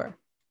before.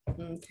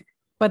 Okay.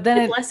 But then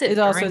it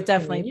also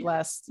definitely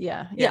blessed.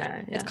 Yeah.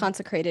 It's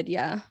consecrated.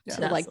 To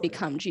like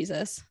become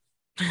Jesus.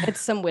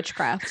 It's some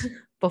witchcraft.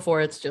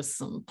 Before it's just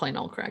some plain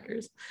old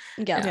crackers.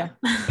 Yeah.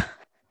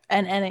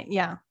 And I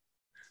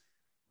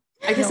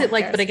guess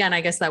but again,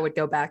 I guess that would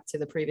go back to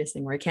the previous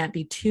thing where it can't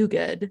be too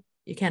good.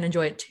 You can't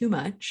enjoy it too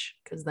much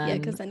because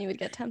then you would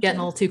get tempted. Getting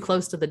a little too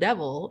close to the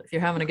devil if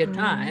you're having a good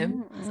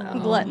time. So.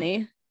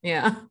 Gluttony.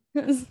 Yeah.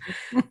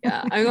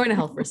 Yeah. I'm going to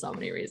hell for so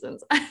many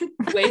reasons. I'm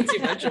way too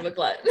much of a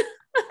glutton.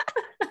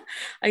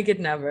 I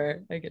could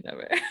never.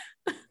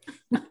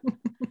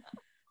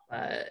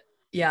 But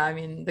yeah, I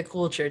mean, the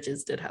cool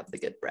churches did have the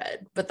good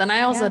bread. But then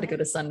I also had to go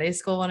to Sunday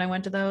school when I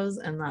went to those.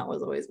 And that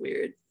was always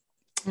weird.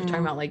 You're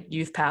talking about like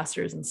youth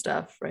pastors and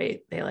stuff, right?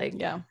 They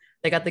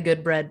they got the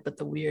good bread, but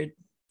the weird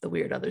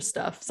other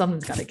stuff.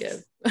 Something's got to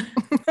give. You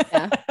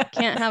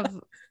can't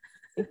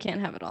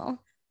have it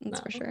all. That's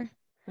for sure.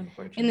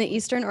 In the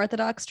Eastern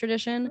Orthodox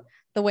tradition,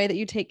 the way that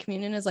you take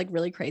communion is like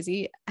really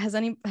crazy.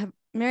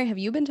 Mary, have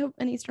you been to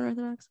an Eastern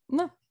Orthodox?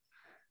 No.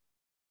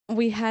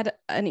 We had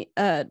an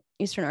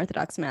Eastern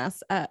Orthodox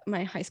mass at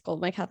my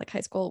Catholic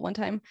high school one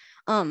time,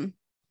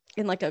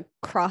 in like a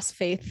cross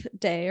faith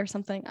day or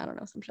something. I don't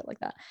know, some shit like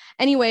that.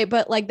 Anyway,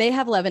 but like they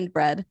have leavened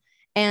bread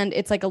and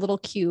it's like a little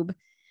cube.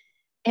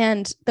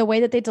 And the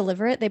way that they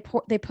deliver it, they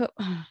put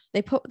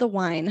the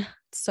wine,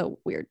 it's so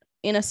weird,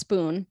 in a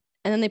spoon,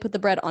 and then they put the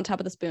bread on top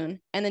of the spoon,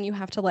 and then you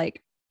have to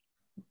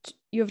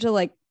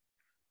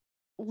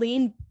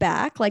lean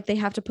back, like they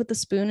have to put the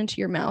spoon into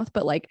your mouth,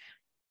 but like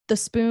the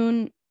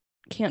spoon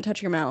can't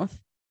touch your mouth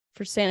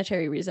for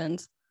sanitary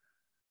reasons.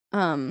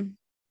 Even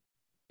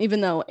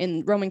though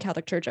in Roman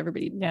Catholic Church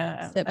everybody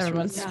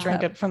everyone's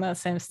drinking from that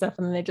same stuff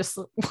and then they just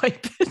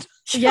wipe it.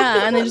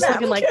 And they just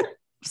fucking like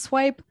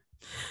swipe.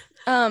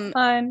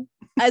 Fine.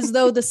 As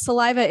though the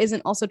saliva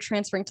isn't also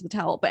transferring to the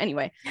towel. But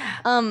anyway,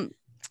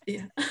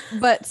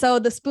 but so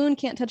the spoon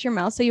can't touch your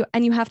mouth. So you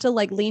have to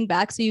like lean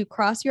back. So you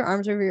cross your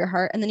arms over your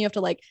heart and then you have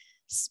to like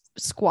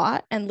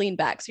squat and lean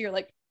back. So you're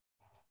like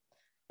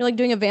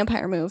doing a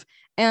vampire move.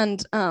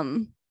 And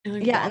and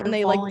then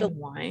they like the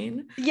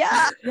wine.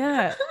 Yeah.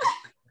 I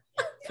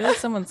feel like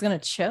someone's gonna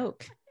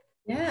choke.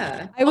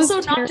 Yeah. I was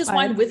Also, not just terrified.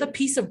 wine with a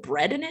piece of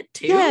bread in it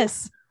too.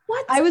 Yes.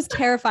 What? I was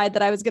terrified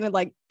that I was gonna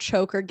like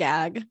choke or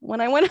gag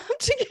when I went up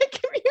to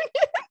get communion.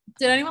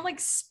 Did anyone like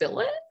spill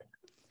it?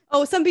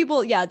 Oh, some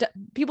people, yeah,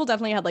 people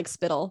definitely had like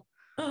spittle.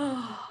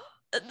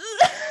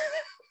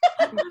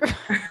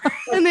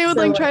 And they would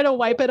like try to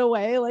wipe it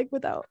away like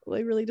without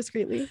like really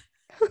discreetly.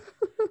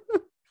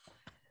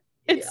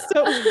 It's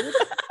so weird.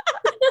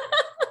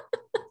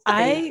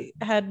 I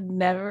had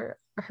never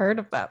heard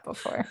of that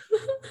before.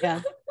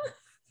 Yeah.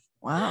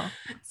 Wow.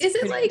 Is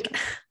it pretty like,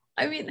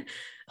 I mean,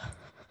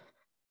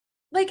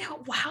 like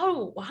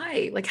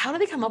why? Like, how do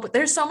they come up with,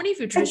 there's so many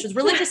food traditions,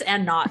 religious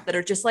and not, that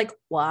are just like,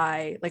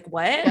 why? Like,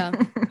 what? Yeah.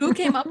 Who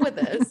came up with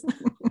this?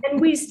 And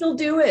we still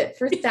do it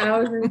for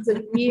thousands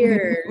of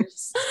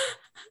years.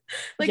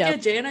 Like, Yep. yeah,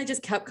 Jay and I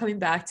just kept coming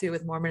back to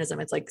with Mormonism.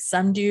 It's like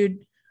some dude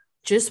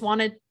just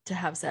wanted to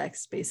have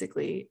sex,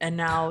 basically. And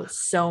now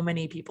so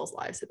many people's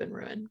lives have been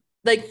ruined.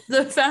 Like,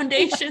 the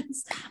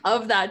foundations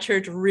of that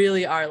church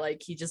really are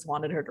like, he just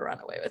wanted her to run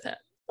away with him.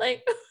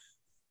 Like,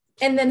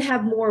 And then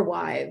have more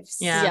wives.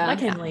 yeah, Yeah. that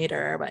came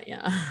later, but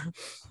yeah.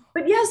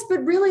 But yes,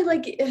 but really,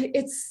 like,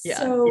 it's Yeah.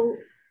 so,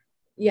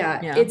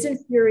 yeah, Yeah. it's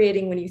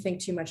infuriating when you think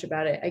too much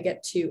about it. I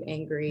get too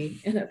angry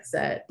and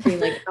upset, being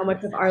like, how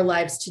much of our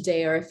lives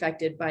today are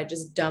affected by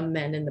just dumb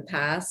men in the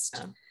past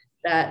Yeah.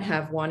 that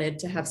have wanted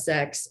to have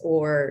sex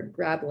or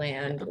grab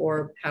land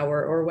or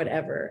power or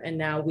whatever. And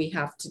now we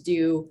have to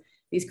do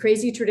these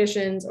crazy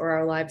traditions or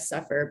our lives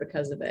suffer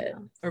because of it.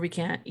 Or we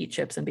can't eat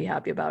chips and be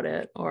happy about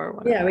it, or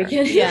whatever. Yeah, we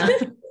can. Yeah.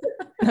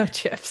 No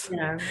chips.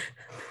 Yeah.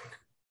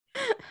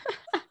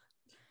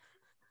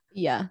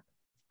 Yeah.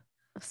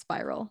 A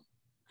spiral.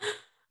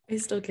 I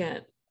still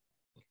can't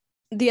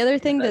The other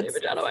thing get that that's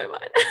image out of my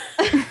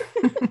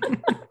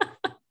mind.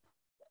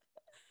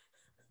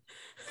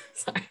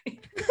 Sorry.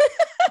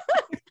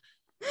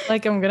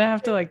 Like, I'm gonna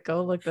have to like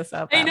go look this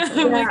up. I know. after.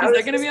 I'm like, I is was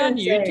that going to be just on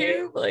gonna say-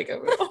 YouTube? Like,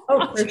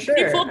 Oh, for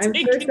sure. I'm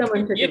sure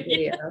someone took a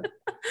video.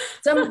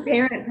 Some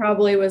parent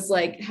probably was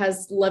like,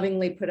 has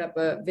lovingly put up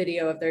a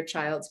video of their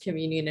child's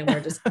communion, and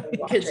we're just gonna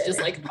watch Kids it. just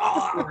like,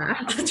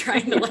 oh,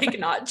 trying to like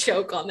not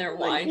choke on their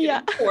wine,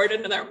 yeah. getting poured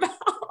into their mouth.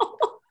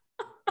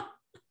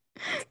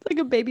 It's like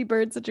a baby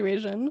bird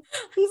situation.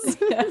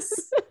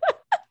 Yes.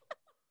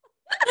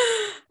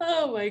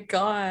 Oh my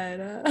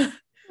God.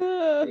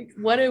 Like,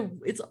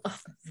 it's a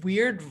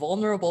weird,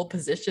 vulnerable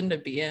position to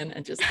be in,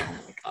 and just, oh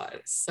my God,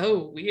 it's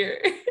so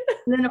weird. And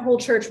then a whole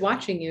church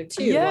watching you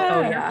too. Yeah.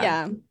 Oh yeah.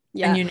 Yeah.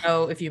 Yeah. And you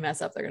know, if you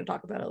mess up, they're going to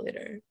talk about it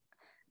later.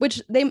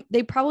 Which they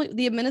probably,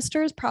 the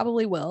ministers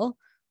probably will.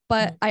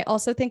 But I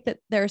also think that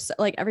there's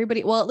like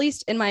everybody, well, at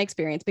least in my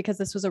experience, because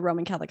this was a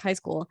Roman Catholic high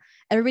school,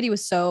 everybody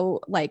was so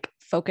like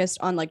focused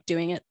on like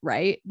doing it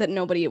right that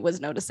nobody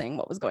was noticing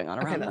what was going on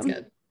Okay, around that's them.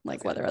 good.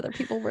 Like whether other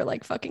people were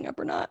like fucking up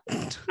or not.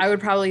 I would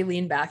probably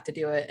lean back to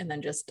do it and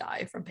then just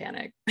die from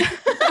panic.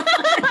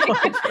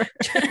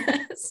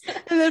 Just-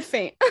 And then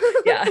faint.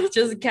 yeah,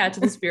 just catch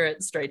the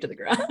spirit straight to the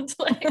ground.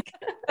 Like,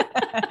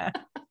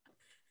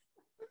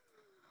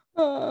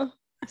 Oh,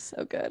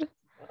 so good.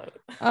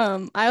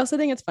 I also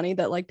think it's funny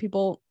that like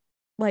people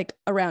like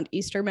around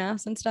Easter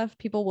Mass and stuff,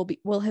 people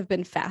will have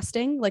been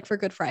fasting like for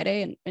Good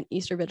Friday and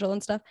Easter Vigil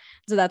and stuff.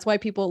 So that's why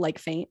people like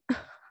faint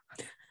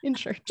in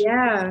church.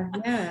 Yeah.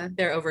 Yeah.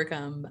 they're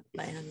overcome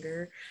by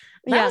hunger.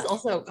 That was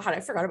also, God, I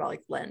forgot about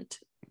like Lent.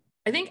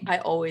 I think I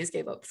always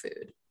gave up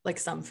food, like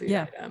some food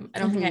Yeah. item. I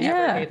don't think I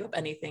Yeah. ever gave up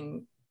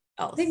anything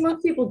else. I think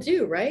most people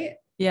do, right?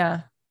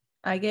 Yeah.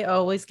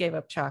 Always gave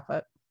up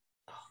chocolate.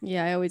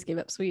 Yeah, I always gave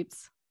up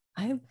sweets.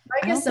 I I don't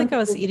guess think some I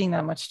was people- eating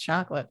that much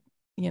chocolate.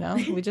 You know,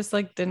 we just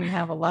like didn't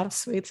have a lot of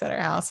sweets at our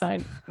house. I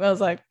was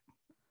like,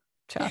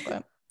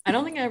 chocolate. I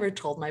don't think I ever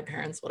told my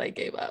parents what I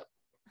gave up,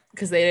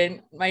 because they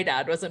didn't, my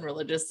dad wasn't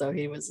religious, so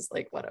he was just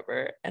like,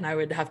 whatever. And I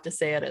would have to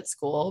say it at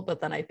school.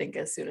 But then I think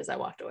as soon as I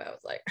walked away, I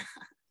was like,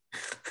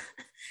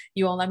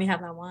 you won't let me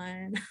have that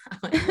wine. I'm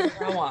like,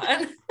 whatever I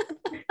want.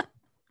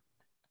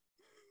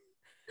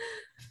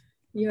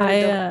 You had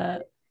a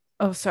double-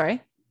 Oh,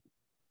 sorry.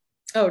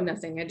 oh,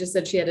 nothing. I just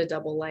said she had a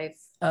double life.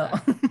 Oh.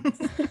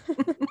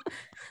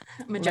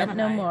 I'm a Let Gemini.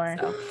 no more.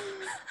 So.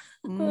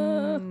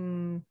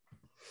 Mm.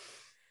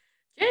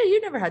 Yeah,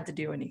 you never had to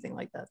do anything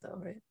like that though,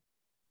 right?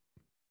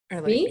 Or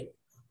like, Me?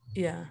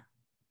 yeah.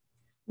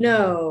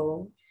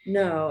 No.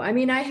 I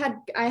mean, I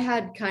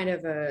had kind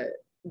of a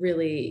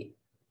really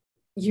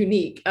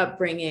unique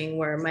upbringing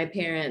where my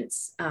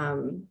parents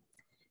in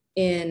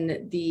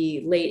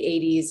the late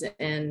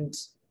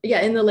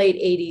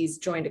 80s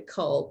joined a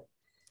cult,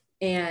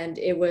 and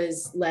it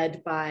was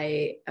led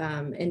by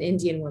an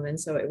Indian woman,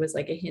 so it was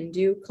like a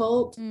Hindu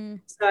cult.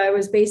 So I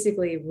was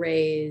basically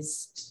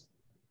raised,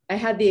 I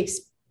had the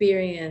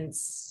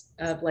experience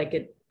of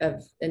like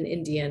of an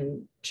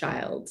Indian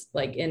child,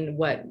 like in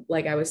what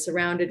like I was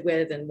surrounded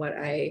with, and what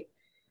I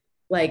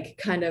like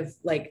kind of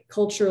like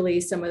culturally,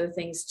 some of the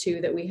things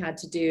too that we had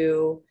to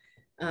do.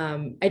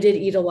 I did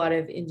eat a lot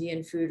of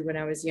Indian food when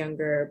I was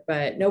younger,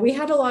 but no, we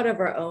had a lot of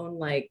our own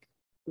like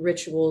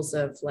rituals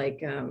of like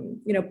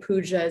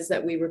pujas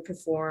that we would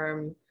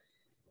perform.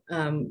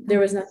 There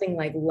was nothing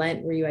like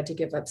Lent where you had to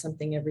give up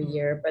something every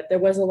year, but there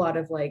was a lot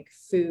of like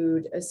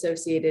food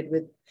associated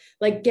with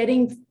like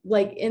getting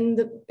like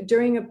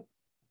during a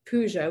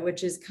puja,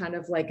 which is kind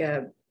of like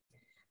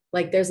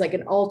there's like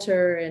an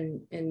altar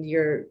and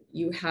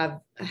you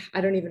have,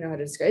 I don't even know how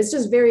to describe it. It's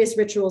just various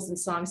rituals and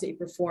songs that you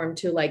perform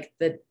to like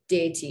the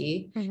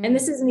deity. Mm-hmm. And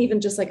this isn't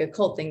even just like a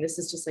cult thing. This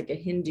is just like a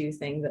Hindu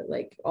thing that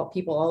like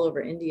people all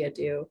over India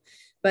do.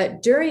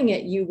 But during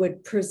it, you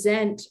would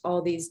present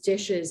all these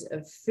dishes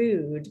of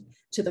food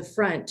to the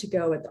front to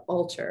go at the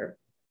altar.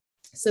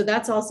 So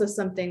that's also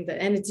something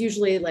that, and it's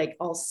usually like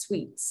all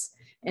sweets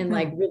and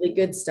like really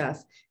good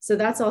stuff. So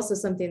that's also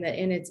something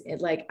that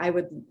like I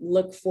would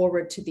look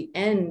forward to the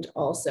end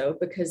also,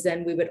 because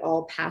then we would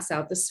all pass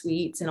out the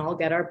sweets and all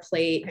get our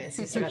plate and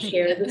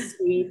share the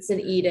sweets and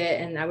eat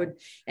it.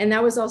 And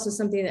that was also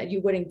something that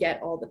you wouldn't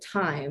get all the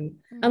time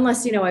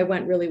unless, you know, I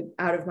went really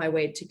out of my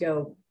way to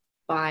go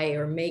buy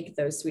or make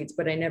those sweets,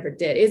 but I never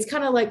did. It's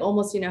kind of like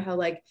almost, you know, how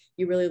like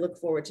you really look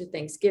forward to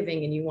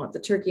Thanksgiving and you want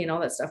the turkey and all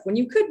that stuff when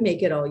you could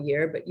make it all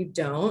year, but you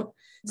don't.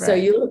 Right. So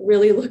you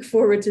really look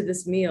forward to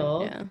this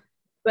meal. Yeah.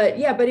 But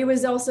it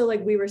was also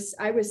like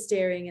I was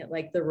staring at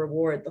like the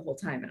reward the whole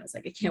time. And I was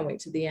like, I can't wait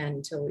to the end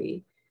until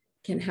we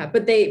can have,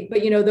 but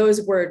you know,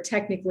 those were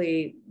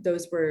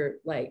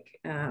like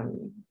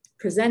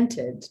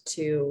presented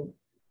to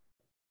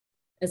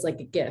as like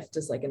a gift,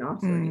 as like an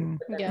offering.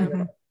 Yeah.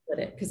 It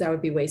because I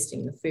would be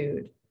wasting the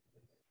food.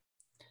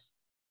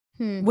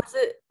 Was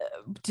it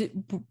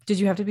did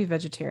you have to be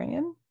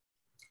vegetarian?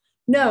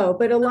 No,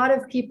 but a lot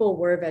of people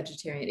were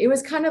vegetarian. It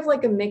was kind of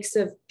like a mix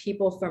of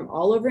people from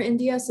all over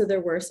India. So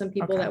there were some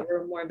people that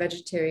were more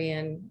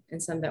vegetarian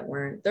and some that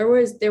weren't. There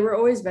were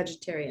always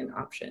vegetarian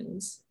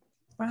options.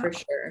 Wow. For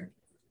sure.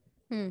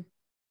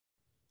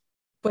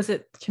 Was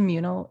it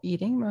communal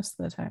eating most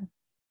of the time?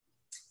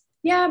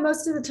 Yeah,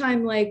 most of the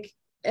time, like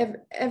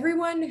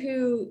everyone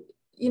who,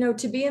 you know,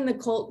 to be in the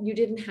cult, you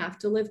didn't have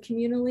to live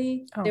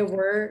communally. There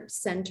were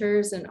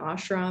centers and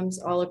ashrams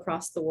all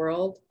across the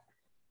world.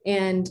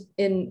 And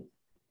in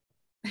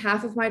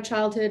half of my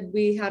childhood,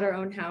 we had our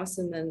own house.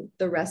 And then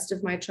the rest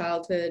of my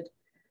childhood,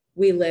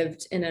 we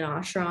lived in an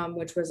ashram,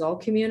 which was all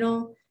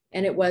communal.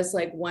 And it was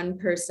like one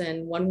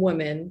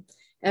woman,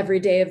 every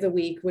day of the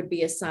week would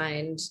be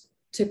assigned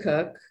to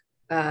cook.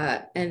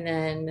 And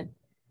then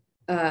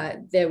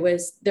there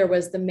was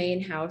the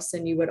main house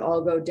and you would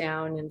all go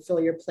down and fill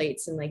your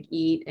plates and like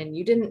eat. And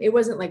it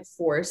wasn't like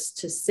forced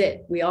to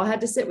sit. We all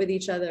had to sit with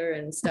each other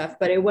and stuff,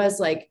 but it was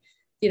like,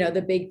 you know,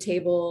 the big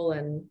table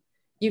and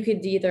you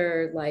could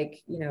either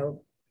like, you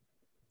know,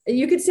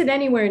 you could sit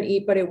anywhere and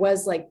eat, but it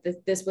was like,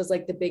 this was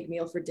like the big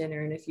meal for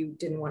dinner. And if you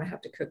didn't want to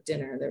have to cook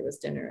dinner, there was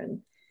dinner.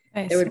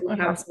 And there would be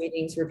house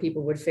meetings where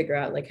people would figure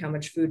out like how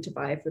much food to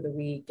buy for the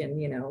week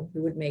and, you know,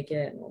 who would make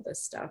it and all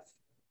this stuff.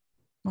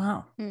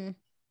 Wow.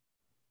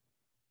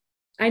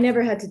 I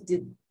never had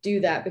to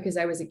do that because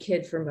I was a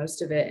kid for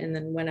most of it. And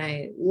then when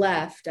I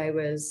left, I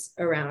was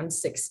around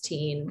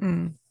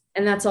 16.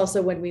 And that's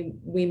also when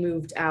we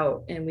moved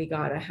out and we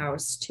got a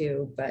house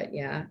too. But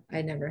yeah,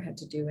 I never had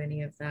to do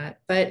any of that.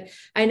 But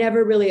I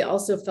never really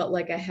also felt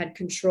like I had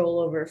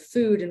control over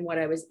food and what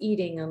I was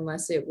eating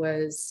unless it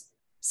was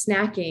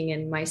snacking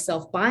and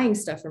myself buying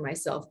stuff for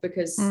myself,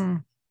 because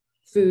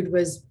food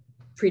was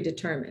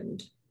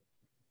predetermined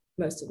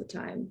most of the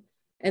time.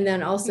 And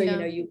then also, you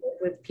know, you live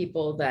with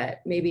people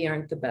that maybe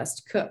aren't the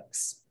best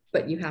cooks,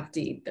 but you have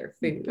to eat their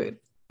food.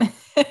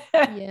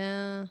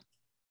 Yeah.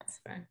 That's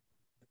fair.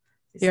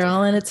 You're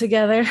all in it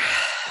together.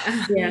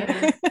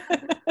 Yeah.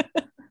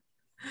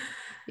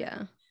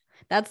 Yeah.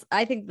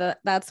 I think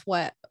that's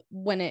what,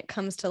 when it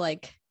comes to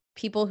like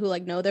people who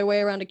like know their way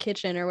around a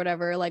kitchen or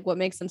whatever, like what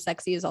makes them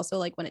sexy is also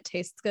like when it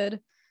tastes good.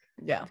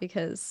 Yeah.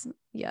 Because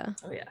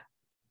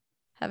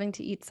having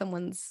to eat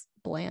someone's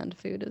bland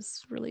food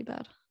is really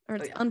bad, or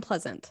it's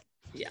unpleasant.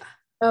 Yeah.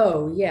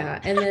 Oh yeah.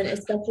 And then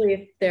especially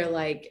if they're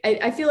like,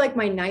 I feel like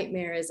my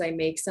nightmare is I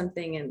make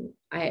something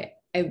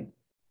and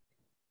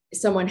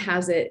someone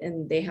has it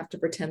and they have to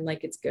pretend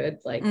like it's good.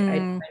 Like I try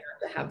not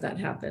to have that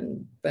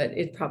happen, but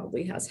it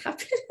probably has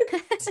happened.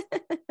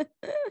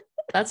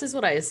 That's just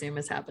what I assume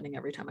is happening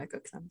every time I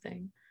cook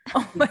something.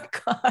 Oh my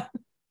God.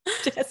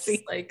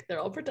 Jesse, like they're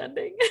all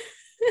pretending.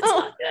 It's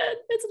not good.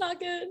 It's not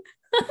good.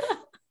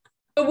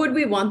 But would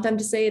we want them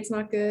to say it's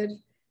not good?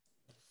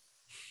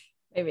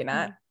 Maybe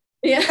not.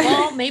 Yeah.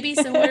 Well, maybe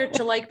similar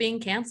to like being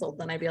canceled.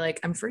 Then I'd be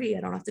like, I'm free.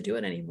 I don't have to do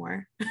it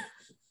anymore.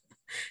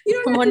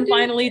 Someone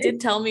finally did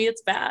tell me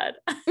it's bad.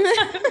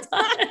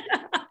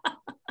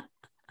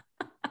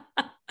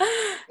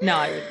 No,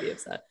 I would be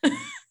upset.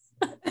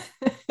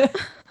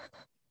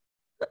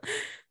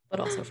 But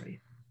also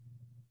free.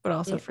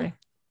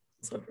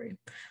 So free.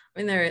 I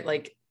mean, there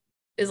like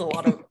is a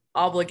lot of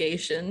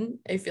obligation.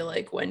 I feel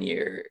like when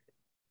you're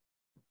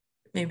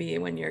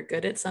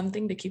good at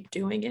something to keep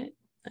doing it,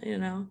 you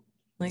know,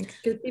 like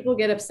because people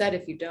get upset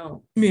if you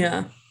don't.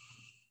 Yeah.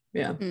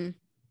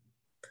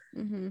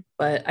 Mm-hmm.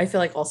 But I feel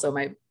like also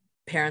my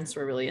parents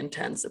were really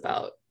intense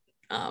about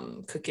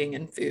cooking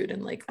and food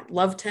and like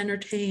love to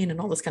entertain and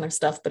all this kind of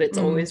stuff, but it's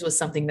always was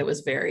something that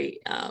was very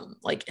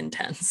like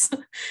intense.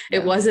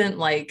 It wasn't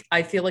like,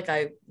 I feel like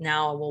I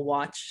now will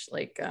watch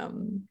like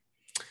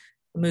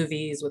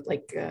movies with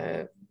like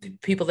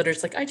people that are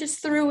just like, I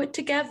just threw it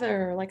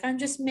together, like I'm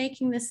just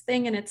making this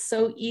thing and it's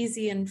so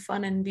easy and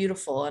fun and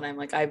beautiful, and I'm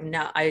like, I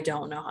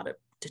don't know how to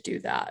do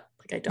that.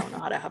 Like I don't know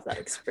how to have that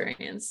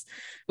experience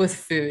with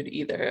food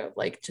either,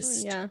 like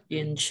just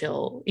being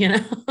chill, you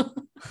know.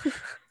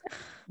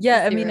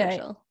 Yeah, I mean,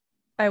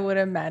 I would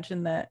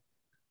imagine that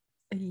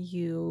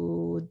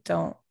you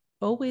don't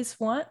always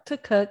want to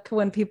cook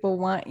when people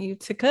want you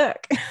to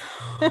cook.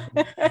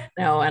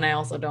 No, and I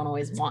also don't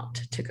always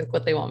want to cook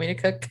what they want me to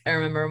cook. I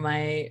remember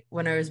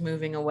when I was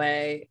moving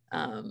away,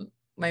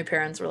 my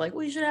parents were like,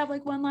 we should have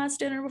like one last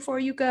dinner before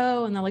you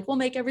go. And they're like, we'll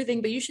make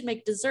everything, but you should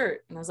make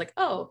dessert. And I was like,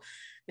 oh,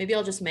 maybe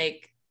I'll just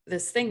make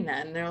this thing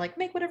then. And they're like,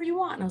 make whatever you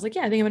want. And I was like,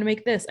 yeah, I think I'm gonna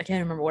make this. I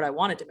can't remember what I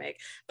wanted to make,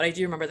 but I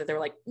do remember that they were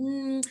like,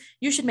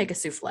 you should make a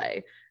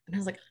souffle. And I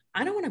was like,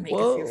 I don't want to make a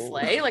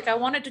souffle. Like I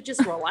wanted to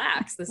just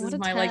relax. This is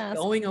my like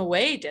going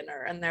away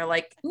dinner. And they're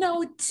like,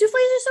 no, souffles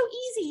are so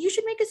easy. You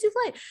should make a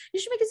souffle. You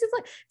should make a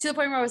souffle. To the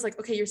point where I was like,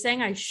 okay, you're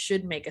saying I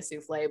should make a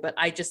souffle, but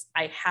I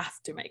have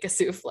to make a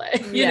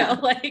souffle. You know,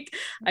 like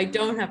I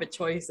don't have a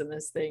choice in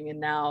this thing.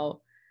 And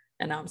now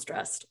I'm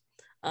stressed.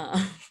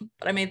 But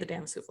I made the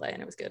damn souffle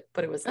and it was good,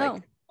 but it was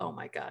like, oh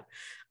my God.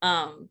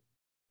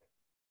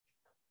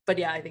 But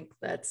yeah, I think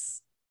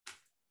that's,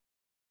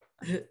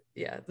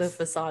 the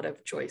facade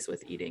of choice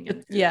with eating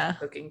and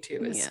cooking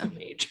too is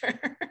major.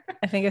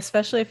 I think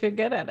especially if you're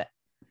good at it.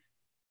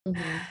 You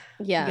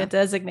get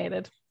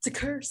designated. It's a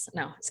curse.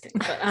 No, I'm just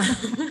kidding.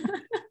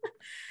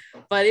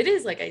 But it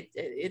is like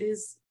it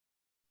is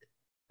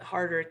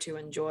harder to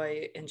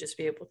enjoy and just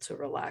be able to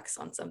relax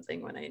on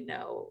something when I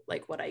know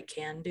like what I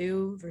can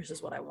do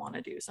versus what I want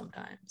to do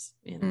sometimes.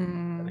 You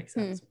know, that makes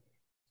sense.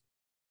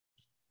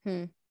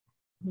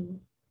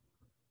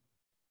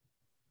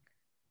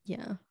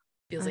 Yeah.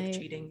 Feels like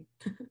cheating.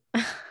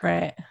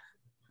 Right.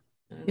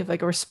 You have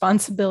like a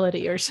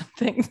responsibility or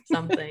something.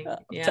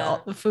 To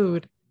all the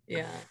food.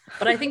 Yeah.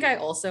 But I think I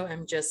also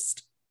am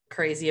just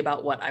crazy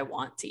about what I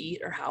want to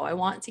eat or how I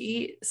want to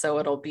eat. So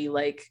it'll be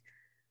like,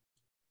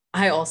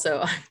 I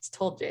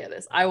told Jaya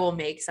this, I will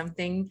make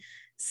something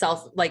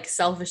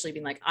selfishly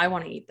being like, I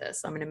want to eat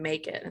this. I'm going to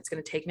make it. And it's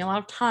going to take me a lot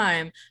of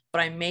time, but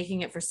I'm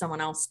making it for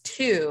someone else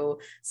too.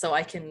 So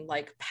I can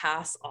like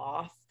pass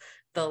off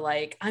the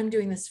like, I'm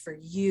doing this for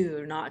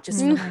you, not just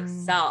for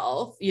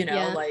myself, you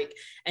know, like,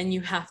 and you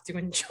have to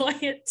enjoy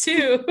it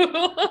too,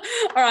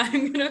 or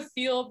I'm gonna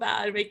feel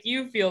bad, make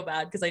you feel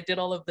bad because I did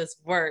all of this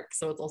work.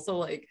 So it's also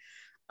like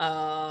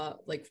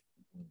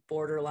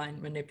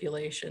borderline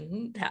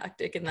manipulation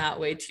tactic in that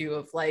way too,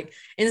 of like,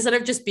 instead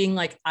of just being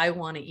like, I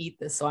want to eat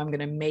this, so I'm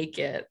gonna make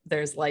it,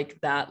 there's like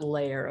that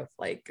layer of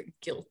like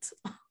guilt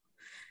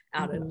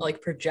added,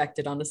 like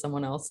projected onto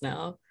someone else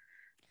now.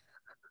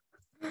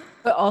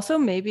 But also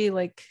maybe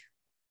like,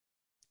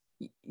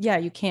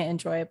 you can't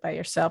enjoy it by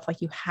yourself.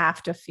 Like you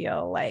have to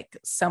feel like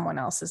someone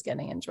else is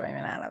getting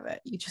enjoyment out of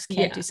it. You just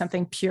can't do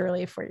something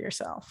purely for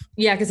yourself.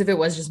 Yeah, because if it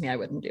was just me, I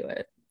wouldn't do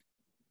it.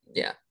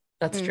 Yeah,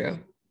 that's true.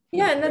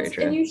 Yeah,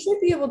 and you should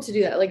be able to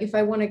do that. Like if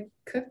I want to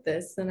cook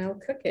this, then I'll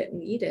cook it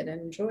and eat it and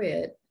enjoy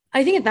it.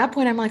 I think at that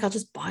point I'm like, I'll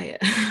just buy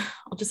it.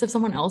 I'll just have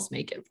someone else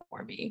make it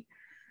for me.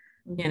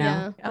 You know?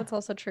 Yeah, that's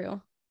also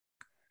true.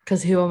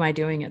 Because who am I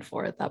doing it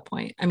for at that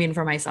point? I mean,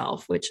 for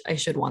myself, which I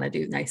should want to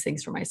do nice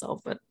things for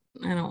myself, but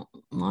I don't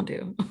want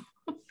to.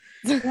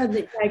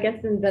 I guess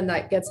then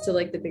that gets to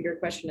like the bigger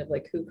question of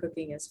like who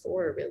cooking is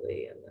for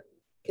really. And then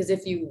because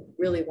if you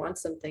really want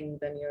something,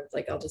 then you're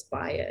like, I'll just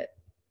buy it.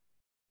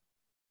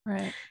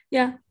 Right.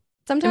 Yeah.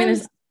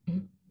 Sometimes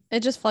it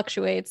just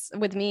fluctuates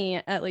with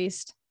me, at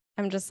least.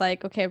 I'm just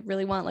like, okay, I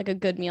really want like a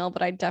good meal,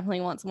 but I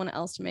definitely want someone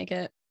else to make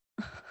it.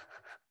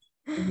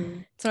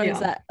 Sometimes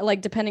that,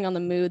 like, depending on the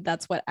mood,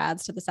 that's what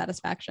adds to the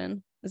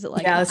satisfaction. Is it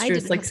like, I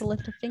didn't have to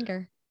lift a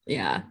finger?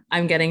 Yeah,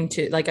 I'm getting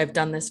to like, I've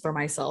done this for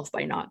myself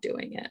by not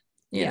doing it.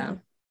 Yeah.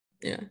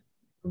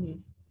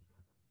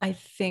 I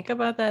think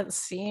about that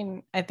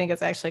scene. I think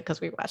it's actually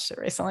because we watched it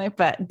recently,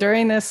 but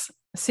during this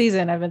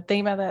season, I've been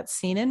thinking about that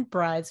scene in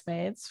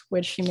Bridesmaids,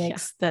 where she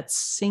makes that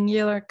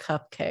singular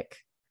cupcake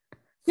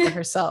for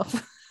herself.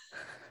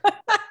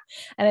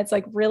 And it's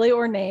like really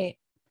ornate,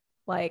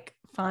 like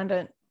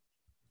fondant,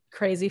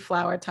 crazy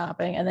flour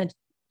topping, and then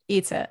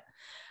eats it.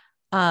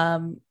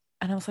 And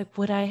I was like,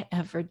 would I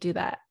ever do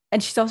that?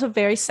 And she's also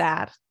very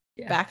sad.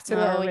 Back to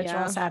the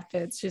original sad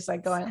foods. She's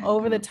like going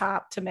over the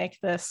top to make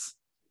this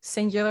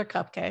singular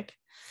cupcake.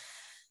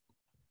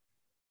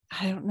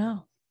 I don't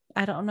know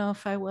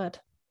if I would.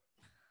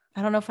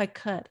 I don't know if I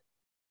could.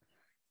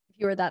 If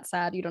you were that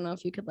sad, you don't know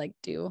if you could like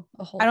do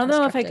a whole. I don't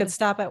know if I could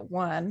stop at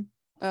one.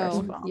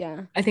 First of all.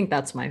 Yeah. I think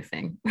that's my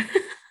thing.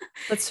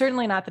 But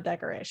certainly not the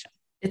decoration.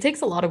 It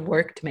takes a lot of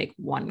work to make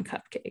one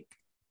cupcake.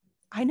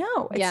 I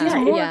know.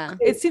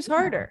 It seems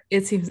harder.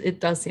 It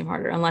does seem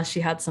harder, unless she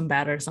had some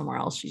batter somewhere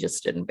else she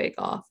just didn't bake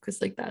off,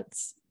 because like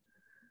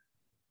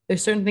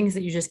There's certain things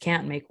that you just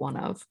can't make one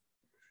of.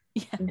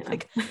 Yeah, You know?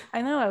 like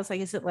I know. I was like,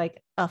 is it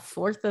like a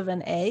fourth of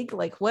an egg?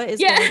 Like, what is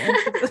Yeah. going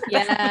into the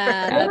Yeah,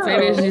 That's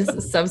maybe she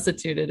just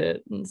substituted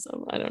it, and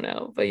so I don't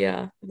know. But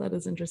yeah, that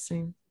is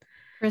interesting.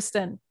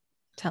 Kristen,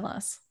 tell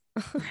us.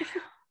 But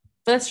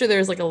that's true.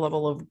 There's like a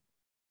level of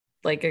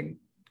like a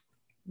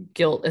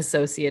guilt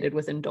associated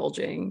with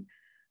indulging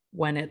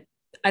when it.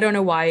 I don't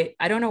know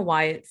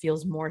why it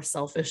feels more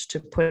selfish to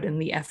put in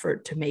the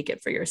effort to make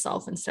it for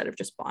yourself instead of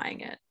just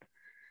buying it,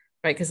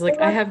 right? Because like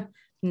I have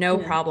no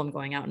problem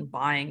going out and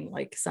buying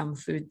like some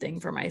food thing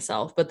for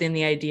myself, but then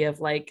the idea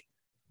of like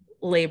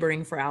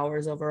laboring for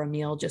hours over a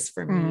meal just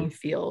for me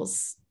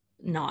feels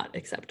not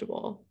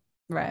acceptable.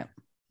 Right.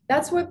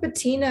 That's what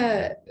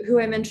Bettina, who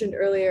I mentioned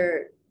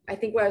earlier, I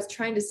think what I was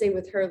trying to say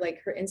with her,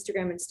 like her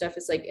Instagram and stuff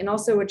is like, and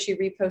also what she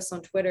reposts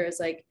on Twitter is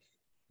like,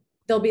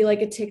 there'll be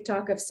like a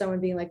TikTok of someone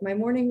being like my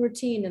morning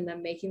routine and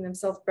then making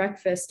themselves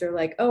breakfast, or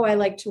like, oh, I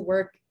like to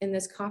work in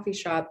this coffee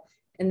shop.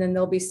 And then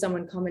there'll be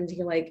someone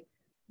commenting like,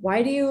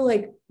 why do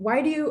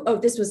you, oh,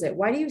 this was it.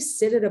 Why do you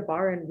sit at a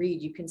bar and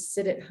read? You can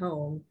sit at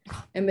home.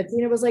 And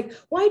Bettina was like,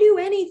 why do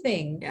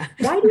anything? Yeah.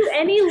 Why do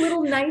any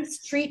little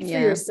nice treat for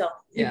yourself?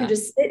 You Yeah. can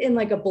just sit in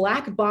like a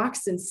black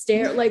box and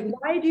stare. Like,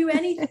 why do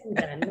anything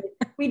then?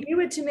 Like, we do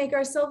it to make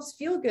ourselves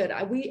feel good.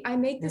 I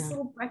make this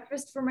little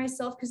breakfast for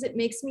myself because it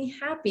makes me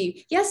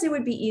happy. Yes, it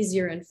would be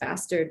easier and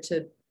faster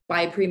to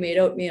buy pre-made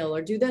oatmeal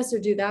or do this or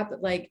do that.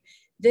 But like,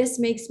 this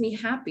makes me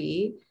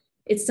happy.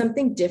 It's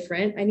something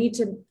different. I need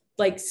to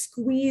like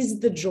squeeze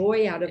the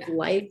joy out of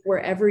life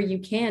wherever you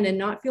can and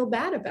not feel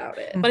bad about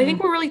it. But I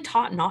think we're really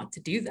taught not to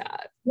do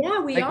that.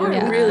 Yeah, we like, are.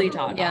 We're really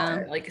taught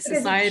not to, like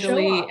Because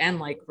societally and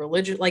like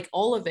religion, like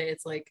all of it.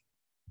 It's like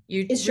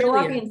it's show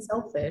off being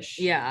selfish.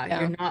 Yeah,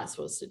 you're not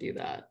supposed to do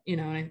that, you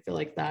know. And I feel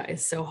like that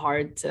is so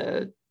hard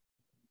to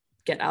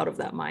get out of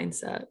that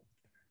mindset.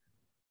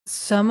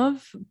 Some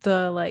of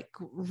the like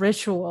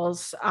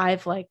rituals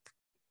I've like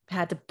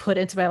had to put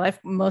into my life,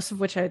 most of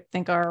which I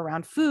think are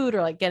around food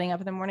or like getting up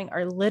in the morning,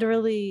 are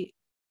literally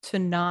to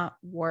not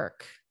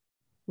work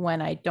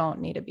when I don't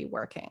need to be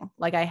working.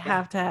 Like I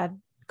have to have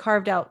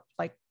carved out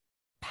like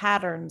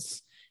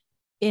patterns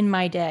in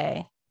my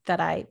day that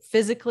I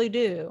physically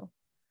do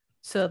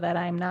so that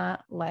I'm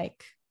not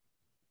like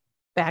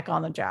back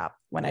on the job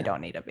when I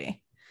don't need to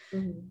be,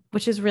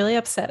 which is really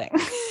upsetting.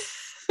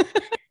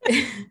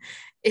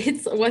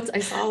 It's what I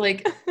saw,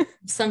 like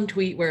some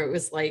tweet where it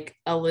was like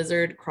a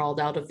lizard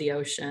crawled out of the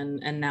ocean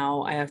and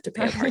now I have to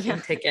pay a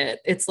parking ticket.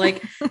 It's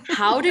like,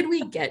 how did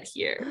we get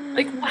here?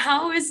 Like,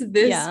 how is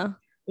this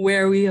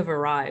where we have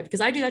arrived?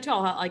 Because I do that too.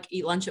 I'll like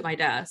eat lunch at my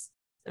desk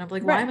and I'm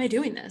like, why am I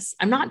doing this?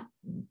 I'm not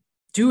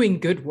doing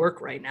good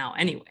work right now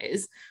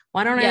anyways.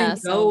 Why don't I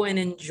go and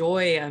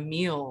enjoy a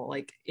meal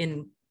like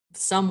in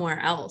somewhere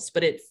else?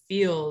 But it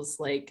feels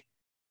like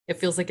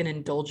an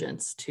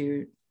indulgence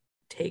to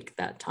take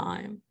that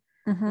time.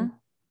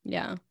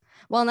 Yeah.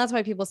 Well, and that's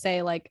why people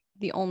say like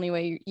the only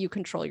way you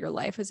control your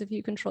life is if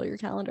you control your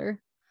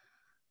calendar.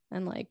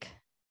 And like,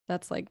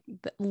 that's like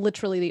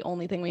literally the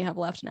only thing we have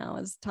left now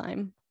is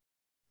time,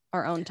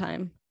 our own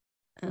time.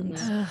 And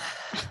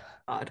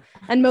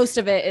and most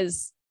of it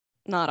is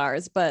not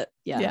ours, but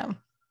yeah.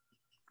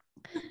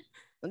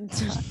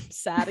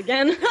 Sad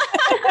again.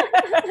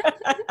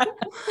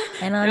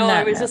 And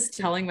I was just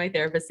telling my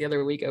therapist the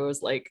other week, I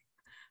was like,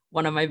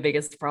 one of my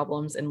biggest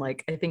problems and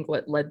like I think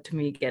what led to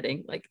me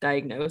getting like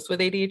diagnosed with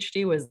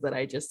ADHD was that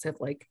I just have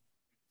like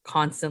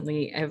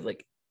constantly, I have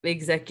like the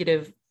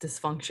executive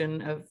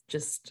dysfunction of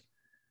just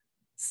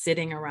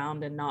sitting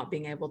around and not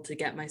being able to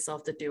get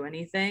myself to do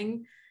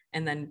anything,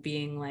 and then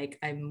being like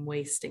I'm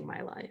wasting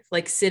my life,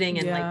 like sitting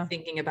and like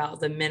thinking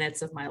about the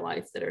minutes of my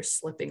life that are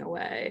slipping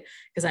away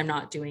because I'm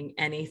not doing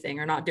anything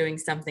or not doing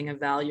something of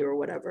value or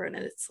whatever. And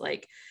it's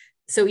like,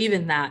 so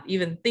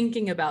even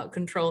thinking about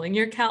controlling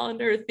your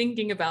calendar,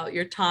 thinking about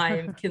your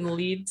time can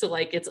lead to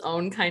like its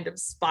own kind of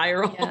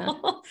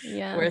spiral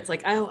where it's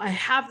like, oh, I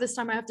have this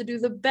time, I have to do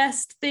the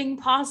best thing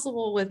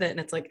possible with it. And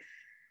it's like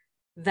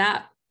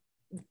that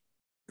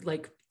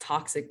like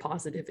toxic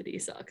positivity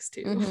sucks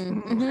too.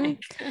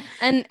 Like,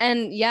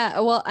 and yeah,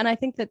 well, and I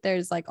think that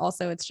there's like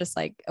also it's just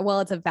like,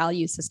 well, it's a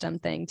value system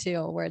thing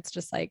too, where it's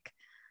just like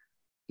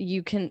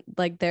you can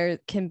like there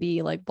can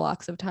be like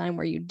blocks of time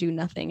where you do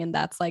nothing, and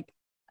that's like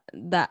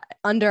that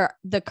under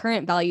the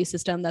current value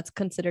system that's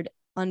considered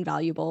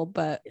unvaluable,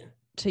 but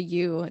to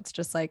you it's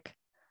just like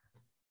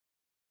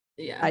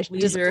I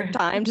just have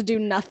time to do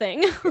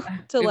nothing.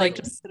 To like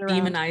just sit around.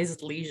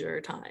 Demonized leisure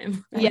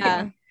time.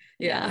 Yeah.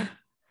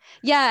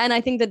 And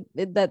I think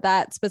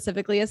that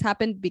specifically has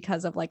happened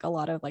because of like a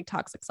lot of like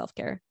toxic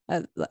self-care,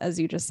 as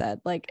you just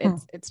said. Like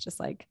it's just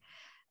like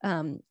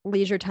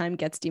leisure time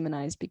gets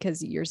demonized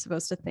because you're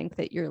supposed to think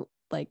that you're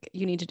like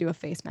you need to do a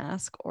face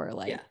mask or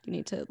like you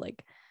need to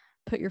like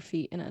put your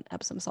feet in an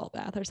Epsom salt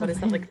bath or something.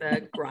 What is that,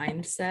 like the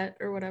grind set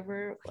or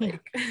whatever?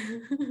 Like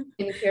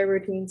skincare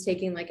routines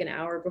taking like an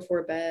hour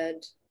before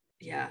bed.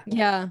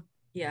 And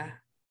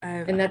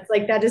that's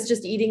like, that is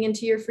just eating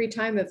into your free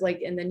time of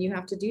like, and then you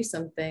have to do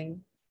something.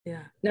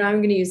 Yeah. No, I'm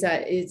going to use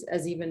that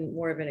as even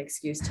more of an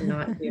excuse to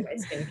not do my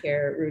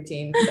skincare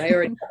routine because I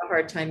already have a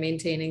hard time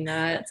maintaining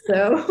that.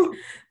 So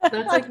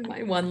that's like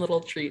my one little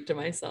treat to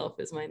myself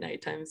is my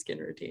nighttime skin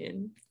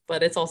routine,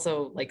 but it's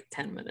also like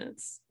 10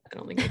 minutes. I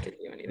don't think I could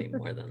do anything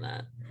more than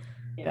that.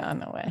 Yeah,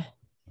 no way.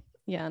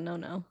 Yeah,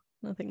 no,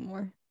 nothing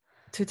more.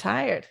 Too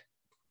tired.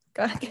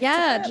 Gotta get to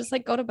Yeah, bed. just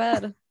like go to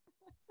bed.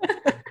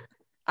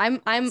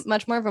 I'm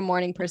much more of a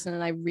morning person,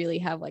 and I really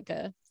have like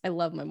I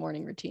love my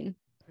morning routine.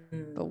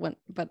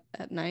 But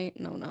at night,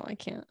 no, I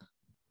can't.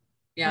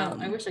 Yeah,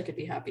 I wish I could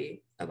be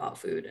happy about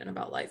food and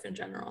about life in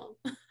general.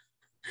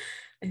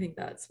 I think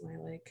that's my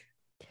like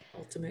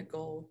ultimate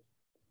goal.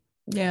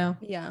 Yeah.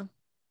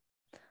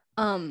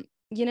 Something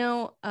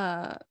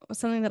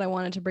that I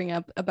wanted to bring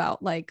up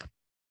about like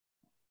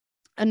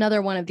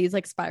another one of these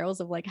like spirals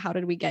of like how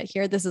did we get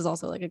here. This is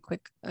also like a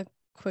quick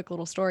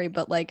little story,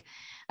 but like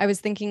I was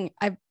thinking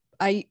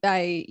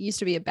I used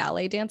to be a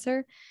ballet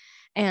dancer,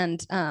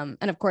 and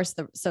of course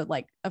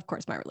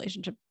my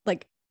relationship,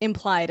 like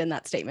implied in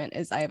that statement,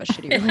 is I have a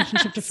shitty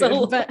relationship to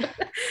food.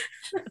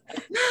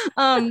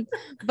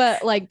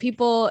 But like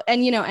people,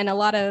 and and a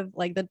lot of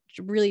like the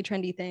really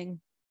trendy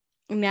thing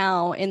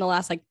now in the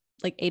last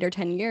like 8 or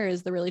 10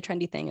 years, the really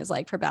trendy thing is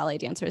like for ballet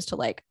dancers to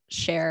like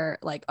share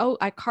like, oh,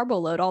 I carbo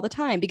load all the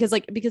time, because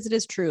it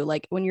is true.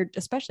 Like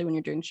especially when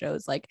you're doing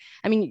shows, like,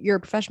 I mean, you're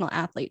a professional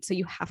athlete, so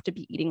you have to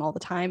be eating all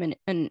the time,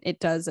 and it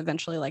does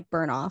eventually like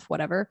burn off,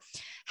 whatever.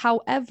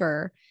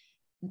 However,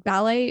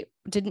 ballet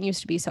didn't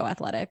used to be so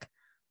athletic.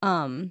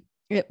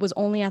 It was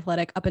only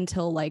athletic up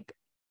until like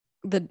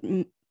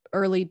the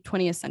early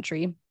 20th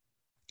century.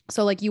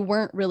 So like you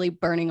weren't really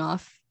burning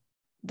off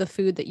the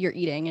food that you're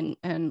eating,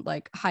 and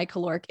like high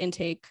caloric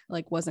intake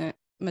like wasn't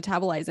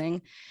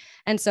metabolizing.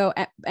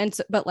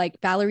 But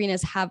like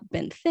ballerinas have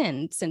been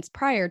thin since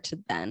prior to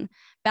then.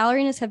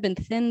 Ballerinas have been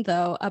thin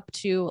though up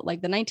to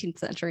like the 19th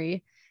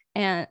century,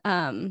 and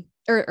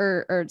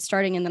or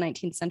starting in the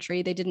 19th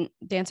century,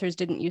 dancers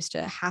didn't used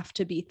to have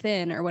to be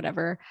thin or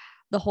whatever.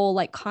 The whole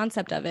like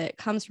concept of it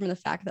comes from the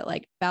fact that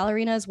like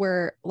ballerinas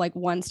were like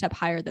one step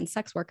higher than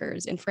sex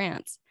workers in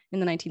France in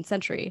the 19th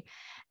century.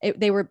 It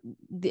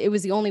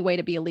was the only way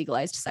to be a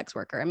legalized sex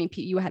worker. I mean,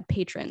 you had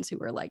patrons who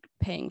were like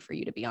paying for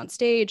you to be on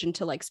stage, and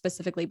to like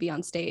specifically be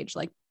on stage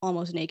like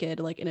almost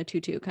naked, like in a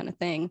tutu kind of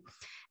thing.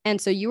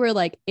 And so you were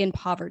like in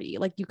poverty,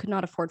 like you could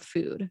not afford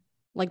food.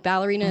 Like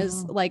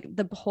ballerinas, like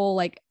the whole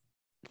like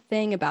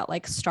thing about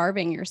like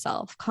starving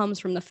yourself comes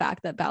from the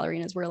fact that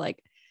ballerinas were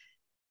like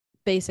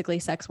basically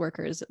sex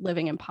workers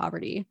living in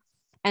poverty.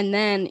 So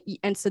then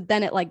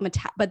it like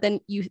but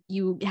then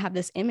you have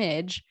this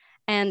image,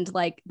 and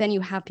like then you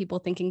have people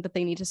thinking that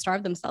they need to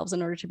starve themselves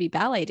in order to be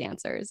ballet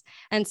dancers.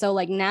 And so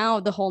like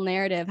now the whole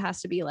narrative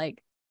has to be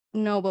like,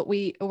 no, but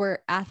we're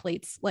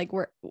athletes, like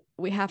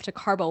we have to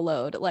carbo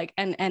load, like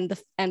and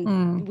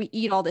we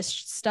eat all this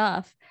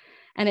stuff,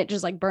 and it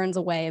just like burns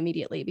away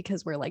immediately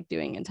because we're like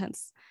doing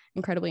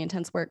incredibly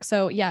intense work.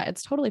 So yeah,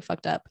 it's totally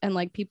fucked up. And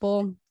like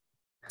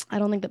I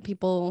don't think that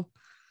people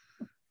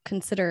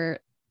consider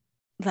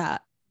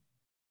that.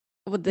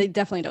 Well, they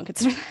definitely don't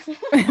consider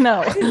that.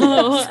 No.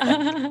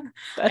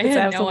 I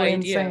had no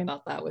idea insane.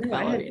 about that with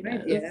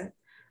ballerinas.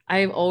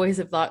 I always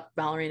have thought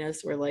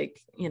ballerinas were like,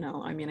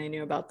 I mean, I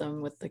knew about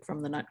them with like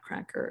from the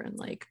Nutcracker and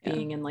like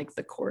being in like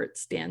the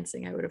courts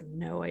dancing. I would have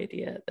no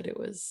idea that that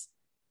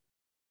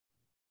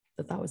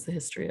was the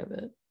history of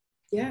it.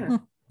 Yeah.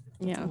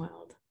 Yeah.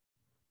 Wild.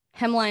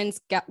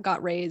 Hemlines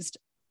got raised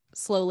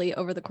slowly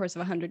over the course of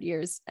 100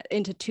 years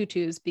into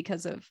tutus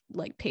because of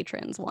like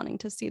patrons wanting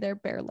to see their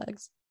bare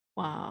legs.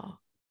 Wow,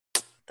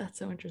 that's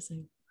so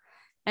interesting.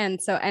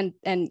 And so and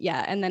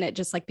then it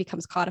just like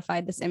becomes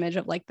codified. This image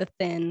of like the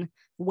thin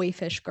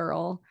waifish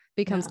girl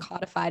becomes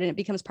codified, and it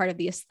becomes part of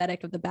the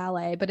aesthetic of the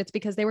ballet, but it's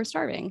because they were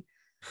starving.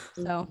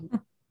 So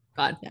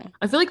God, yeah.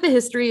 I feel like the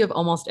history of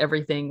almost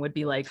everything would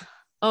be like,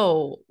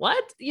 oh,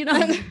 what?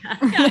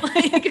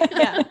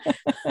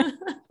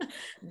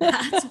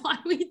 That's why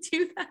we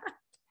do that.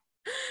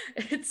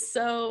 It's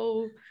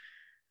so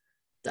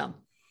dumb.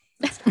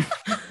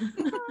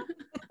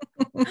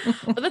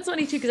 But that's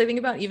funny too, because I think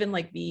about even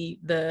like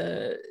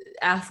the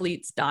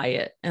athlete's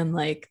diet and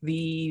like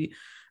the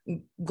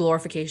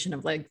glorification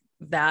of like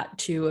that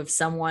too, of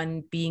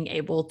someone being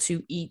able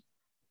to eat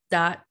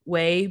that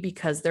way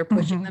because they're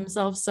pushing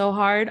themselves so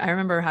hard. I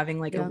remember having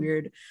like a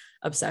weird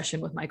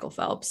obsession with Michael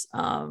Phelps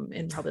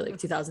in probably like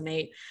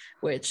 2008,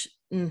 which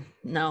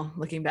no,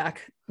 looking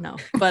back, no.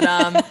 But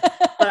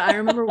I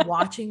remember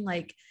watching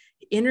like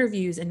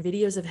interviews and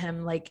videos of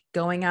him like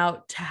going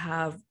out to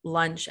have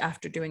lunch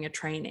after doing a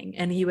training,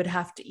 and he would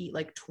have to eat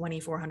like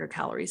 2,400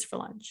 calories for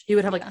lunch. He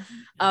would have like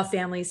a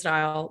family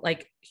style,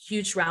 like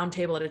huge round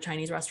table at a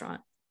Chinese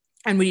restaurant,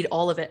 and we'd eat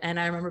all of it. And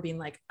I remember being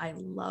like, I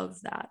love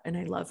that. And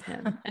I love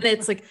him. And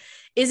it's like,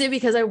 is it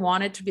because I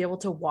wanted to be able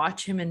to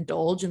watch him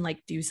indulge and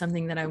like do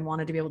something that I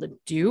wanted to be able to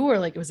do? Or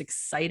like, it was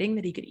exciting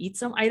that he could eat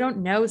some, I don't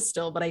know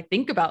still, but I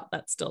think about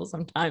that still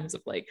sometimes,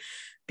 of like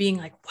being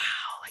like,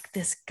 wow, like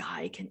this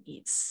guy can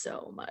eat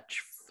so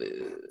much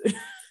food.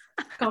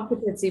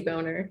 Competency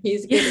boner.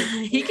 He's Yeah,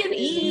 good. he can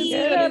eat.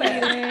 Good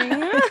at eating.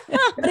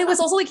 But it was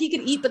also like he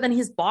could eat, but then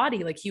his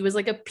body, like he was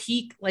like a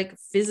peak, like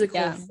physical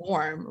Yeah.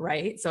 form,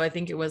 right? So I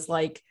think it was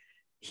like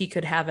he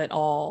could have it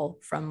all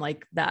from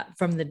like that,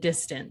 from the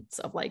distance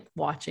of like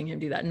watching him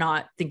do that,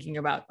 not thinking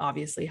about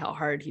obviously how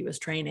hard he was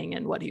training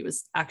and what he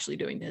was actually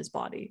doing to his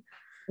body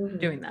Mhm.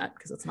 doing that,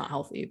 because it's not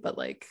healthy. But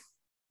like,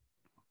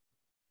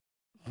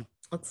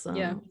 let's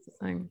Yeah. it's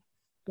a thing.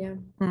 Yeah.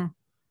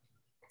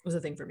 It was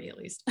a thing for me, at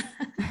least.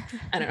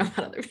 I don't know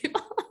about other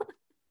people.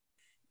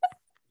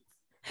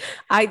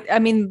 I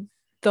mean,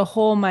 the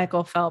whole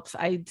Michael Phelps,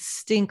 I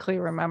distinctly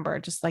remember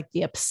just like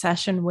the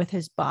obsession with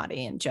his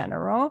body in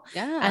general,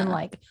 Yeah. and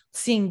like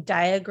seeing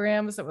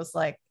diagrams that was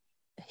like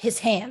his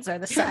hands are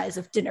the size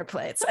of dinner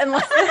plates, and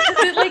like,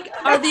 They like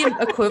are the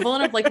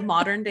equivalent of like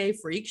modern day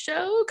freak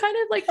show, kind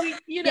of like, we,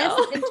 you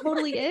know. Yes, it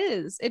totally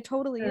is. It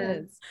totally Yeah.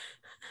 is.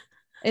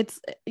 It's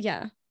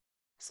yeah.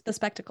 It's the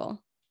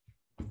spectacle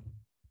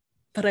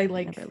But I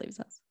like never leaves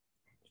us.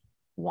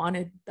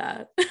 wanted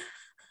that.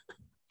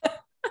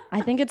 I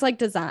think it's like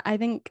design. I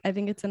think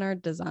it's in our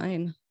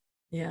design,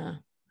 Yeah.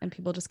 and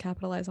people just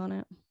capitalize on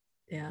it.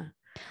 Yeah.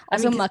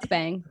 Also, I mean, 'cause-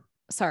 mukbang.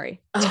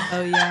 Sorry.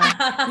 oh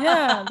yeah,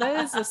 yeah,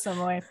 that is a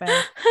similar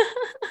thing.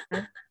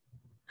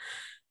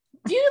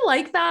 Do you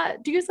like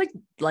that? Do you guys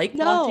like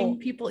No. watching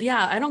people?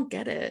 Yeah, I don't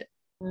get it.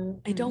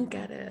 Mhm. I don't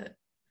get it.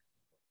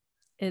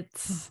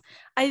 It's,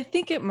 I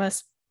think it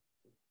must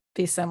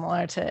be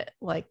similar to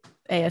like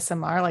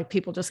ASMR, like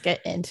people just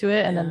get into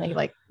it and then they Yeah.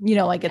 like, you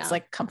know, like it's Yeah.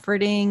 like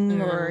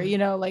comforting or, Yeah. you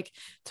know, like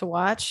to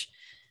watch.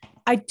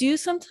 I do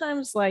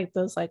sometimes like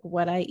those like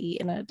what I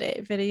eat in a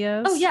day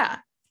videos. Oh yeah,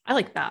 I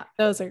like that.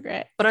 Those are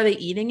great. But are they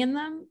eating in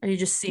them? Or are you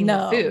just seeing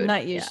No, the food?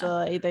 not Yeah.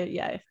 usually.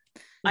 Yeah.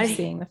 I-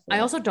 Seeing the food. I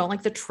also don't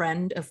like the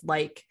trend of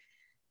like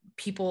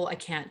people, I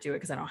can't do it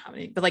because I don't have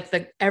any, but like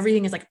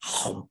everything is like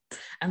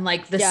and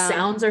like the Yeah.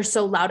 sounds are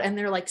so loud, and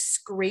they're like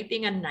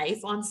scraping a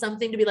knife on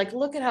something to be like,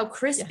 look at how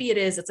crispy it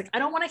is. It's like, I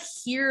don't want to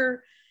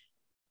hear,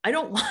 I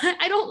don't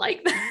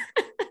like that.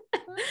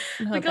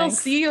 No, Like I'll thanks.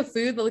 see a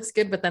food that looks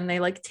good, but then they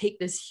like take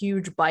this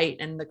huge bite,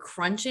 and the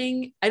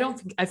crunching, I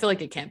feel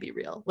like it can't be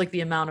real. Like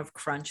the amount of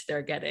crunch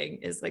they're getting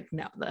is like,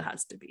 no, that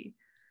has to be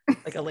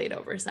like a laid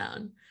over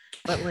sound.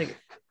 But like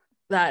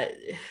that,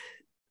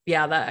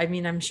 yeah, that, I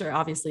mean, I'm sure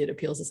obviously it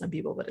appeals to some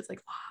people, but it's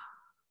like, wow.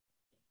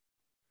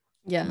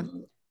 Yeah.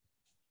 Mm. It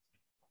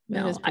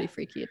No, is pretty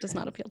freaky. It does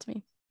not appeal to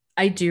me.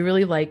 I do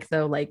really like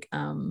though, like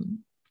a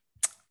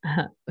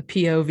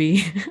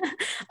POV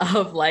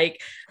of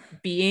like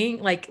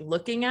being like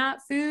looking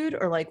at food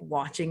or like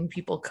watching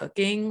people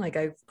cooking. Like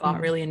I've got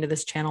really into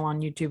this channel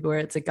on YouTube where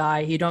it's a guy,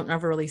 you don't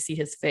ever really see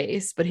his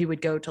face, but he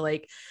would go to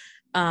like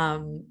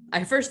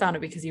I first found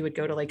it because he would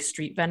go to like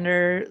street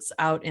vendors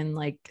out in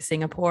like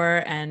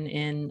Singapore and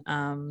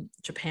in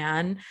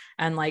Japan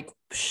and like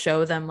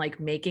show them like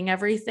making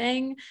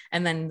everything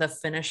and then the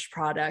finished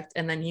product,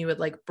 and then he would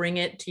like bring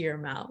it to your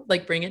mouth,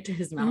 like bring it to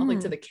his mouth, like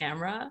to the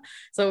camera.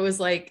 So it was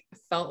like,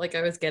 felt like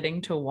I was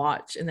getting to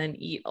watch and then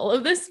eat all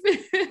of this food.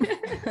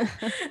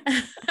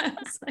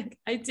 It's like,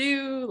 I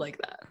do like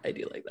that.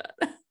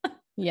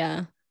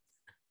 Yeah.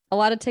 A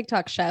lot of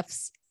TikTok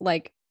chefs,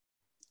 like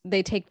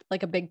they take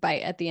like a big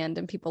bite at the end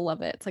and people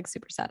love it. It's like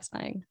super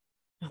satisfying.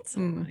 That's so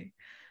funny.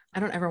 I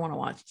don't ever want to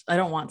watch. I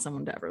don't want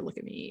someone to ever look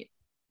at me eat.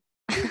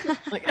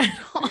 Like, I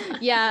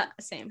don't. Yeah,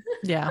 same.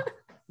 Yeah.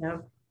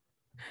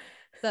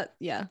 That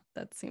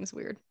seems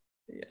weird.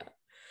 Yeah.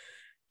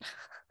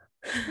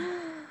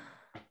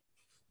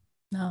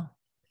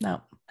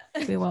 No,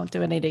 we won't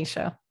do an eating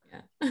show.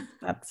 Yeah.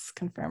 That's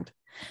confirmed.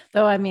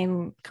 Though, I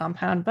mean,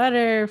 Compound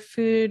Butter,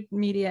 Food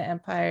Media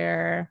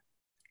Empire.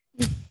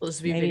 Will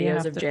just be Maybe you videos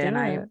have of to Jay and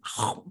do I.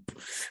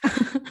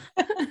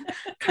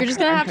 You're just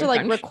gonna have to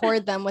like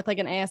record them with like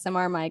an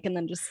ASMR mic and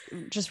then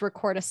just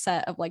record a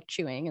set of like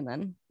chewing and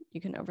then you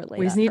can overlay.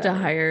 We just that need to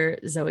forever. hire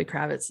Zoe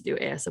Kravitz to do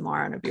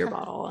ASMR on a beer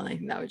bottle, and I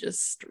think that would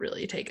just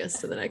really take us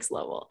to the next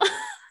level.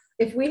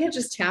 If we had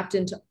just tapped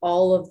into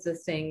all of the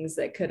things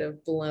that could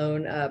have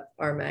blown up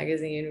our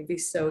magazine, it would be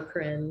so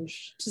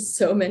cringe. Just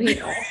so many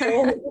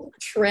awful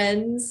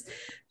trends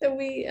that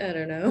I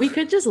don't know. We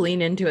could just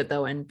lean into it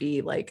though and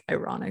be like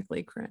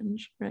ironically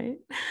cringe, right?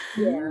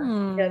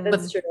 Yeah,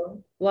 that's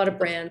true. A lot of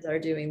brands are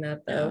doing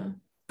that though. Yeah.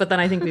 But then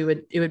I think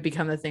it would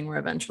become the thing where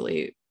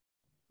eventually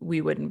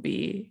we wouldn't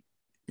be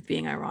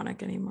being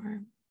ironic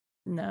anymore.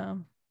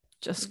 No,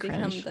 just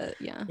Become cringe.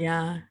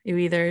 Yeah, you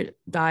either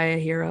die a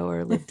hero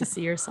or live to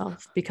see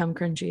yourself become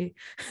cringy.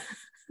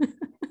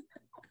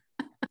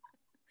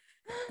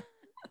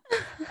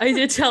 I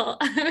did tell,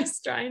 I was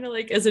trying to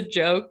like as a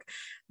joke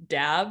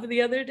dab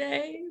the other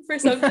day for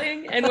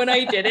something, and when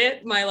I did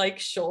it my like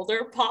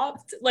shoulder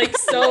popped like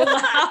so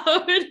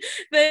loud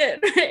that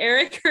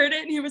Eric heard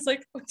it and he was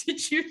like, oh,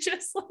 did you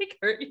just like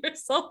hurt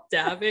yourself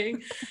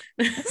dabbing?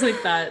 It's like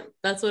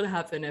that's what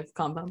happened if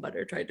Compound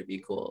Butter tried to be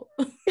cool.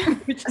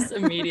 We just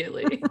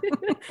immediately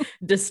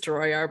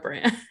destroy our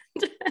brand.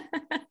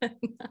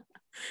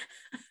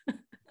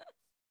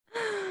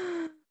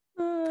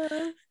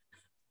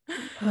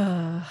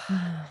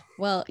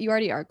 Well, you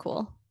already are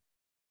cool.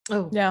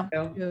 Oh, Yeah.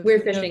 So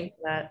we're fishing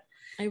for that.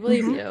 I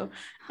believe Mhm. you.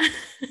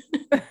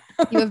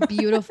 You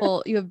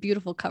have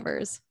beautiful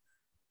covers.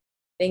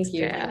 Thank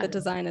you. Yeah. The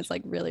design is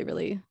like really,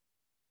 really,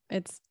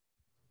 it's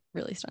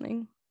really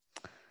stunning.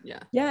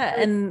 Yeah. Yeah.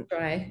 And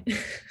Try.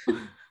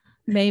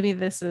 maybe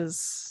this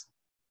is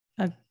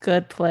a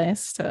good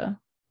place to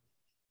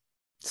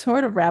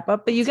sort of wrap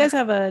up, but you guys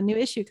have a new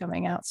issue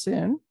coming out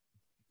soon.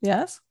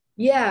 Yes.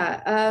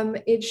 Yeah,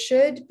 it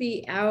should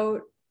be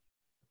out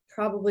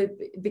probably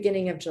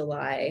beginning of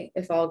July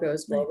if all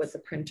goes well with the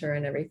printer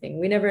and everything.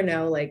 We never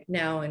know. Like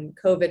now in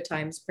COVID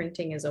times,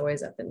 printing is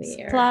always up in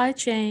the air. Supply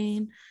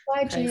chain.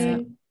 Supply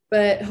chain.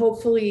 But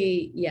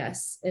hopefully,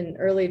 yes, in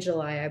early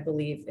July, I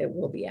believe it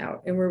will be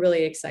out, and we're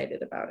really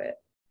excited about it.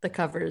 The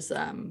cover's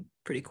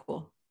pretty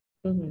cool.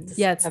 Mhm.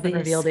 Yeah, it's haven't the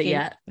revealed it Escape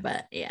yet,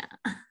 but yeah.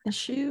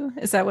 issue.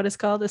 Is that what it's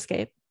called?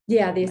 Escape.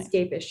 Yeah, the Nice.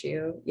 escape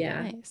issue.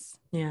 Yeah. Nice.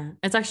 Yeah,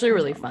 it's actually a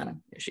really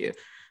fun issue.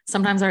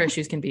 Sometimes our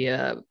issues can be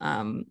a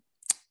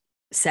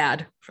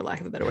sad, for lack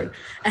of a better word,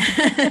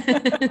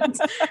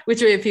 which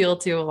may appeal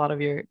to a lot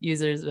of your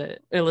users or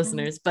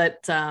listeners.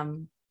 But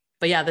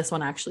yeah, this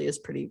one actually is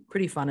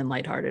pretty fun and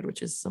lighthearted,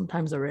 which is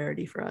sometimes a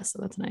rarity for us. So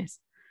that's nice.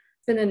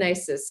 It's been a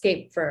nice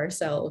escape for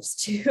ourselves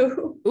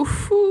too. Ooh,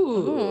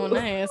 Oh,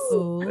 nice.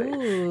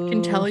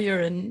 Can tell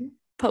you're in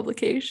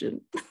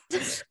publication.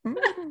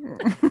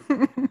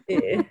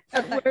 Yeah.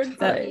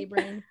 That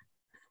brain.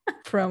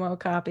 promo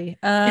copy.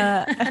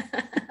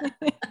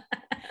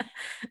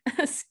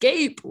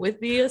 Escape with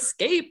the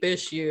escape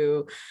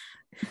issue.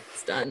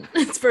 It's done.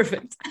 It's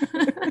perfect.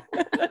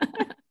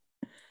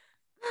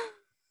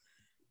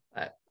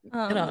 But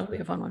it'll be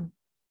a fun one.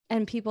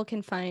 And people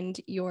can find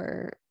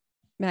your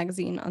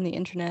magazine on the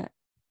internet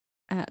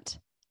at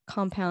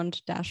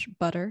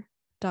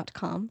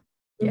compound-butter.com.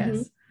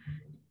 Yes.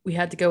 We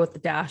had to go with the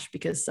dash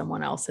because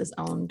someone else has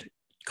owned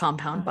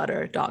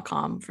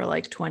compoundbutter.com for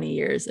like 20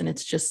 years. And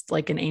it's just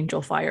like an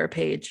Angel Fire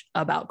page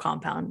about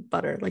compound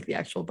butter, like the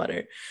actual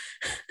butter.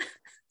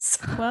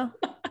 So, Well,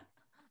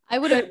 I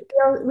would have.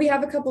 We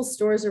have a couple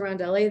stores around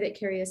LA that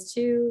carry us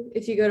too.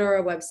 If you go to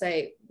our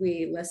website,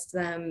 we list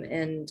them,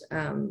 and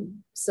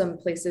some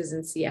places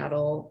in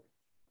Seattle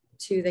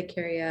too that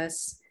carry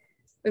us.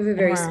 We have a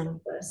very small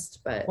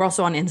list, but we're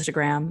also on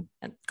Instagram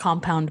at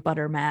Compound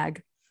Butter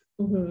Mag.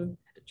 Mhm.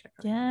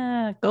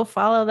 yeah, go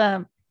follow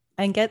them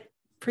and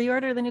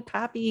pre-order the new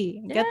copy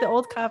and get the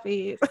old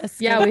copy.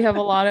 Yeah,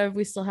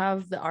 we still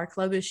have the Our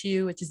Club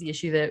issue, which is the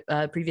issue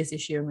that previous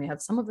issue, and we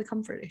have some of the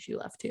Comfort issue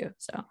left too.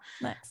 So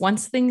Nice.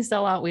 once things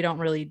sell out, we don't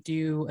really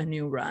do a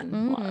new run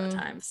a lot of the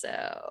time.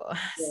 So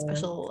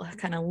special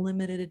kind of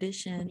limited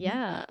edition.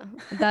 Yeah,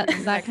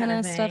 that kind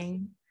of stuff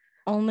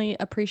only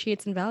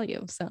appreciates in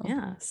value. So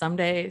yeah,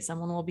 someday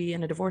someone will be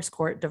in a divorce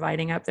court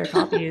dividing up their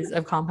copies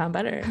of Compound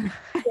Butter.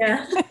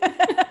 Yeah.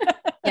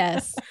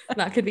 yes,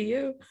 That could be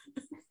you.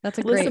 that's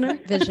a Listener.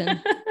 great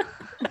vision.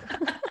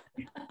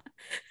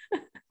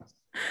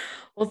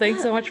 Well,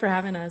 thanks so much for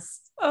having us.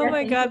 Oh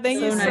my God,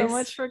 thank you So so nice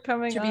much for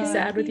coming to be on.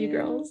 sad with you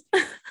girls.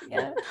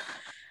 Yeah.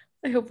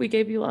 I hope we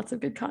gave you lots of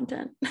good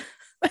content.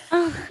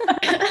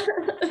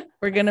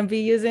 We're gonna be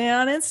using it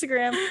on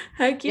Instagram.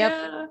 Heck Yep.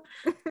 yeah.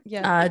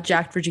 Yeah.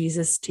 Jacked for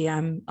Jesus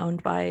TM,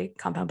 owned by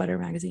Compound Butter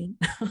Magazine.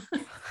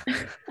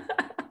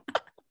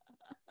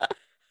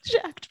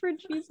 Jacked for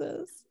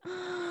Jesus.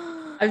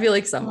 I feel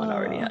like someone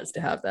already has to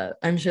have that.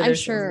 I'm sure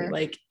there's so many,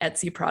 like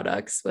Etsy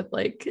products with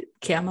like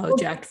camo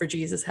Jacked for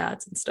Jesus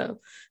hats and stuff.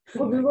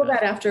 We'll Google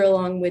that after,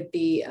 along with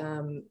the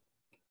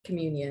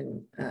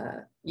communion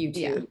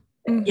YouTube.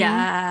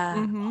 Yeah.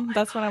 Mhm.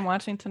 That's what I'm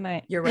watching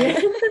tonight. You're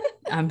right.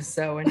 I'm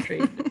so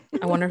intrigued.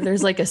 I wonder if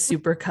there's like a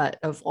super cut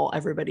of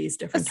everybody's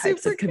different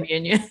types of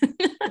communion.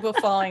 People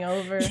falling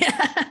over.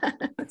 Yeah.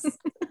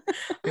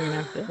 We're gonna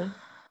have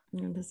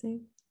to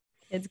see.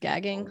 It's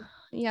gagging.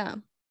 Yeah.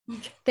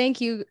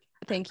 Thank you,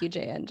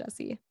 Jay and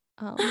Jesse.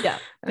 Yeah.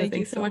 Thank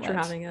you so much for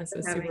having us. It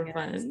was super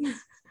fun.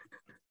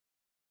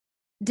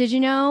 Did you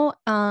know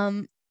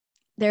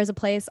there's a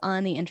place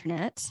on the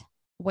internet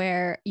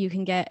where you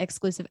can get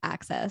exclusive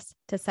access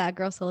to Sad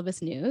Girl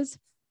Syllabus news?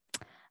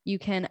 You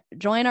can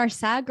join our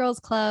Sad Girls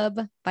Club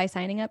by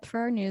signing up for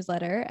our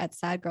newsletter at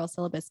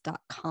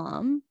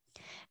sadgirlsyllabus.com.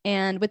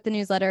 And with the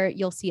newsletter,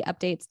 you'll see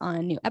updates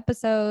on new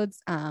episodes,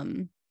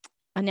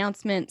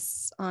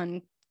 announcements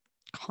on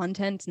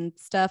content and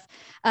stuff,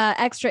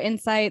 extra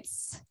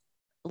insights,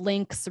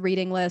 links,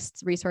 reading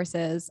lists,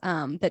 resources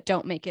that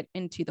don't make it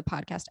into the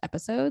podcast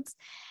episodes.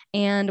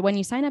 And when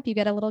you sign up, you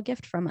get a little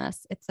gift from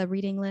us. It's a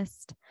reading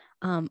list,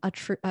 a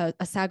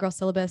Sad Girl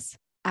Syllabus,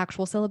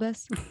 actual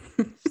syllabus,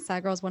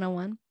 Sad Girls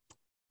 101.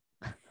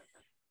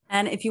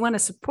 And if you want to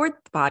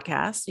support the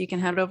podcast, you can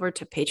head over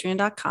to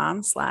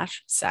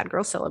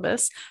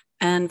patreon.com/sadgirlsyllabus.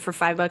 And for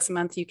 $5 a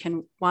month, you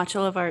can watch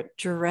all of our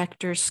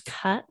director's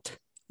cut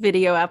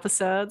video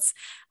episodes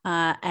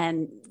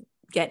and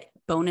get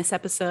bonus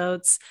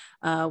episodes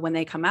when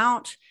they come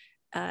out.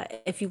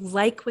 If you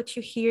like what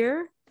you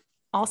hear,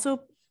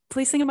 also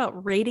please think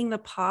about rating the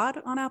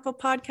pod on Apple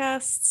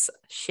Podcasts,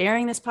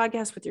 sharing this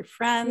podcast with your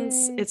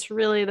friends. Yay. It's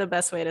really the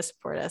best way to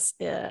support us,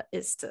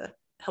 is to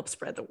help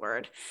spread the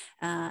word.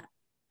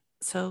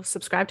 So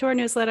subscribe to our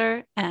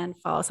newsletter and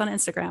follow us on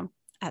Instagram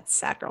at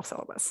Sad Girl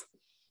Syllabus.